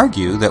strongly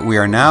argue that we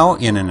are now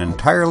in an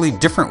entirely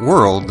different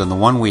world than the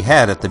one we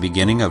had at the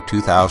beginning of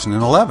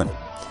 2011.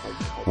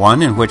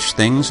 One in which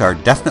things are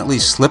definitely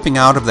slipping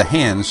out of the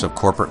hands of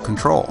corporate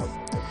control.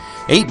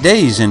 8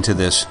 days into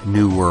this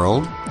new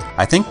world,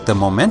 I think the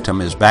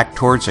momentum is back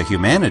towards a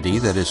humanity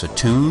that is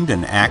attuned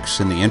and acts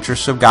in the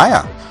interests of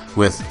Gaia,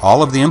 with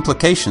all of the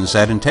implications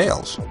that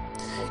entails.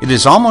 It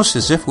is almost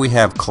as if we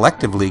have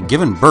collectively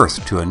given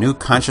birth to a new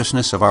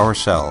consciousness of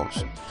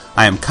ourselves.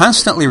 I am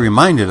constantly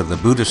reminded of the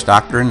Buddhist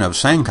doctrine of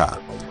Sangha.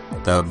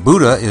 The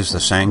Buddha is the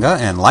Sangha,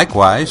 and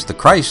likewise, the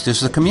Christ is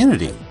the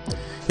community.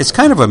 It's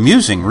kind of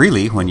amusing,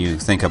 really, when you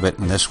think of it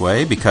in this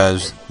way,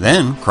 because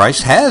then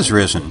Christ has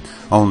risen,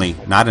 only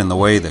not in the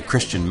way the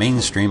Christian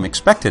mainstream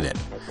expected it.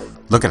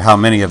 Look at how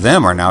many of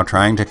them are now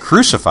trying to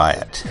crucify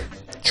it.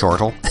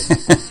 Chortle.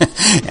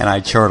 And I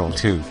chortle,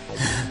 too.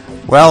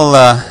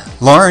 Well,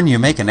 Lauren, you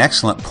make an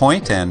excellent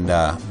point, and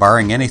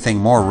barring anything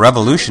more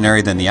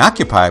revolutionary than the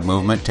Occupy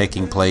movement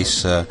taking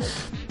place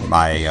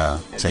by,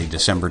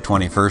 December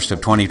 21st of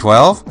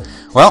 2012,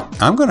 well,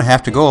 I'm going to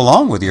have to go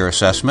along with your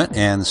assessment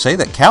and say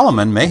that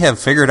Kalaman may have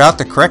figured out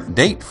the correct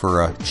date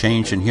for a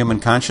change in human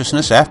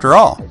consciousness after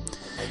all.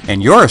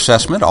 And your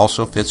assessment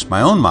also fits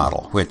my own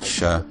model,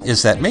 which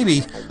is that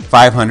maybe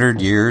 500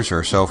 years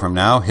or so from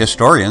now,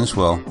 historians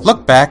will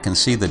look back and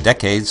see the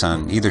decades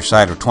on either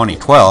side of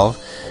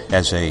 2012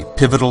 as a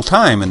pivotal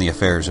time in the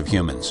affairs of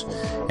humans.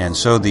 And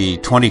so the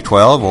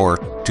 2012 or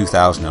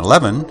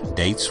 2011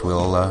 dates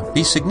will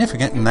be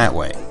significant in that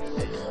way.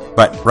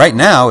 But right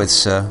now,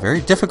 it's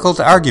very difficult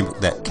to argue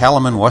that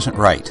Kalaman wasn't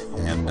right.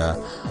 And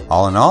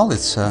all in all,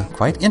 it's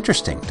quite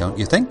interesting, don't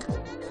you think?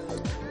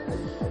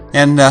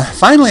 And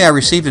finally, I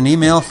received an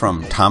email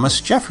from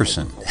Thomas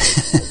Jefferson.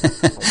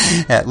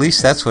 At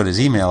least that's what his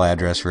email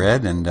address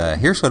read. And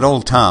here's what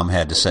old Tom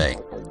had to say.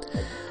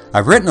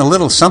 I've written a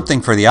little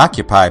something for the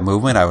Occupy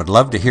movement. I would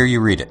love to hear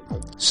you read it.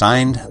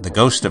 Signed, The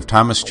Ghost of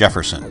Thomas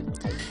Jefferson.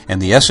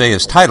 And the essay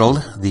is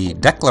titled, The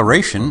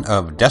Declaration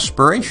of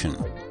Desperation.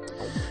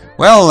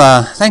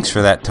 Well, thanks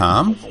for that,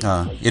 Tom.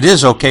 It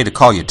is okay to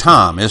call you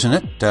Tom, isn't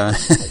it?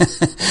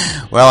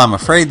 Well, I'm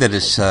afraid that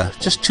it's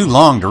just too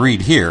long to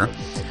read here.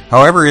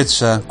 However,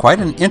 it's quite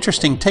an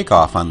interesting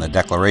takeoff on the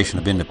Declaration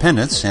of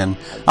Independence, and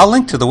I'll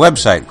link to the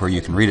website where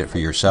you can read it for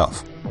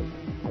yourself.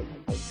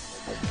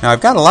 Now,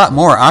 I've got a lot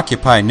more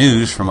Occupy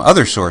news from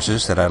other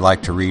sources that I'd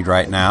like to read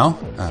right now,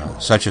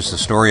 such as the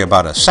story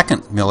about a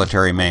second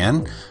military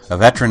man, a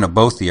veteran of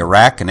both the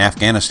Iraq and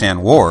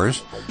Afghanistan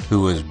wars,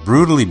 who was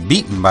brutally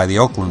beaten by the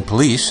Oakland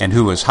police and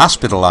who was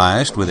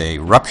hospitalized with a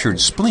ruptured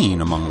spleen,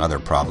 among other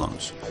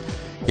problems.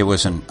 It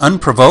was an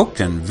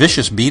unprovoked and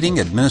vicious beating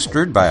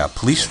administered by a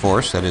police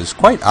force that is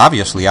quite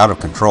obviously out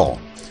of control.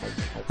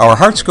 Our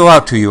hearts go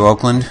out to you,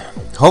 Oakland.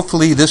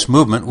 Hopefully this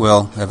movement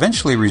will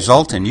eventually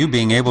result in you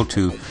being able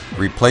to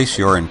replace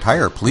your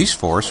entire police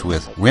force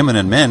with women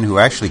and men who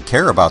actually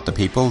care about the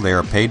people they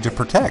are paid to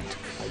protect.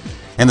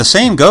 And the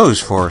same goes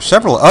for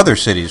several other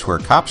cities where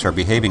cops are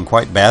behaving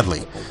quite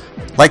badly.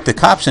 Like the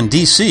cops in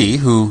D.C.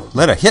 who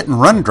let a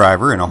hit-and-run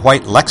driver in a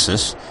white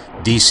Lexus,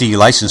 D.C.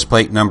 license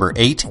plate number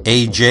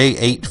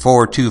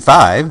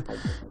 8AJ8425,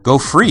 go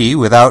free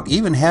without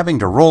even having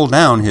to roll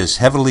down his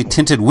heavily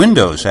tinted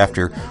windows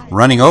after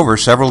running over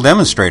several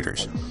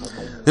demonstrators.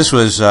 This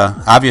was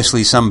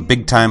obviously some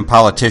big-time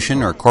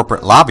politician or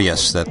corporate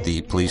lobbyist that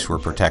the police were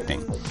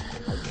protecting.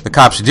 The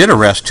cops did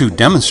arrest 2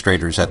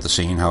 demonstrators at the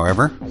scene,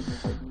 however.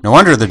 No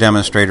wonder the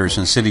demonstrators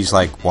in cities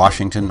like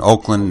Washington,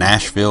 Oakland,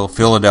 Nashville,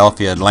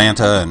 Philadelphia,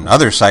 Atlanta, and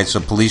other sites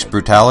of police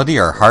brutality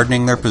are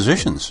hardening their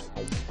positions.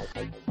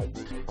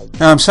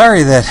 Now, I'm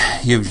sorry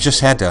that you've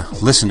just had to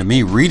listen to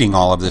me reading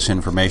all of this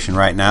information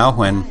right now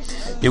when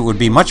it would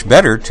be much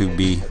better to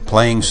be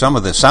playing some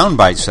of the sound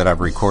bites that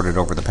I've recorded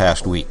over the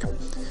past week.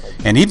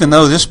 And even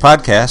though this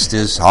podcast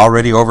is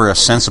already over a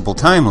sensible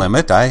time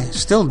limit, I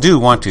still do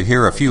want to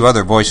hear a few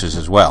other voices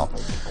as well.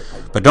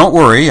 But don't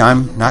worry,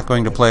 I'm not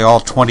going to play all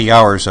 20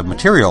 hours of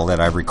material that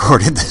I've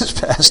recorded this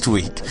past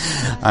week.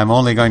 I'm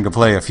only going to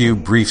play a few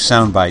brief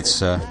sound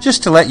bites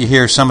just to let you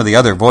hear some of the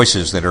other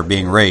voices that are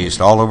being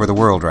raised all over the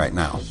world right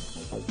now.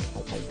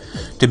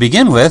 To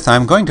begin with,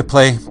 I'm going to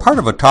play part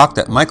of a talk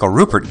that Michael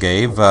Rupert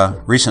gave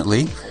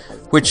recently,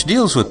 which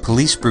deals with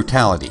police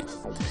brutality.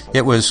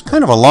 It was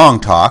kind of a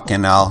long talk,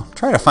 and I'll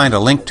try to find a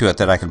link to it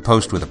that I can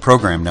post with the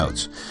program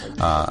notes.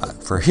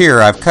 For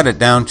here, I've cut it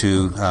down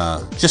to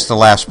just the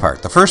last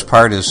part. The first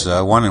part is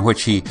one in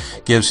which he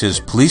gives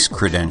his police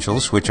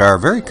credentials, which are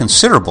very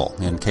considerable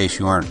in case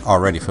you aren't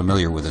already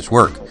familiar with his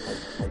work.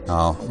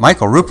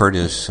 Michael Rupert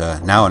is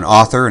now an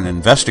author and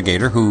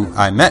investigator who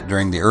I met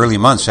during the early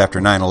months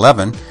after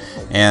 9/11,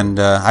 and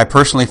I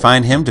personally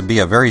find him to be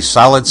a very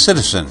solid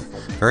citizen,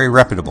 very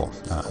reputable.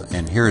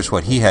 And here's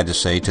what he had to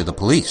say to the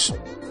police.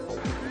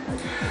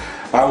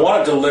 I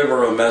want to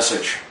deliver a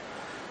message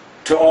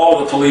to all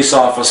the police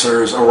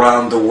officers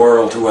around the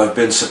world who have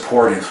been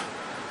supportive,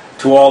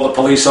 to all the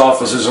police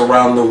officers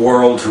around the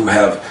world who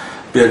have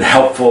been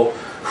helpful,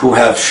 who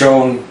have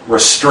shown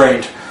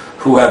restraint,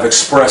 who have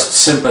expressed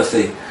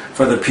sympathy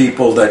for the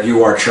people that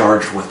you are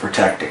charged with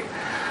protecting.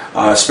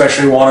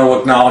 Especially want to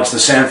acknowledge the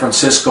San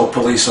Francisco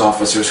police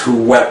officers who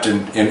wept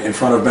in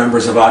front of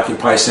members of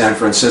Occupy San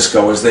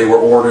Francisco as they were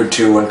ordered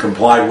to and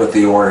complied with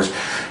the orders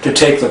to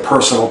take the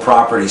personal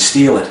property,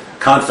 steal it,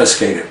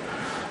 confiscate it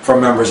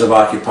from members of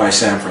Occupy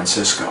San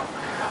Francisco.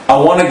 I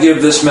want to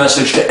give this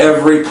message to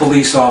every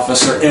police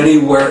officer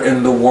anywhere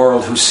in the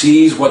world who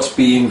sees what's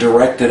being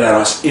directed at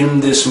us in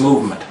this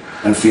movement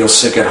and feels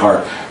sick at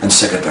heart and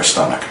sick at their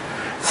stomach.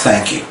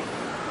 Thank you.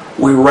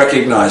 We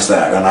recognize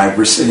that, and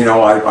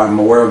I'm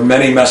aware of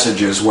many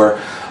messages where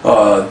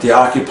the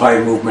Occupy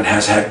movement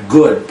has had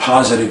good,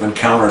 positive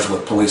encounters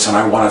with police, and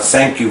I want to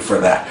thank you for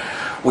that.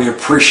 We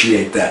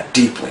appreciate that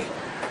deeply.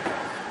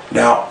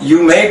 Now,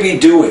 you may be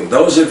doing,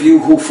 those of you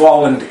who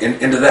fall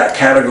into that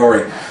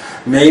category,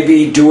 may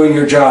be doing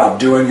your job,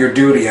 doing your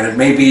duty, and it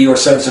may be your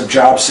sense of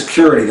job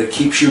security that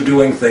keeps you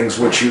doing things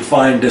which you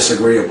find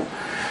disagreeable.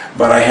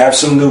 But I have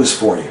some news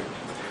for you.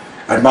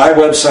 At my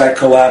website,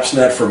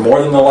 CollapseNet, for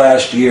more than the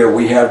last year,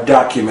 we have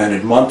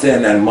documented month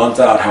in and month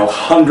out how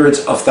hundreds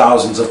of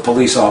thousands of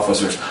police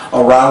officers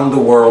around the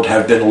world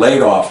have been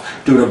laid off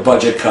due to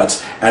budget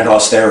cuts and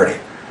austerity.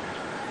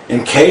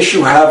 In case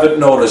you haven't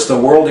noticed, the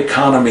world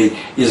economy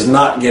is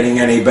not getting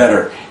any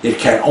better. It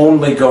can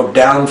only go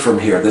down from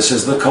here. This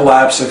is the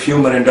collapse of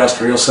human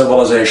industrial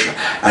civilization,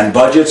 and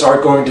budgets are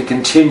going to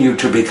continue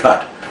to be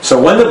cut. So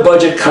when the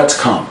budget cuts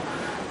come,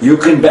 you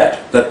can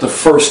bet that the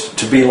first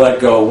to be let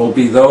go will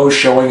be those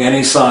showing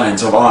any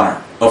signs of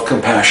honor, of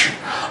compassion,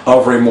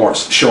 of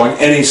remorse, showing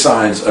any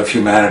signs of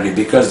humanity,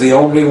 because the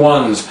only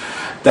ones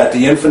that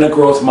the infinite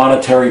growth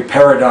monetary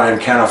paradigm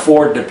can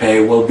afford to pay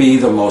will be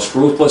the most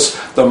ruthless,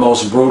 the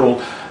most brutal,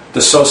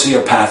 the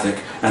sociopathic,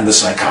 and the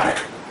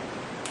psychotic.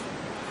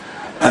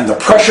 And the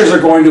pressures are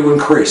going to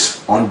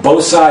increase on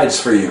both sides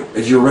for you.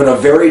 You're in a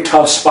very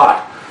tough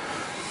spot,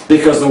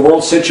 because the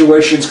world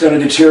situation is going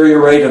to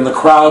deteriorate and the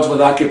crowds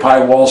with Occupy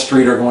Wall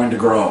Street are going to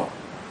grow.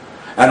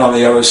 And on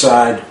the other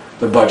side,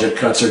 the budget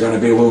cuts are going to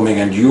be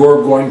looming, and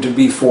you're going to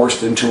be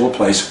forced into a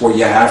place where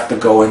you have to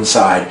go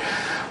inside,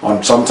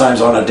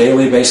 sometimes on a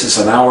daily basis,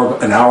 an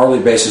hourly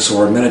basis,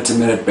 or a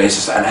minute-to-minute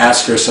basis, and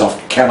ask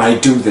yourself, can I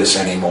do this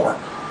anymore?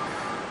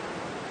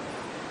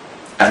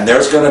 And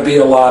there's going to be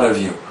a lot of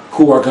you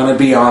who are going to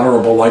be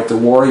honorable, like the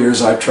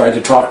warriors I've tried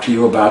to talk to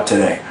you about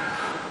today,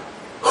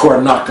 who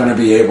are not going to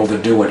be able to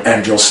do it,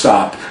 and you'll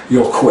stop,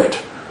 you'll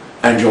quit,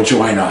 and you'll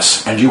join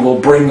us, and you will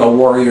bring a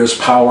warrior's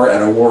power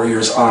and a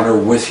warrior's honor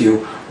with you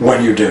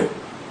when you do.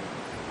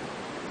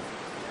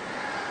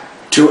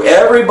 To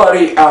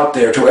everybody out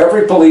there, to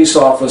every police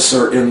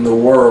officer in the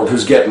world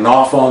who's getting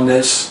off on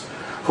this,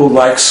 who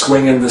likes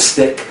swinging the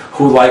stick,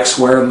 who likes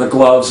wearing the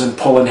gloves and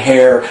pulling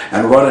hair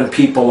and running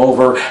people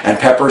over and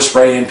pepper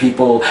spraying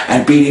people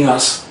and beating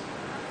us,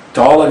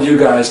 to all of you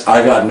guys,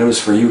 I got news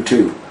for you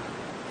too.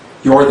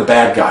 You're the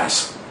bad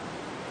guys.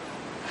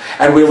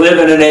 And we live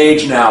in an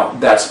age now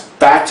that's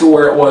back to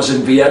where it was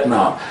in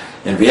Vietnam.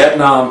 In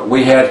Vietnam,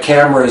 we had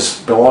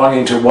cameras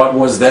belonging to what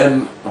was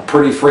then a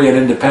pretty free and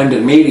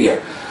independent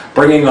media,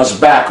 bringing us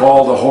back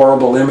all the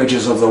horrible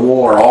images of the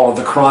war, all of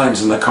the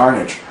crimes and the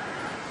carnage.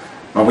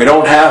 And we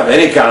don't have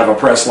any kind of a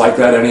press like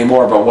that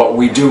anymore, but what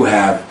we do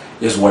have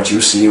is what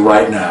you see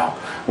right now.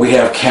 We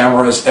have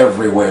cameras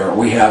everywhere,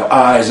 we have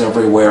eyes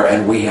everywhere,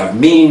 and we have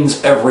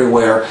means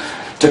everywhere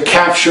to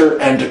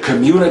capture and to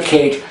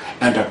communicate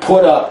and to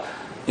put up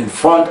in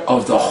front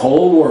of the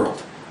whole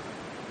world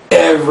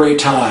every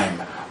time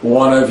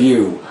one of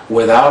you,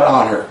 without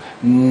honor,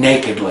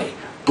 nakedly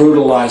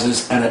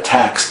brutalizes and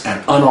attacks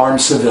an unarmed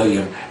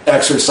civilian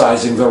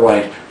exercising the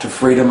right to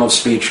freedom of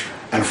speech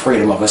and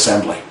freedom of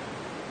assembly.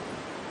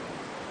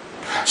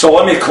 So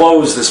let me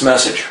close this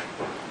message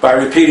by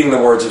repeating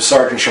the words of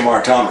Sergeant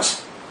Shamar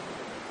Thomas.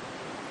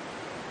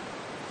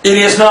 It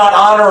is not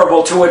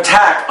honorable to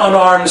attack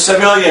unarmed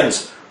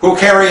civilians who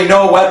carry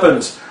no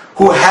weapons,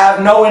 who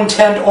have no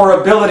intent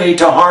or ability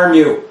to harm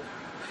you.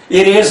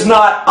 It is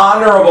not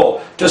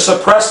honorable to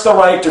suppress the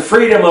right to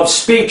freedom of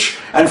speech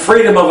and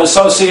freedom of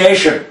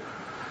association.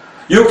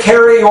 You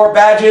carry your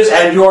badges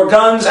and your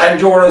guns and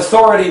your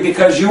authority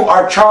because you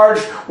are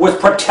charged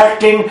with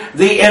protecting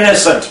the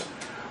innocent.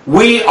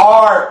 We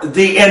are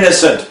the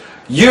innocent.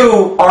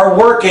 You are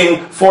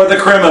working for the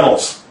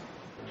criminals.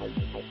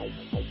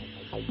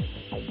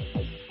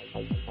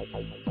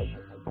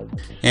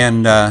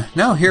 And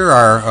now here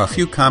are a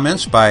few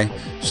comments by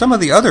some of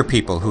the other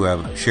people who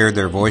have shared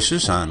their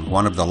voices on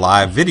one of the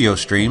live video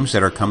streams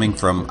that are coming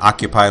from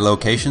Occupy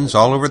locations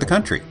all over the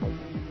country.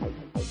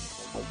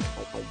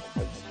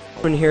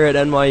 I'm here at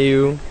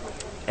NYU,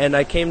 and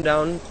I came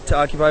down to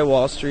Occupy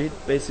Wall Street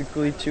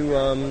basically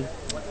to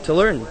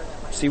learn,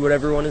 see what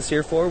everyone is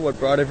here for, what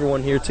brought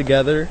everyone here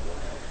together,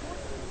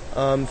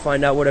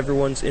 find out what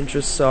everyone's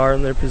interests are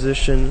and their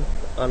position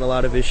on a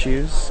lot of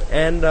issues,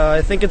 and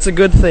I think it's a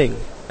good thing.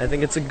 I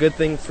think it's a good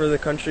thing for the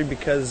country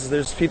because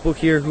there's people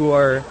here who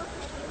are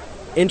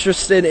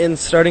interested in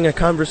starting a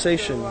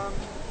conversation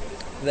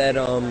that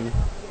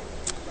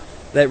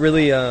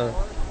really that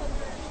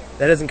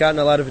hasn't gotten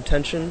a lot of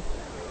attention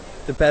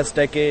the past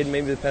decade,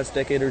 maybe the past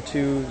decade or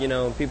two. You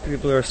know,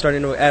 people are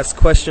starting to ask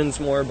questions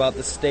more about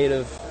the state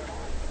of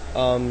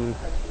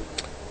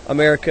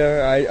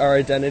America, our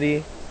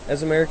identity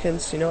as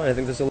Americans. You know, and I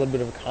think there's a little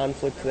bit of a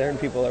conflict there, and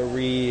people are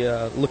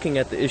looking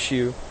at the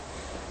issue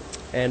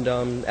and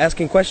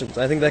asking questions.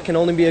 I think that can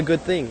only be a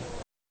good thing.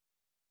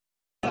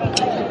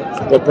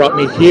 What brought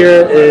me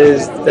here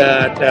is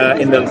that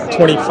in the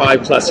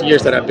 25 plus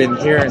years that I've been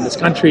here in this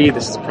country,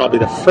 this is probably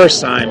the first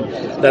time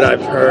that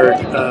I've heard,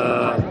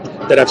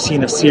 that I've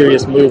seen a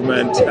serious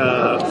movement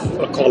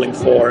calling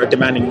for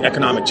demanding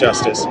economic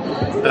justice.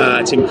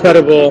 It's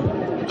incredible.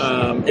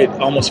 It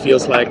almost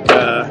feels like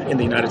in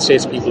the United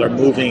States people are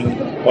moving,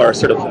 or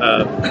sort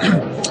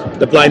of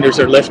the blinders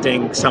are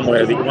lifting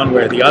somewhere, one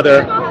way or the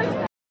other.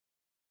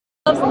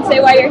 And say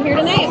why you're here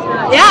tonight.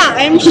 Yeah,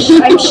 I'm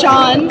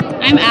Sean.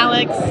 I'm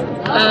Alex.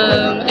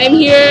 I'm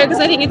here because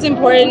I think it's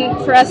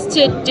important for us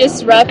to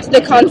disrupt the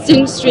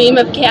constant stream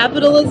of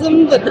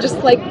capitalism that just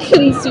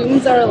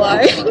consumes our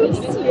lives.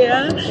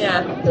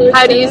 Yeah.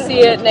 How do you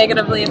see it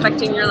negatively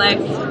affecting your life?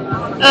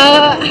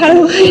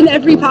 In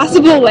every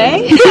possible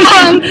way.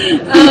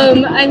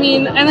 I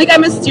mean,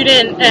 I'm a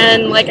student,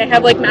 and I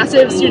have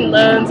massive student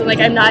loans, and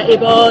I'm not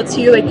able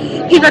to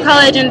pay for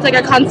college, and it's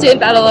a constant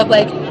battle of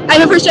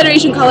I'm a first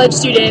generation college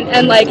student,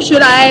 and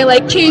should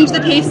I change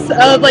the pace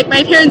of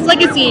my parents'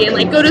 legacy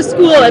and go to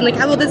school and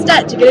have all this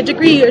debt to get a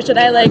degree, or should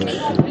I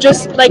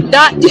just not? I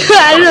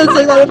don't know. It's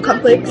a lot of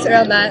conflicts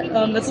around that.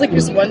 That's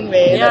just one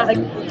way that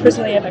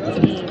personally affects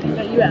me. How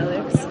about you,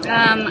 Alex?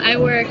 I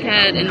work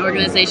at an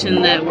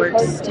organization that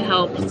works to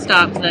help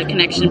stop the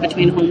connection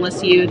between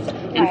homeless youth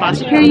and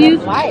foster care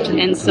youth,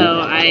 and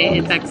so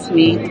it affects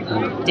me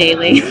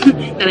daily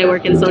that I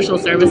work in social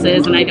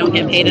services and I don't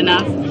get paid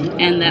enough,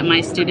 and that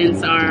my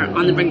students are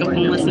on the brink of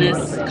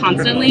homelessness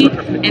constantly.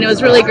 And it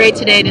was really great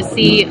today to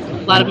see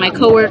a lot of my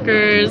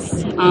coworkers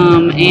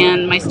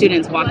and my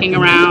students walking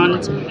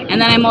around.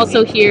 And then I'm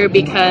also here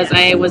because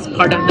I was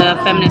part of the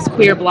feminist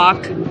queer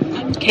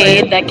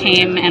blockade that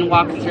came and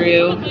walked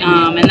through,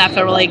 and that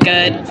felt really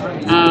good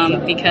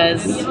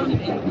because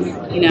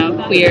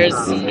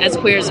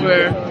queers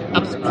were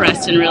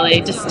oppressed in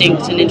really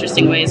distinct and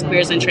interesting ways,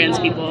 queers and trans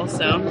people.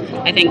 So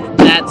I think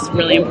that's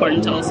really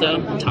important to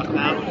also talk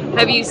about.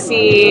 Have you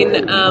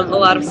seen a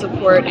lot of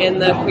support in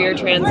the queer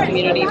trans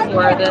community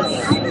for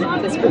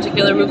this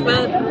particular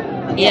movement?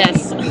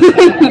 Yes.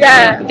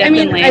 Yeah, definitely. I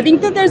mean, I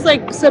think that there's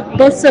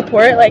both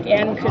support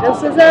and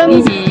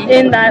criticism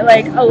in that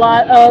a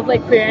lot of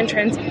queer and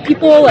trans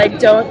people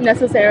don't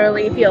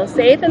necessarily feel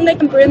safe in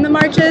in the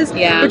marches,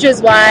 which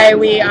is why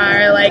we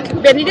are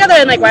banding together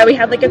and why we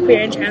have a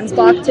queer and trans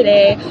block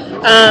today.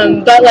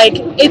 But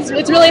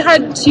it's really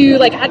hard to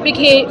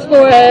advocate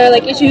for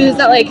issues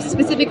that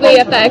specifically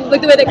affect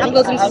the way that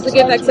capitalism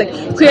specifically affects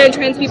queer and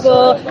trans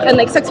people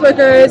and sex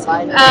workers,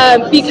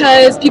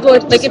 because people are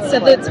it's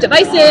said that it's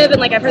divisive,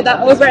 and I've heard that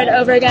over and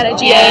over again at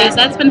GA. Yes,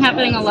 that's been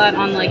happening a lot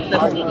on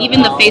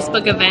even the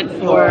Facebook event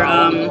for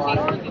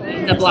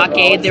the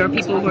blockade. There were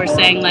people who were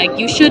saying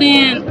you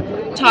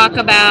shouldn't talk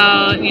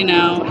about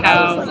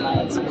how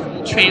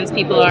trans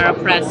people are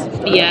oppressed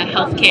via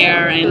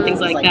healthcare and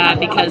things like that,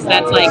 because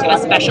that's a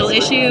special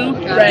issue.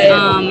 Right.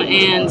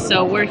 And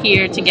so we're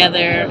here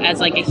together as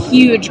a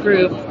huge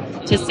group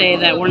to say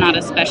that we're not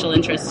a special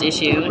interest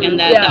issue, and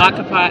that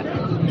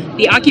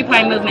the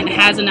Occupy movement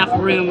has enough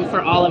room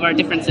for all of our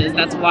differences.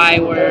 That's why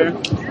we're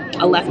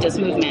a leftist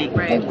movement.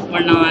 Right. We're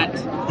not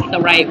the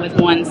right with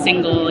one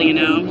single,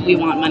 we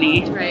want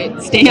money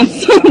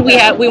stance.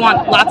 we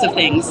want lots of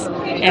things,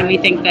 and we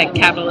think that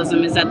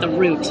capitalism is at the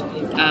root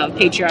of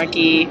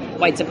patriarchy,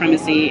 white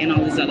supremacy, and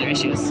all these other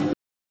issues.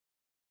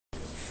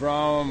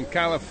 From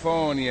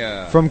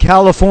California. From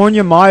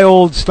California, my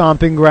old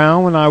stomping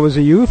ground when I was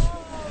a youth.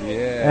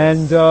 Yes.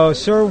 And,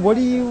 sir, what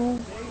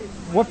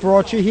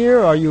brought you here?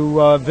 Are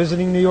you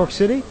visiting New York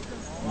City?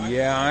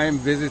 Yeah, I'm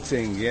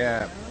visiting,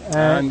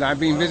 and I've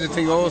been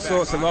visiting all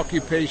sorts of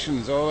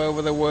occupations all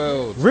over the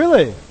world.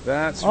 Really?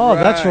 That's right. Oh,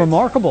 that's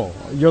remarkable.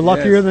 You're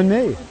luckier than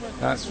me.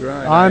 That's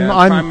right.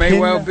 I may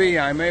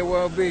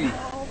well be.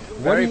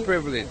 Very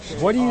privileged.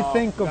 What do you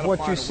think of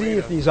what you see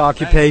at these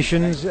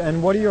occupations,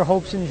 and what are your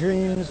hopes and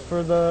dreams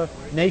for the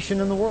nation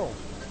and the world?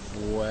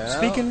 Well,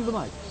 Speak into the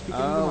mic.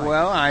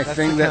 Well, I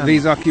think that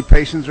these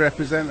occupations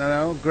represent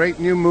a great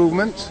new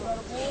movement.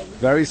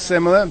 Very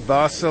similar.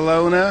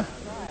 Barcelona,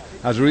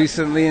 I was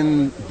recently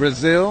in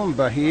Brazil, in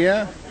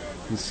Bahia,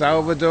 in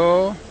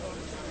Salvador,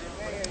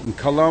 in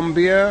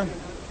Colombia,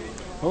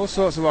 all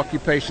sorts of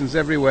occupations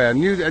everywhere.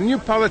 New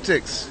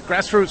politics,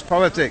 grassroots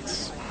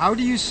politics. How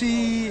do you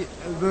see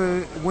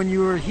when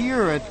you were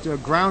here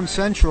at Ground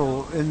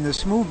Central in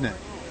this movement?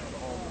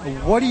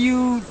 What do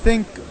you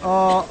think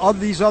of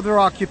these other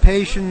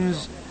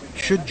occupations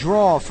should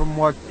draw from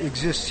what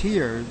exists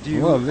here?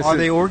 Are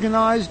they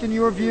organized in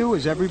your view?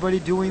 Is everybody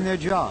doing their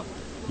job?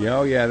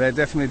 Yeah, they're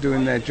definitely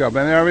doing their job.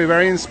 And they're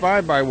very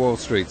inspired by Wall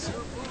Street.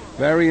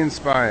 Very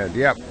inspired,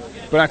 yep.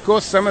 But of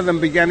course some of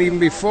them began even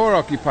before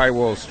Occupy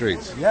Wall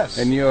Street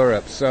in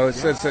Europe. So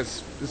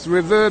it's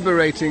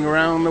reverberating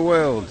around the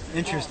world.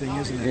 Interesting,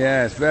 isn't it?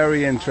 Yes,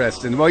 very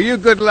interesting. Well, you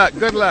good luck.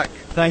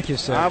 Thank you,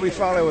 sir. I'll be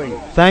following.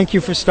 Thank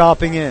you for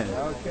stopping in.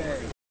 Okay.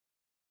 I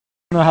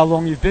don't know how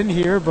long you've been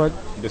here, but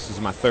this is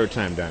my third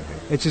time down here.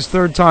 It's his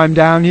third time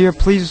down here.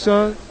 Please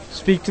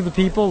speak to the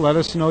people. Let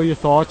us know your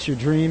thoughts, your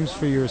dreams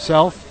for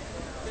yourself,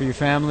 for your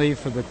family,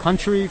 for the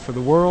country, for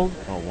the world.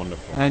 Oh,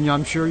 wonderful. And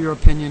I'm sure your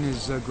opinion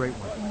is a great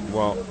one.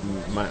 Well,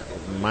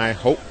 my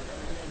hope,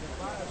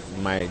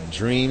 my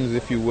dreams,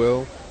 if you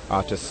will,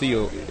 are to see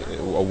a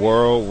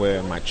world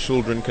where my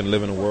children can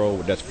live in a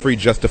world that's free,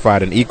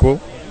 justified, and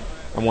equal.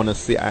 I want to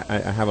see. I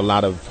have a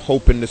lot of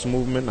hope in this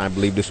movement. I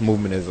believe this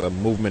movement is a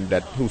movement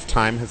whose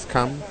time has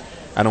come.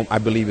 I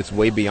believe it's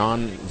way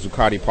beyond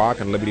Zuccotti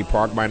Park and Liberty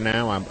Park by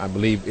now. I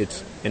believe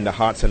it's in the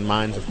hearts and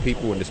minds of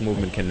people, and this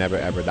movement can never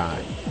ever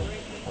die.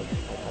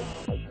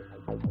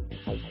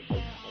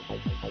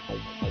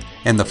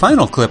 And the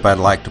final clip I'd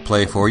like to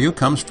play for you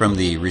comes from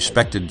the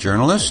respected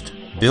journalist,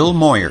 Bill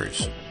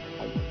Moyers.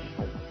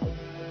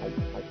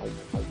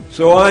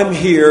 So I'm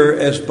here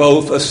as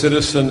both a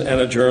citizen and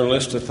a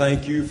journalist to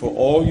thank you for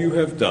all you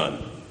have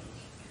done,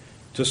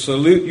 to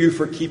salute you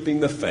for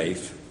keeping the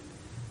faith,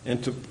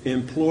 and to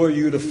implore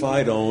you to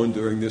fight on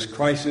during this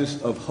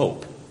crisis of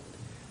hope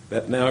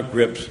that now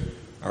grips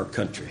our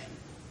country.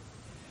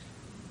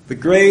 The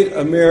great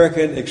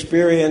American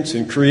experience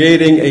in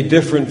creating a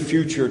different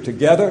future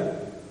together,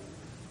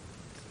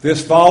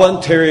 this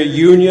voluntary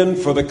union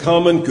for the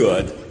common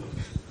good,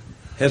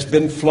 has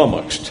been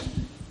flummoxed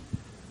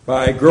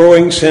by a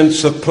growing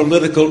sense of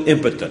political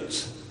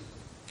impotence,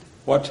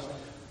 what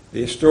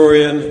the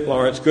historian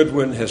Lawrence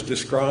Goodwin has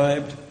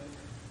described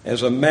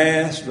as a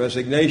mass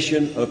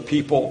resignation of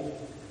people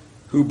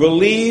who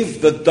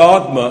believe the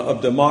dogma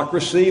of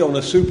democracy on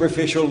a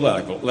superficial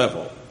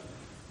level,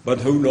 but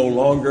who no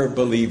longer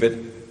believe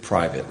it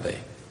privately.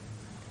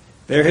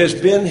 There has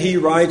been, he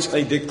writes,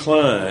 a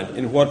decline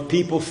in what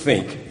people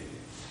think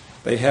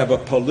they have a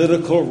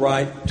political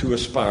right to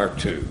aspire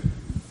to,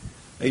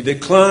 a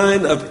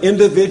decline of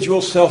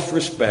individual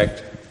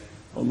self-respect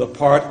on the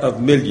part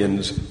of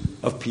millions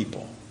of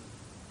people.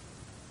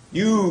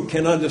 You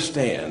can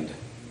understand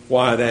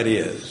why that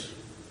is.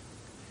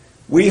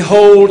 We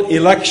hold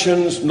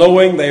elections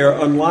knowing they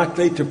are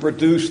unlikely to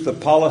produce the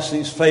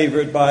policies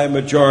favored by a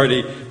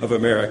majority of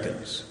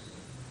Americans.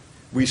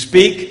 We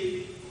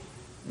speak,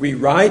 we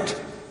write,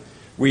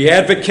 we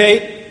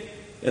advocate,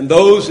 and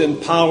those in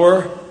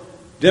power,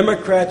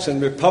 Democrats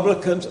and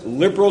Republicans,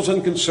 liberals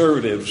and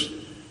conservatives,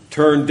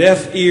 turn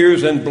deaf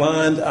ears and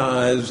blind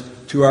eyes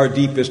to our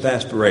deepest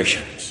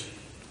aspirations.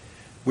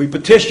 We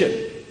petition,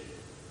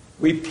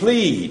 we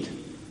plead,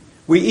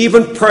 we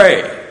even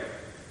pray,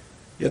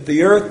 yet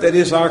the earth that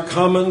is our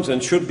commons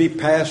and should be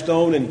passed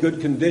on in good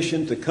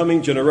condition to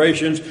coming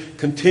generations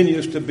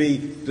continues to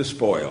be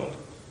despoiled.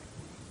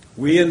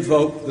 We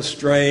invoke the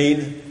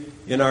strain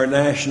in our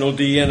national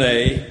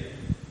DNA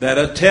that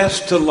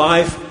attests to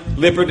life,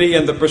 liberty,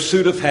 and the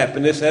pursuit of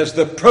happiness as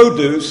the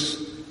produce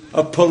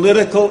of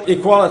political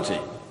equality.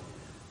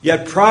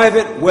 Yet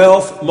private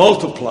wealth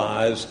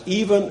multiplies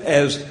even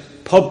as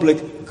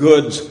public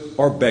goods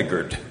are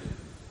beggared.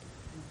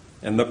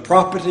 And the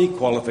property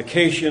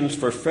qualifications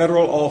for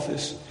federal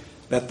office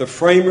that the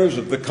framers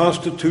of the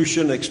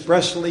Constitution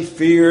expressly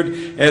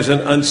feared as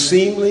an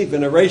unseemly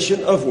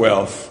veneration of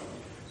wealth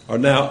are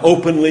now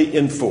openly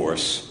in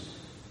force.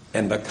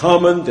 And the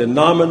common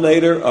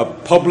denominator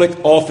of public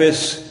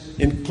office,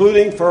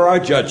 including for our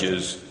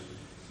judges,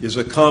 is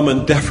a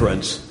common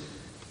deference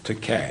to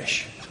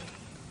cash.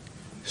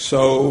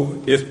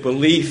 So, if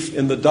belief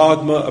in the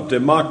dogma of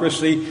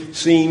democracy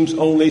seems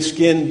only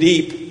skin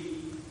deep,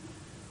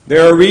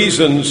 there are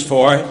reasons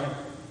for it.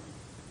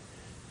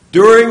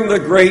 During the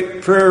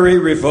Great Prairie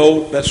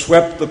Revolt that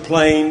swept the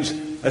plains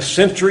a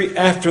century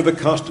after the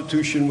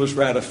Constitution was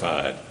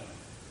ratified,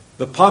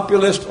 the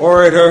populist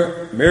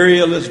orator Mary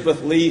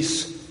Elizabeth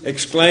Lease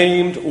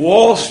exclaimed,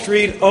 "Wall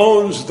Street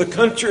owns the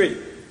country.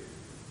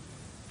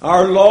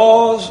 Our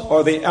laws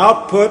are the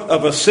output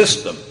of a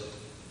system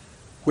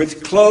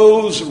which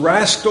clothes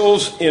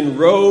rascals in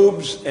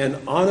robes and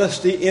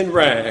honesty in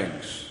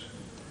rags.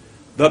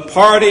 The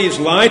parties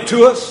lie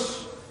to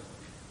us,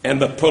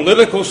 and the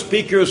political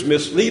speakers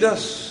mislead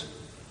us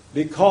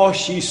because,"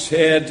 she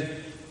said,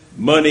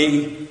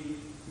 "money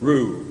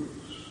rules."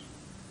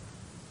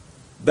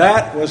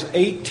 That was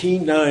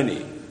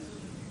 1890.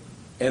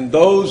 and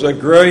those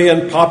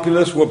agrarian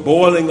populists were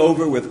boiling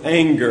over with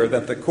anger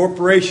that the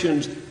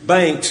corporations,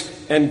 banks,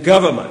 and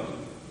government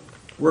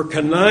were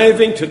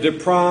conniving to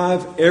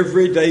deprive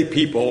everyday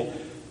people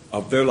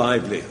of their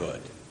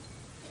livelihood.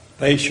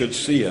 They should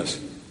see us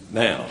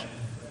now.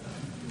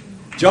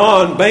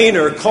 John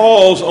Boehner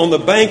calls on the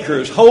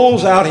bankers,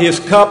 holds out his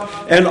cup,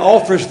 and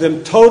offers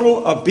them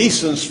total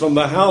obeisance from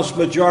the House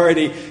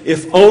majority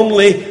if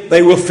only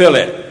they will fill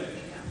it.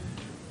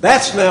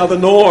 That's now the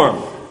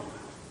norm,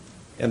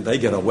 and they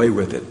get away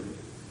with it.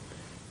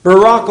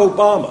 Barack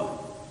Obama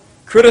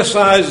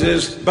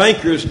criticizes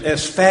bankers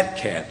as fat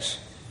cats,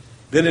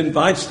 then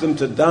invites them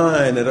to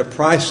dine at a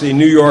pricey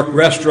New York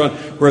restaurant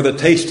where the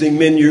tasting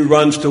menu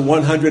runs to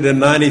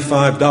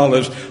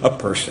 $195 a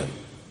person.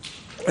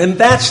 And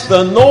that's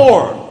the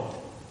norm.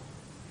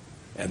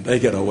 And they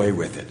get away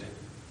with it.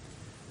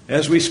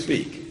 As we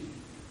speak,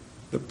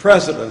 the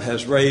president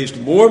has raised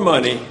more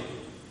money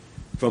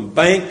from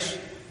banks,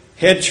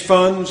 hedge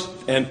funds,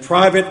 and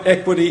private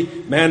equity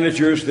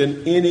managers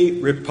than any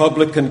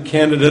Republican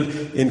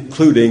candidate,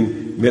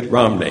 including Mitt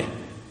Romney.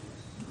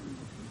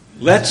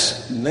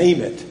 Let's name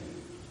it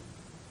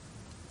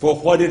for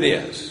what it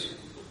is.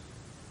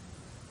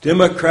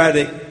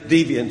 Democratic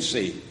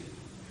deviancy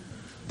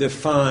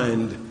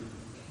defined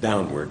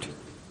downward.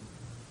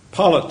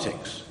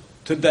 Politics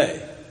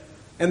today,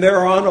 and there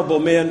are honorable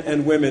men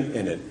and women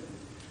in it,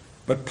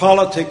 but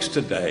politics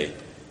today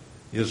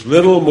is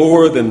little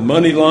more than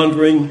money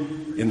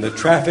laundering in the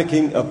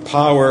trafficking of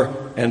power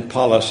and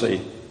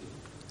policy,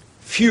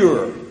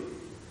 fewer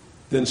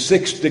than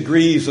 6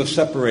 degrees of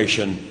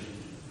separation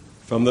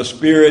from the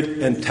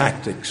spirit and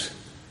tactics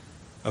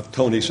of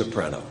Tony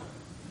Soprano.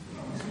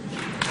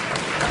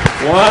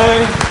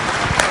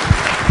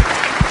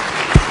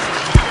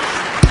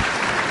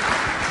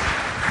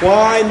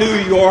 Why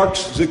New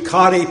York's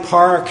Zuccotti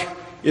Park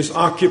is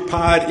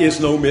occupied is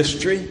no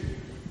mystery.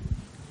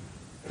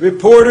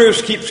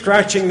 Reporters keep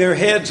scratching their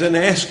heads and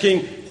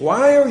asking,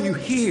 why are you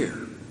here?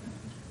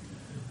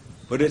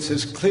 But it's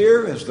as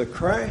clear as the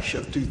crash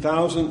of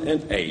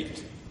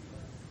 2008.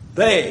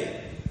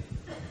 They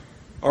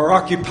are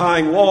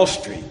occupying Wall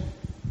Street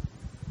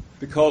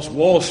because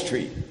Wall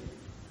Street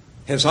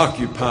has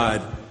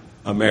occupied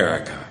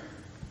America.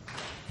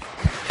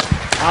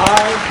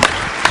 I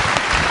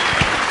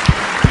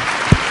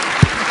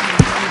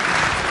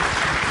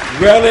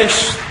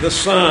relish the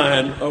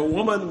sign a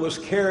woman was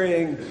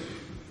carrying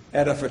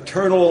at a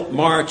fraternal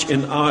march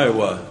in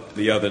Iowa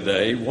the other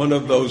day, one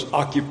of those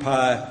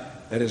Occupy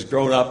that have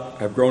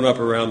grown up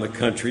around the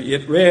country.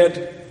 It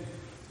read,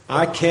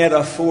 "I can't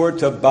afford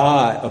to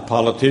buy a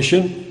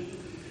politician,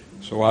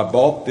 so I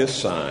bought this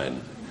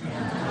sign."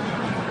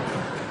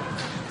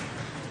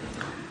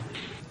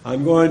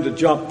 I'm going to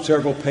jump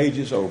several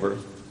pages over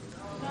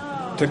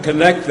to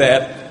connect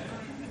that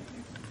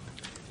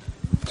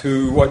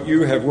to what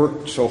you have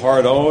worked so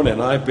hard on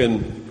and I've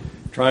been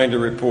trying to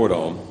report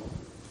on,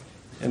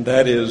 and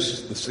that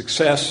is the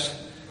success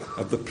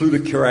of the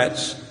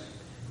plutocrats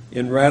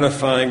in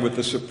ratifying with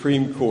the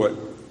Supreme Court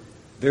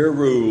their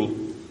rule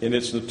in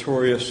its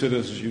notorious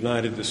Citizens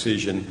United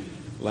decision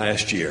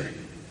last year.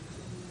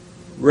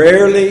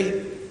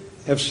 Rarely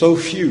have so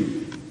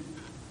few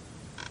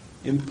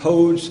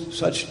imposed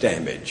such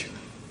damage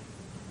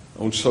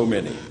on so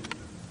many.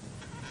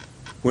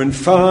 When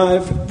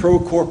 5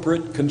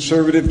 pro-corporate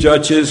conservative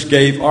judges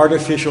gave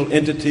artificial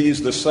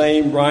entities the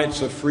same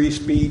rights of free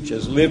speech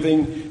as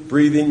living,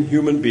 breathing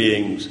human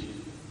beings,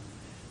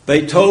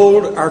 they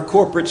told our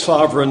corporate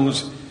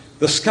sovereigns,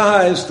 the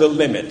sky's the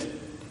limit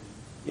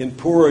in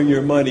pouring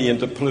your money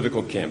into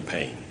political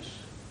campaigns.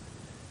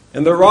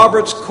 And the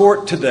Roberts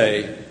Court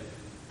today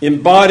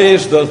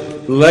embodies the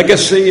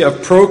legacy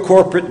of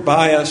pro-corporate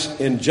bias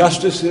in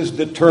justices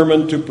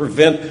determined to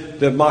prevent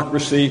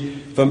democracy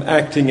from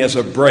acting as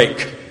a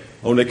brake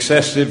on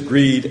excessive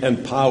greed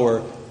and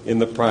power in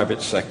the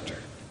private sector.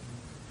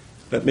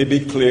 Let me be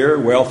clear,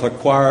 wealth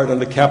acquired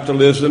under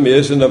capitalism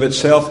is in of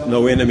itself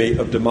no enemy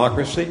of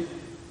democracy,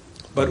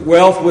 but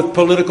wealth with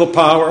political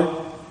power,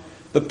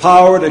 the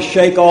power to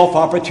shake off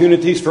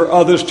opportunities for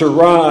others to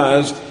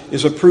rise,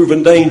 is a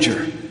proven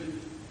danger.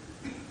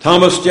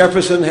 Thomas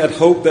Jefferson had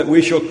hoped that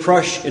we shall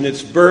crush in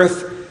its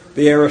birth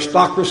the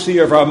aristocracy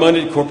of our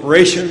moneyed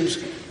corporations,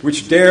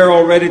 which dare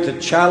already to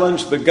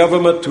challenge the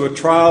government to a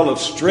trial of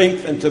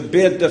strength and to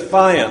bid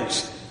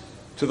defiance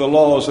to the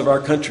laws of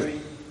our country.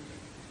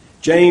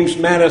 James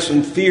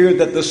Madison feared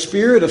that the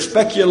spirit of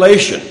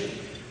speculation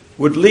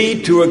would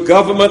lead to a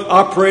government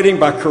operating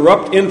by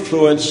corrupt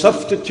influence,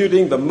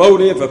 substituting the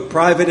motive of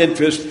private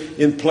interest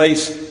in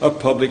place of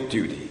public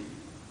duty.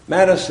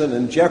 Madison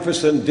and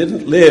Jefferson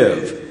didn't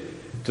live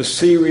to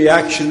see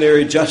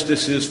reactionary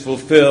justices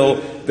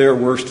fulfill their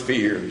worst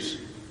fears.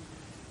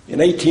 In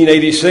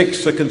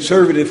 1886, the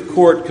conservative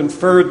court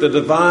conferred the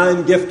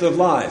divine gift of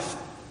life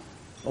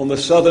on the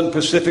Southern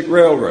Pacific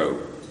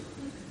Railroad.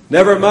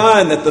 Never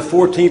mind that the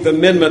 14th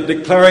Amendment,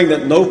 declaring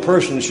that no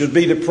person should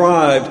be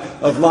deprived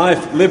of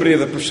life, liberty, or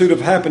the pursuit of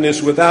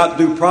happiness without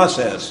due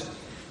process,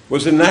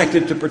 was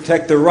enacted to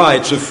protect the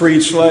rights of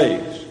freed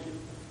slaves.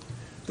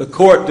 the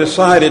court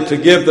decided to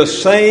give the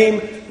same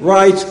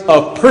rights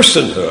of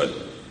personhood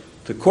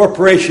to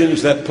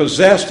corporations that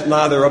possessed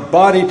neither a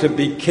body to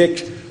be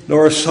kicked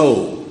nor a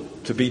soul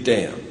to be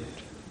damned.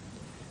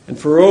 And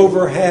for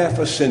over half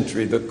a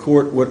century, the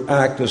court would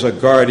act as a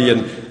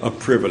guardian of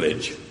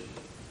privilege.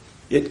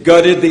 It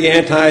gutted the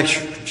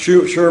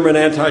Sherman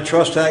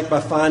Antitrust Act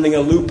by finding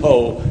a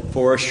loophole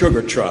for a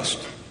sugar trust.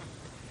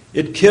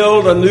 It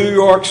killed a New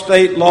York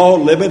state law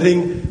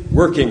limiting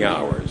working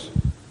hours.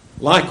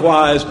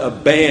 Likewise, a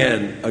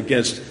ban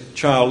against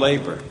child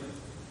labor.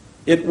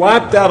 It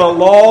wiped out a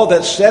law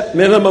that set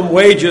minimum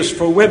wages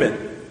for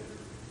women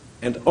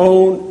and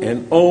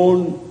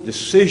owned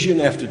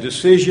decision after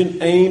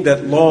decision aimed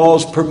at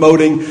laws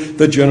promoting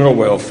the general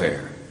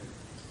welfare.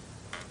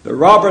 The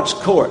Roberts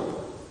Court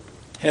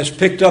has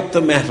picked up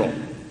the mantle.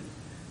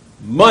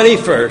 Money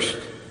first,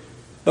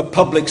 the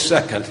public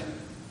second,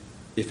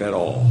 if at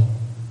all.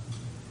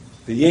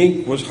 The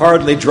ink was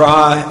hardly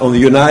dry on the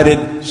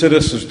United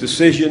Citizens'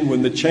 decision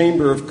when the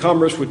Chamber of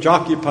Commerce, which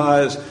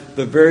occupies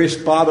the very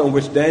spot on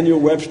which Daniel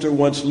Webster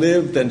once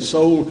lived and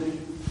sold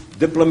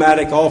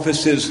diplomatic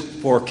offices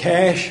for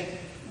cash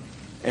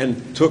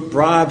and took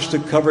bribes to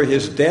cover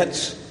his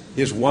debts,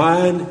 his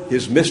wine,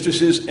 his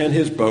mistresses, and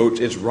his boats,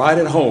 is right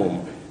at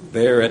home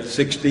there at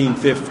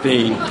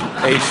 1615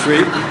 A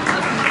Street.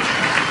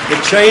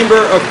 The Chamber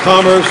of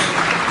Commerce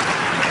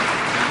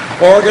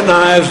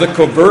organized a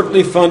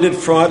covertly funded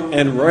front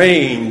and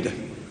rained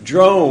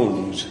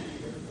drones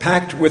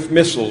packed with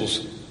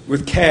missiles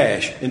with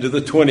cash into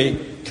the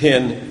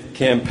 2010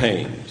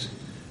 campaigns.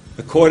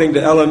 According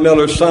to Ellen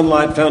Miller's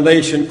Sunlight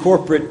Foundation,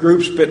 corporate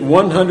groups spent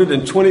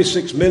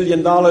 $126 million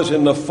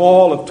in the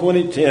fall of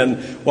 2010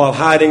 while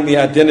hiding the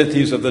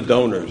identities of the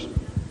donors.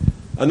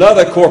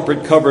 Another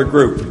corporate cover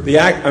group, the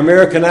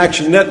American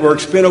Action Network,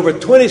 spent over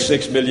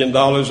 $26 million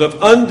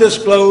of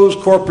undisclosed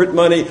corporate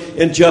money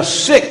in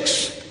just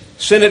 6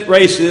 Senate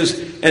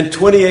races and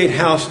 28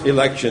 House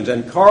elections.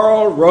 And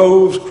Karl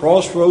Rove's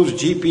Crossroads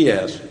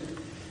GPS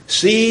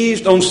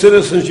seized on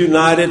Citizens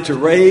United to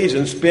raise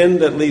and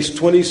spend at least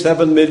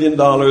 $27 million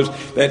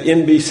that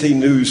NBC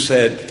News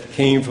said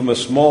came from a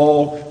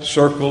small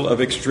circle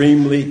of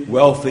extremely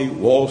wealthy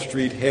Wall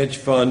Street hedge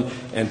fund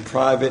and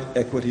private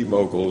equity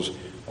moguls,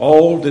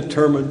 all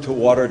determined to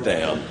water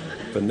down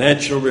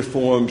financial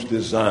reforms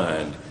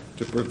designed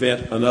to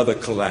prevent another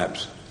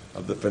collapse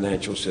of the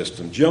financial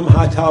system. Jim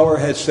Hightower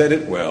has said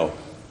it well.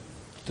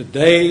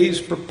 Today's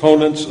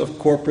proponents of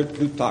corporate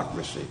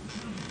plutocracy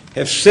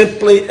have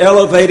simply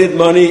elevated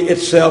money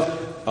itself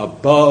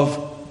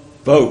above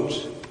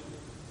votes,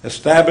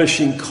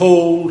 establishing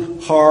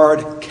cold,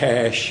 hard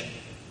cash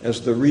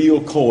as the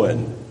real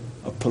coin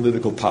of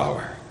political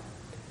power.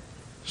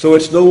 So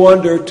it's no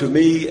wonder to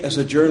me as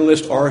a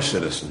journalist or a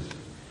citizen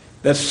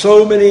that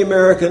so many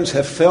Americans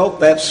have felt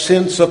that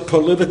sense of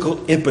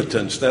political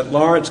impotence that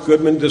Lawrence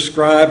Goodman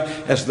described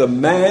as the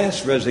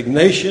mass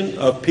resignation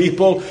of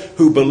people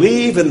who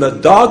believe in the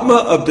dogma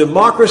of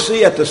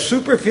democracy at the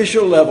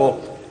superficial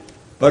level,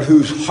 but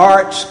whose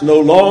hearts no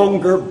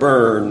longer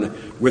burn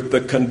with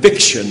the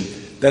conviction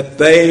that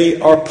they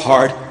are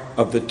part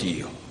of the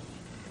deal.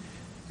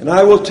 And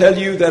I will tell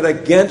you that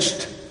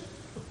against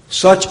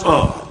such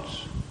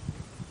odds,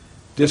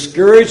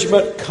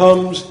 discouragement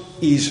comes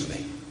easily.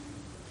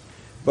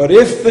 But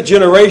if the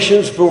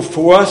generations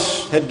before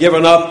us had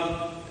given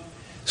up,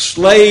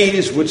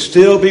 slaves would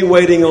still be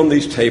waiting on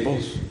these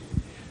tables.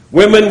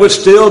 Women would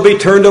still be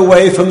turned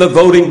away from the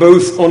voting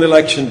booth on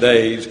election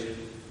days,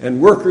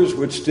 and workers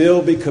would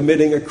still be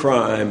committing a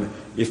crime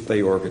if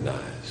they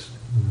organized.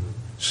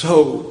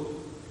 So,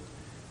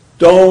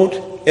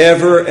 don't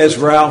ever, as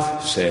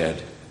Ralph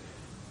said,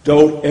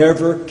 don't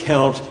ever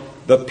count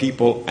the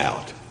people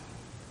out.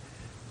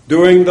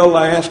 During the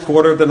last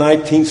quarter of the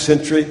 19th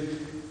century,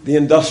 the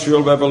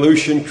Industrial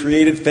Revolution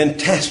created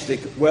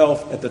fantastic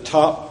wealth at the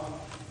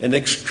top and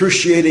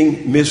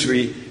excruciating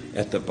misery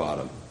at the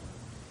bottom.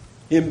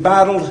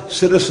 Embattled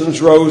citizens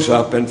rose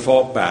up and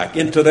fought back.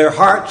 Into their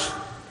hearts,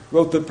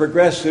 wrote the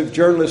progressive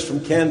journalist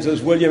from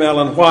Kansas, William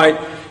Allen White,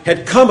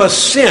 had come a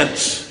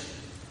sense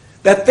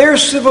that their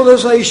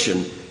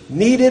civilization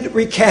needed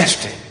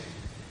recasting,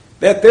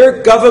 that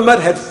their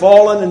government had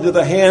fallen into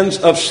the hands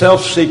of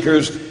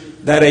self-seekers,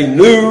 that a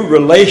new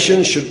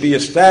relation should be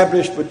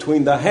established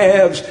between the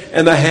haves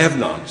and the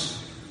have-nots.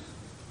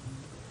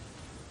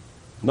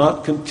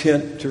 Not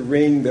content to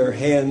wring their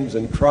hands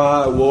and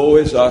cry, "Woe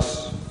is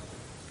us,"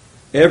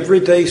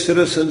 everyday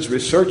citizens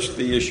researched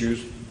the issues,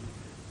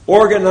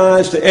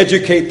 organized to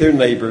educate their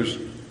neighbors,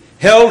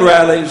 held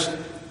rallies,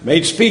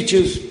 made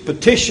speeches,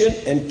 petitioned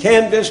and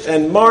canvassed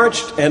and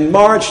marched and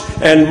marched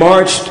and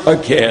marched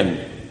again.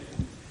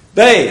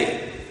 They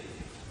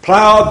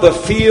plowed the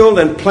field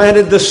and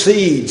planted the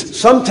seeds,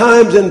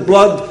 sometimes in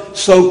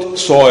blood-soaked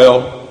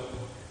soil,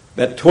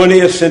 that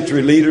 20th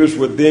century leaders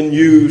would then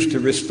use to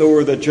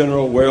restore the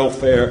general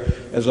welfare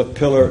as a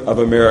pillar of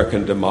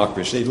American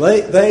democracy.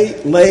 They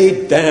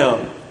laid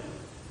down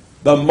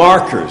the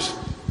markers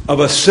of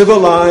a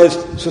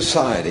civilized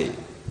society,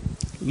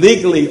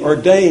 legally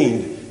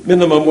ordained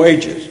minimum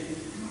wages,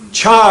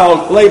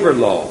 child labor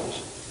laws,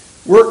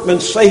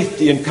 workmen's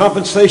safety and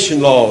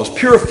compensation laws,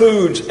 pure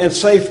foods and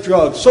safe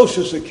drugs,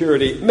 Social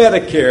Security,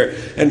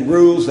 Medicare, and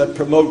rules that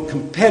promote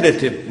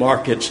competitive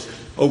markets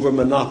over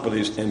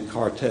monopolies and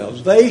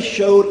cartels. They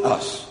showed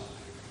us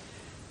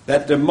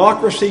that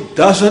democracy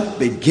doesn't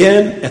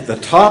begin at the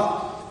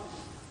top.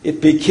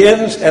 It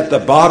begins at the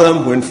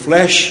bottom when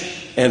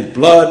flesh and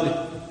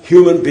blood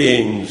human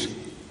beings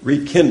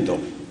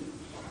rekindle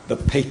the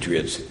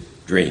patriot's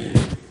dream.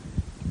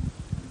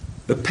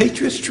 The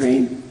patriot's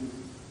dream?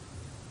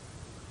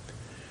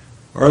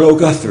 Arlo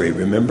Guthrie,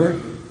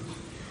 remember?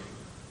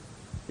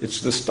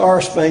 It's the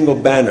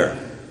Star-Spangled Banner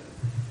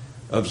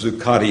of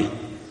Zuccotti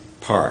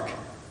Park.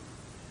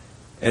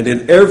 And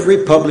in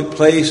every public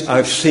place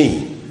I've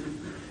seen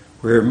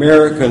where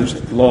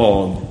Americans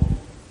long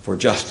for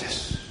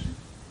justice.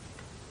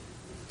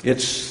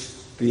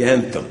 It's the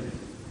anthem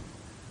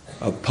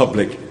of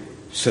public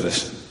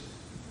citizen.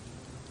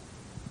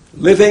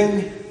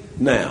 Living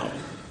now,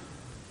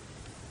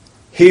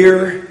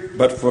 here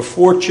but for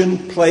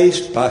fortune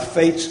placed by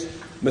fate's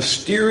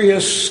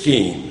mysterious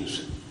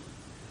schemes.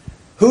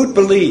 Who'd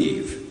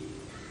believe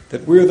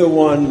that we're the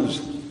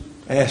ones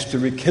asked to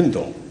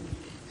rekindle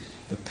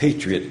the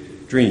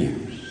patriot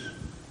dreams?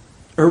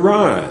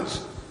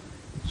 Arise,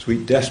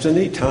 sweet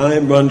destiny,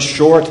 time runs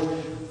short.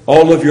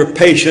 All of your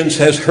patience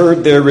has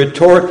heard their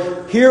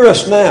retort. Hear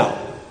us now,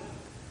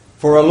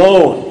 for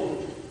alone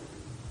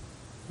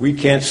we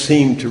can't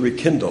seem to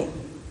rekindle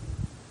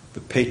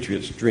the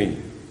patriot's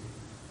dream.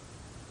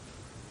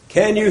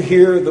 Can you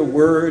hear the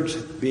words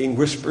being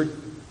whispered?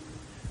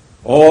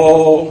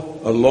 All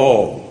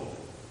along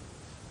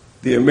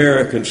the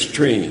American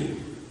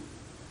stream,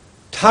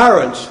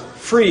 tyrants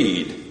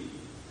freed,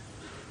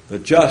 the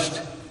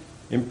just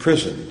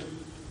imprisoned.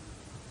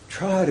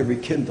 Try to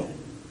rekindle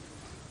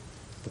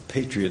the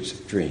patriot's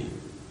dream.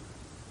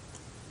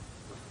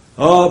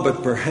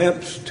 But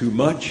perhaps too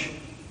much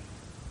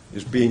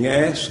is being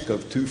asked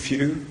of too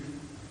few.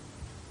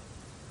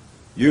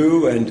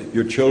 You and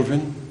your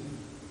children,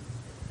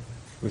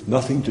 with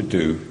nothing to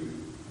do,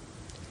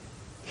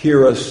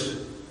 hear us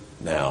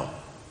now.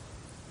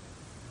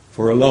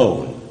 For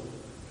alone,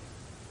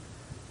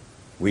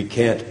 we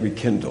can't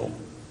rekindle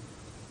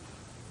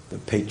the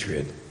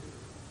patriot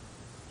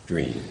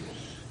dreams.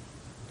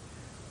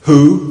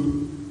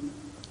 Who,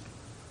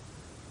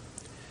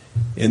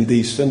 in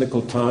these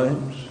cynical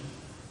times,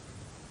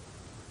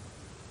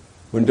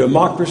 when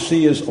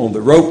democracy is on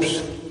the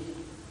ropes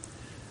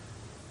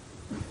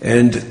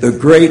and the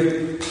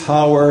great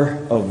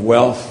power of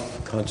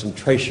wealth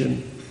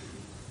concentration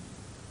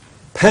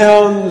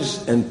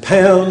pounds and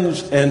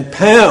pounds and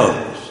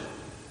pounds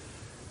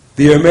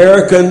the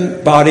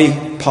American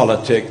body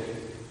politic,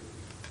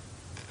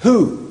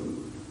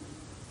 who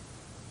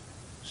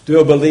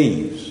still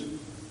believes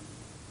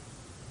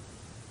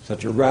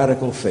such a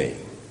radical thing?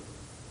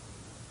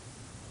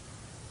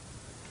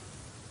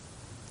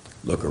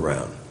 Look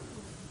around.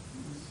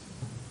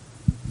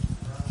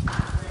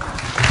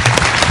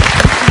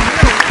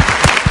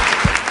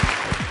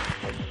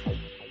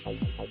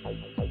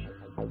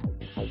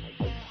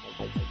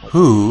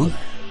 Who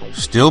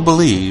still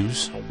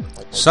believes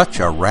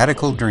such a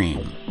radical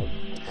dream?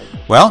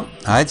 Well,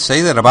 I'd say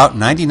that about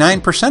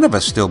 99% of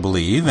us still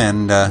believe,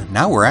 and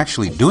now we're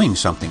actually doing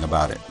something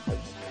about it.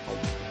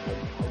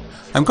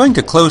 I'm going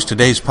to close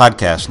today's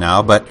podcast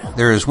now, but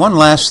there is one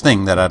last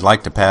thing that I'd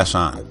like to pass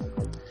on.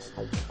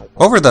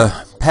 Over the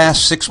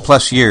past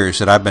 6+ years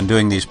that I've been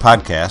doing these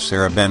podcasts,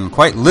 there have been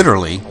quite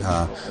literally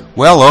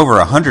well over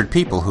 100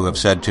 people who have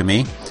said to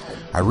me,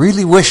 I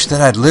really wish that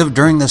I'd lived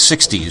during the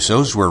 60s.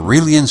 Those were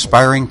really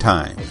inspiring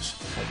times.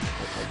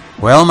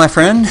 Well, my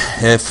friend,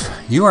 if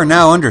you are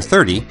now under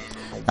 30,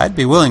 I'd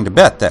be willing to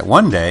bet that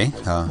one day,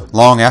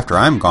 long after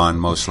I'm gone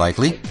most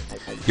likely,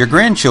 your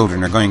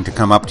grandchildren are going to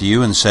come up to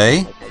you and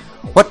say,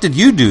 what did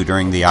you do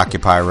during the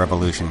Occupy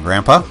Revolution,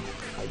 Grandpa?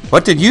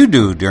 What did you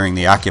do during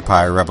the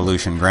Occupy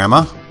Revolution,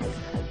 Grandma?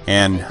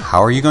 And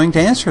how are you going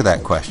to answer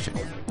that question?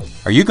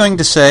 Are you going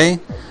to say,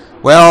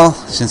 well,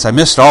 since I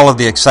missed all of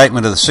the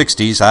excitement of the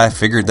 60s, I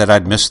figured that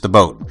I'd missed the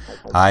boat.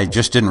 I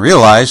just didn't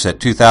realize that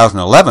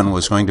 2011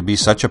 was going to be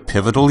such a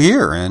pivotal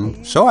year,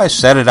 and so I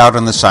sat it out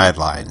on the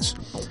sidelines.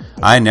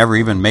 I never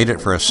even made it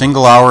for a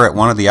single hour at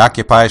one of the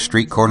Occupy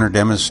street corner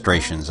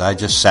demonstrations. I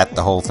just sat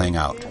the whole thing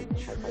out.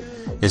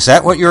 Is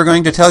that what you're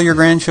going to tell your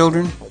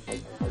grandchildren?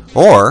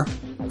 Or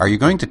are you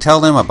going to tell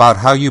them about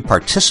how you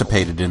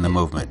participated in the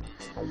movement?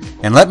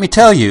 And let me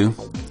tell you,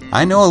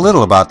 I know a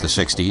little about the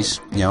 60s.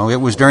 It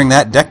was during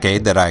that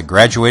decade that I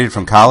graduated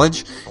from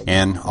college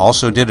and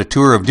also did a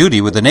tour of duty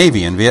with the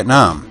Navy in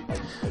Vietnam.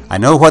 I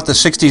know what the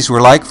 60s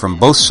were like from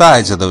both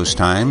sides of those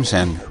times,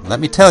 and let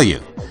me tell you,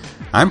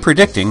 I'm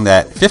predicting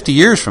that 50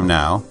 years from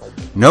now,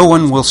 no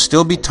one will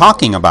still be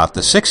talking about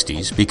the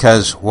 60s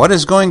because what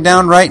is going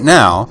down right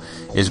now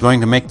is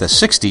going to make the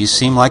 60s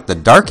seem like the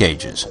Dark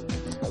Ages.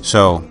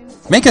 So,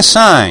 make a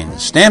sign,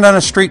 stand on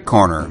a street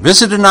corner,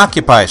 visit an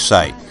Occupy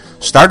site,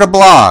 start a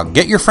blog,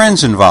 get your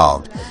friends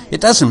involved.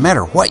 It doesn't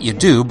matter what you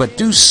do, but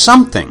do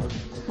something.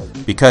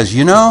 Because,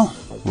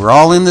 we're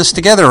all in this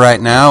together right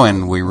now,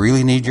 and we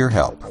really need your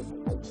help.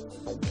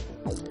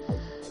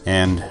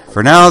 And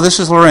for now, this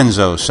is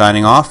Lorenzo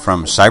signing off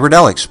from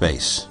Psychedelic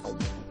Space.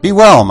 Be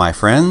well, my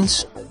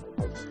friends.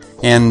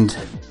 And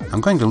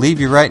I'm going to leave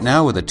you right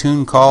now with a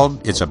tune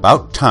called It's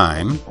About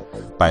Time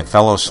by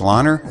fellow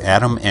Saloner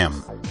Adam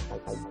M.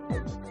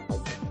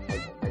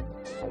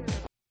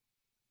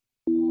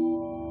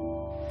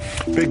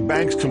 Big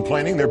banks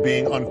complaining they're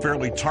being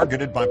unfairly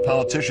targeted by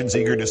politicians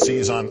eager to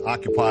seize on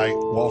Occupy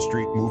Wall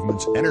Street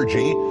movement's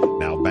energy.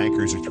 Now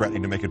bankers are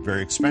threatening to make it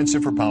very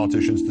expensive for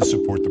politicians to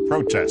support the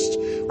protests.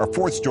 Our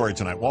fourth story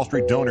tonight, Wall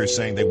Street donors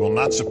saying they will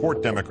not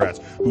support Democrats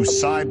who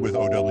side with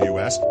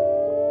OWS.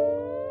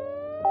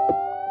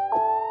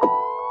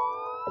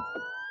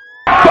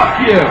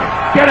 Fuck you!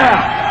 Get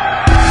out!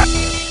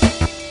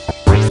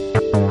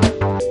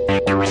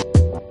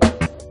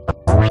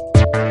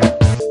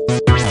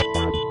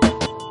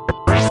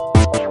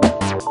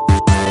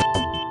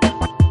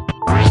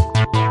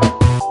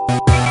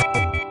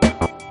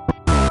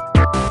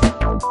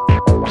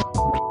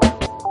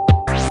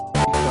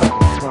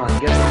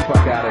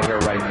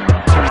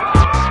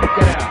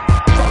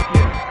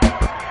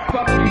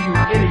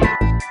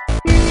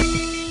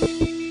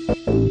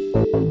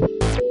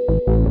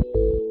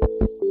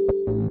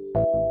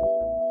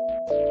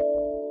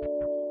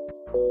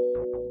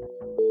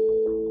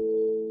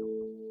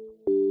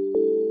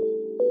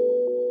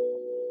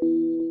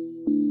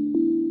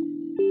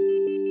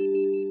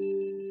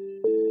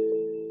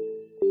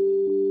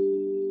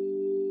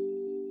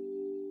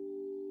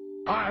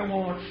 I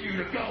want you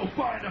to go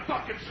find a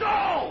fucking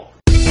soul!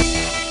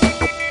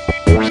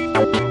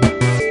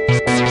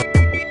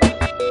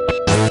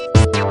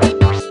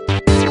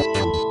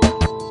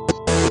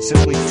 It's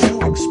simply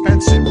too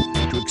expensive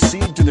to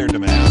accede to their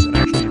demands and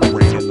actually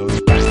rein in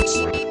those banks.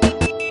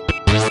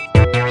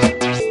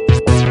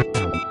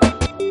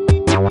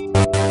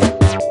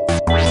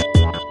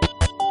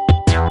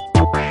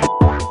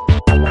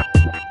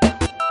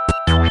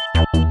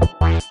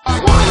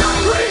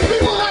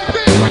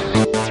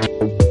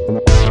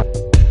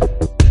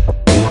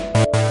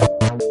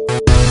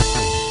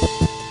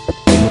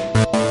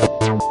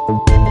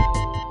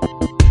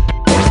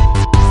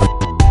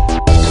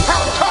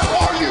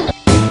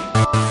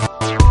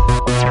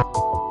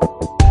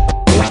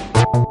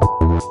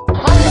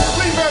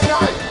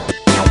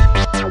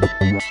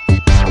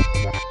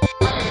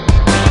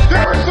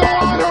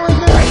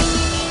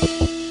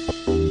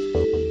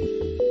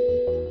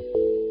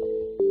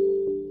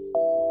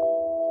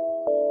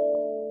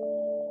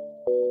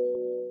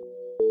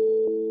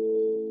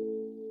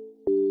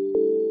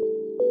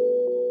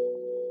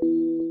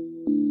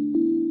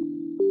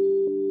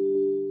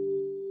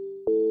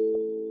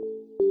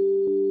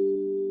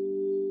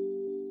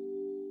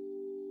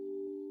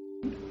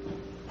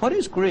 What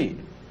is greed?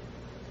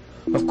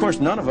 Of course,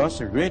 none of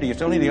us are greedy.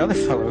 It's only the other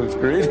fellow who's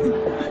greedy.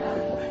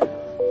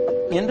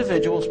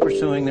 Individuals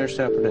pursuing their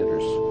separate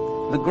interests.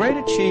 The great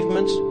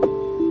achievements,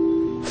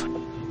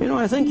 you know,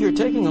 I think you're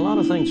taking a lot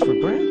of things for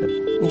granted.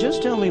 And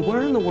just tell me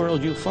where in the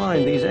world you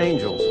find these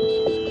angels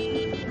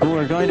who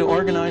are going to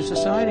organize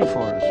society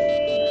for us.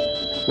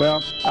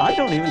 Well, I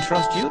don't even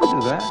trust you to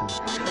do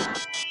that.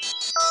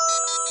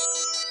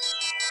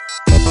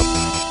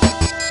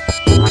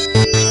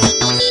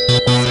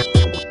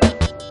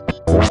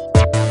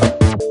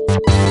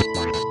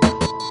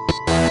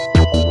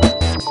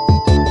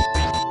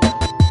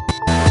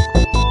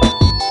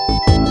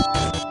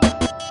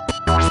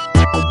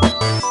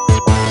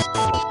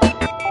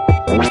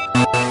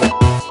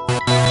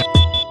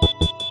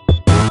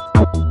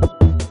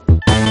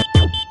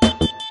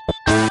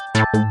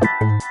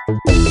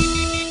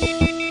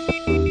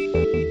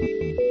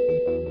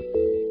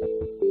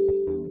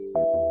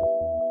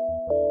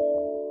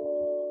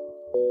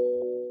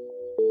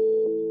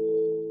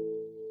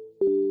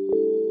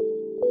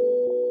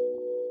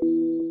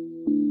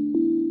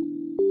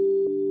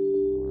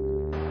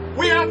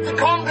 We have to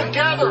come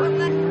together.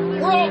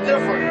 We're all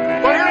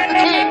different. But here's the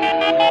key.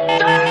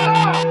 Turn it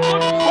off!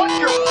 Put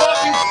your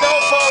fucking cell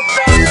phones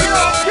down. Get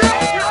up, get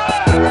up, get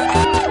up!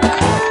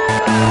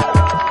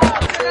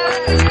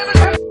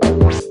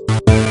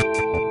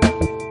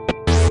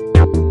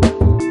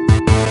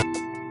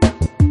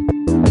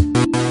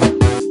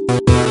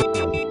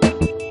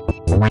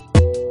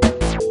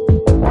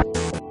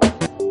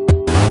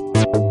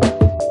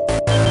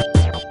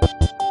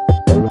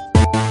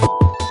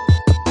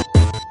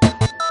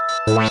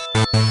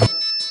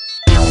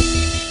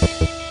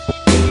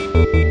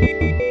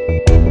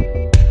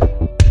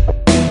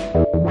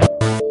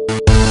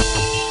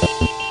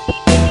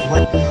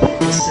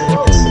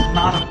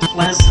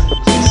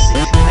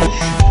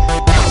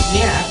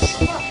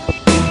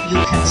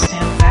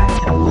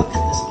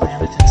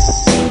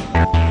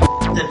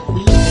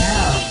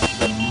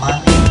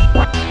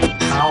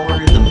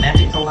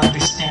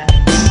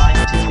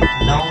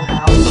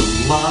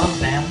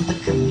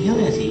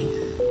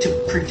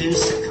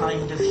 produce a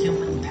kind of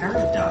human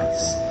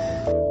paradise.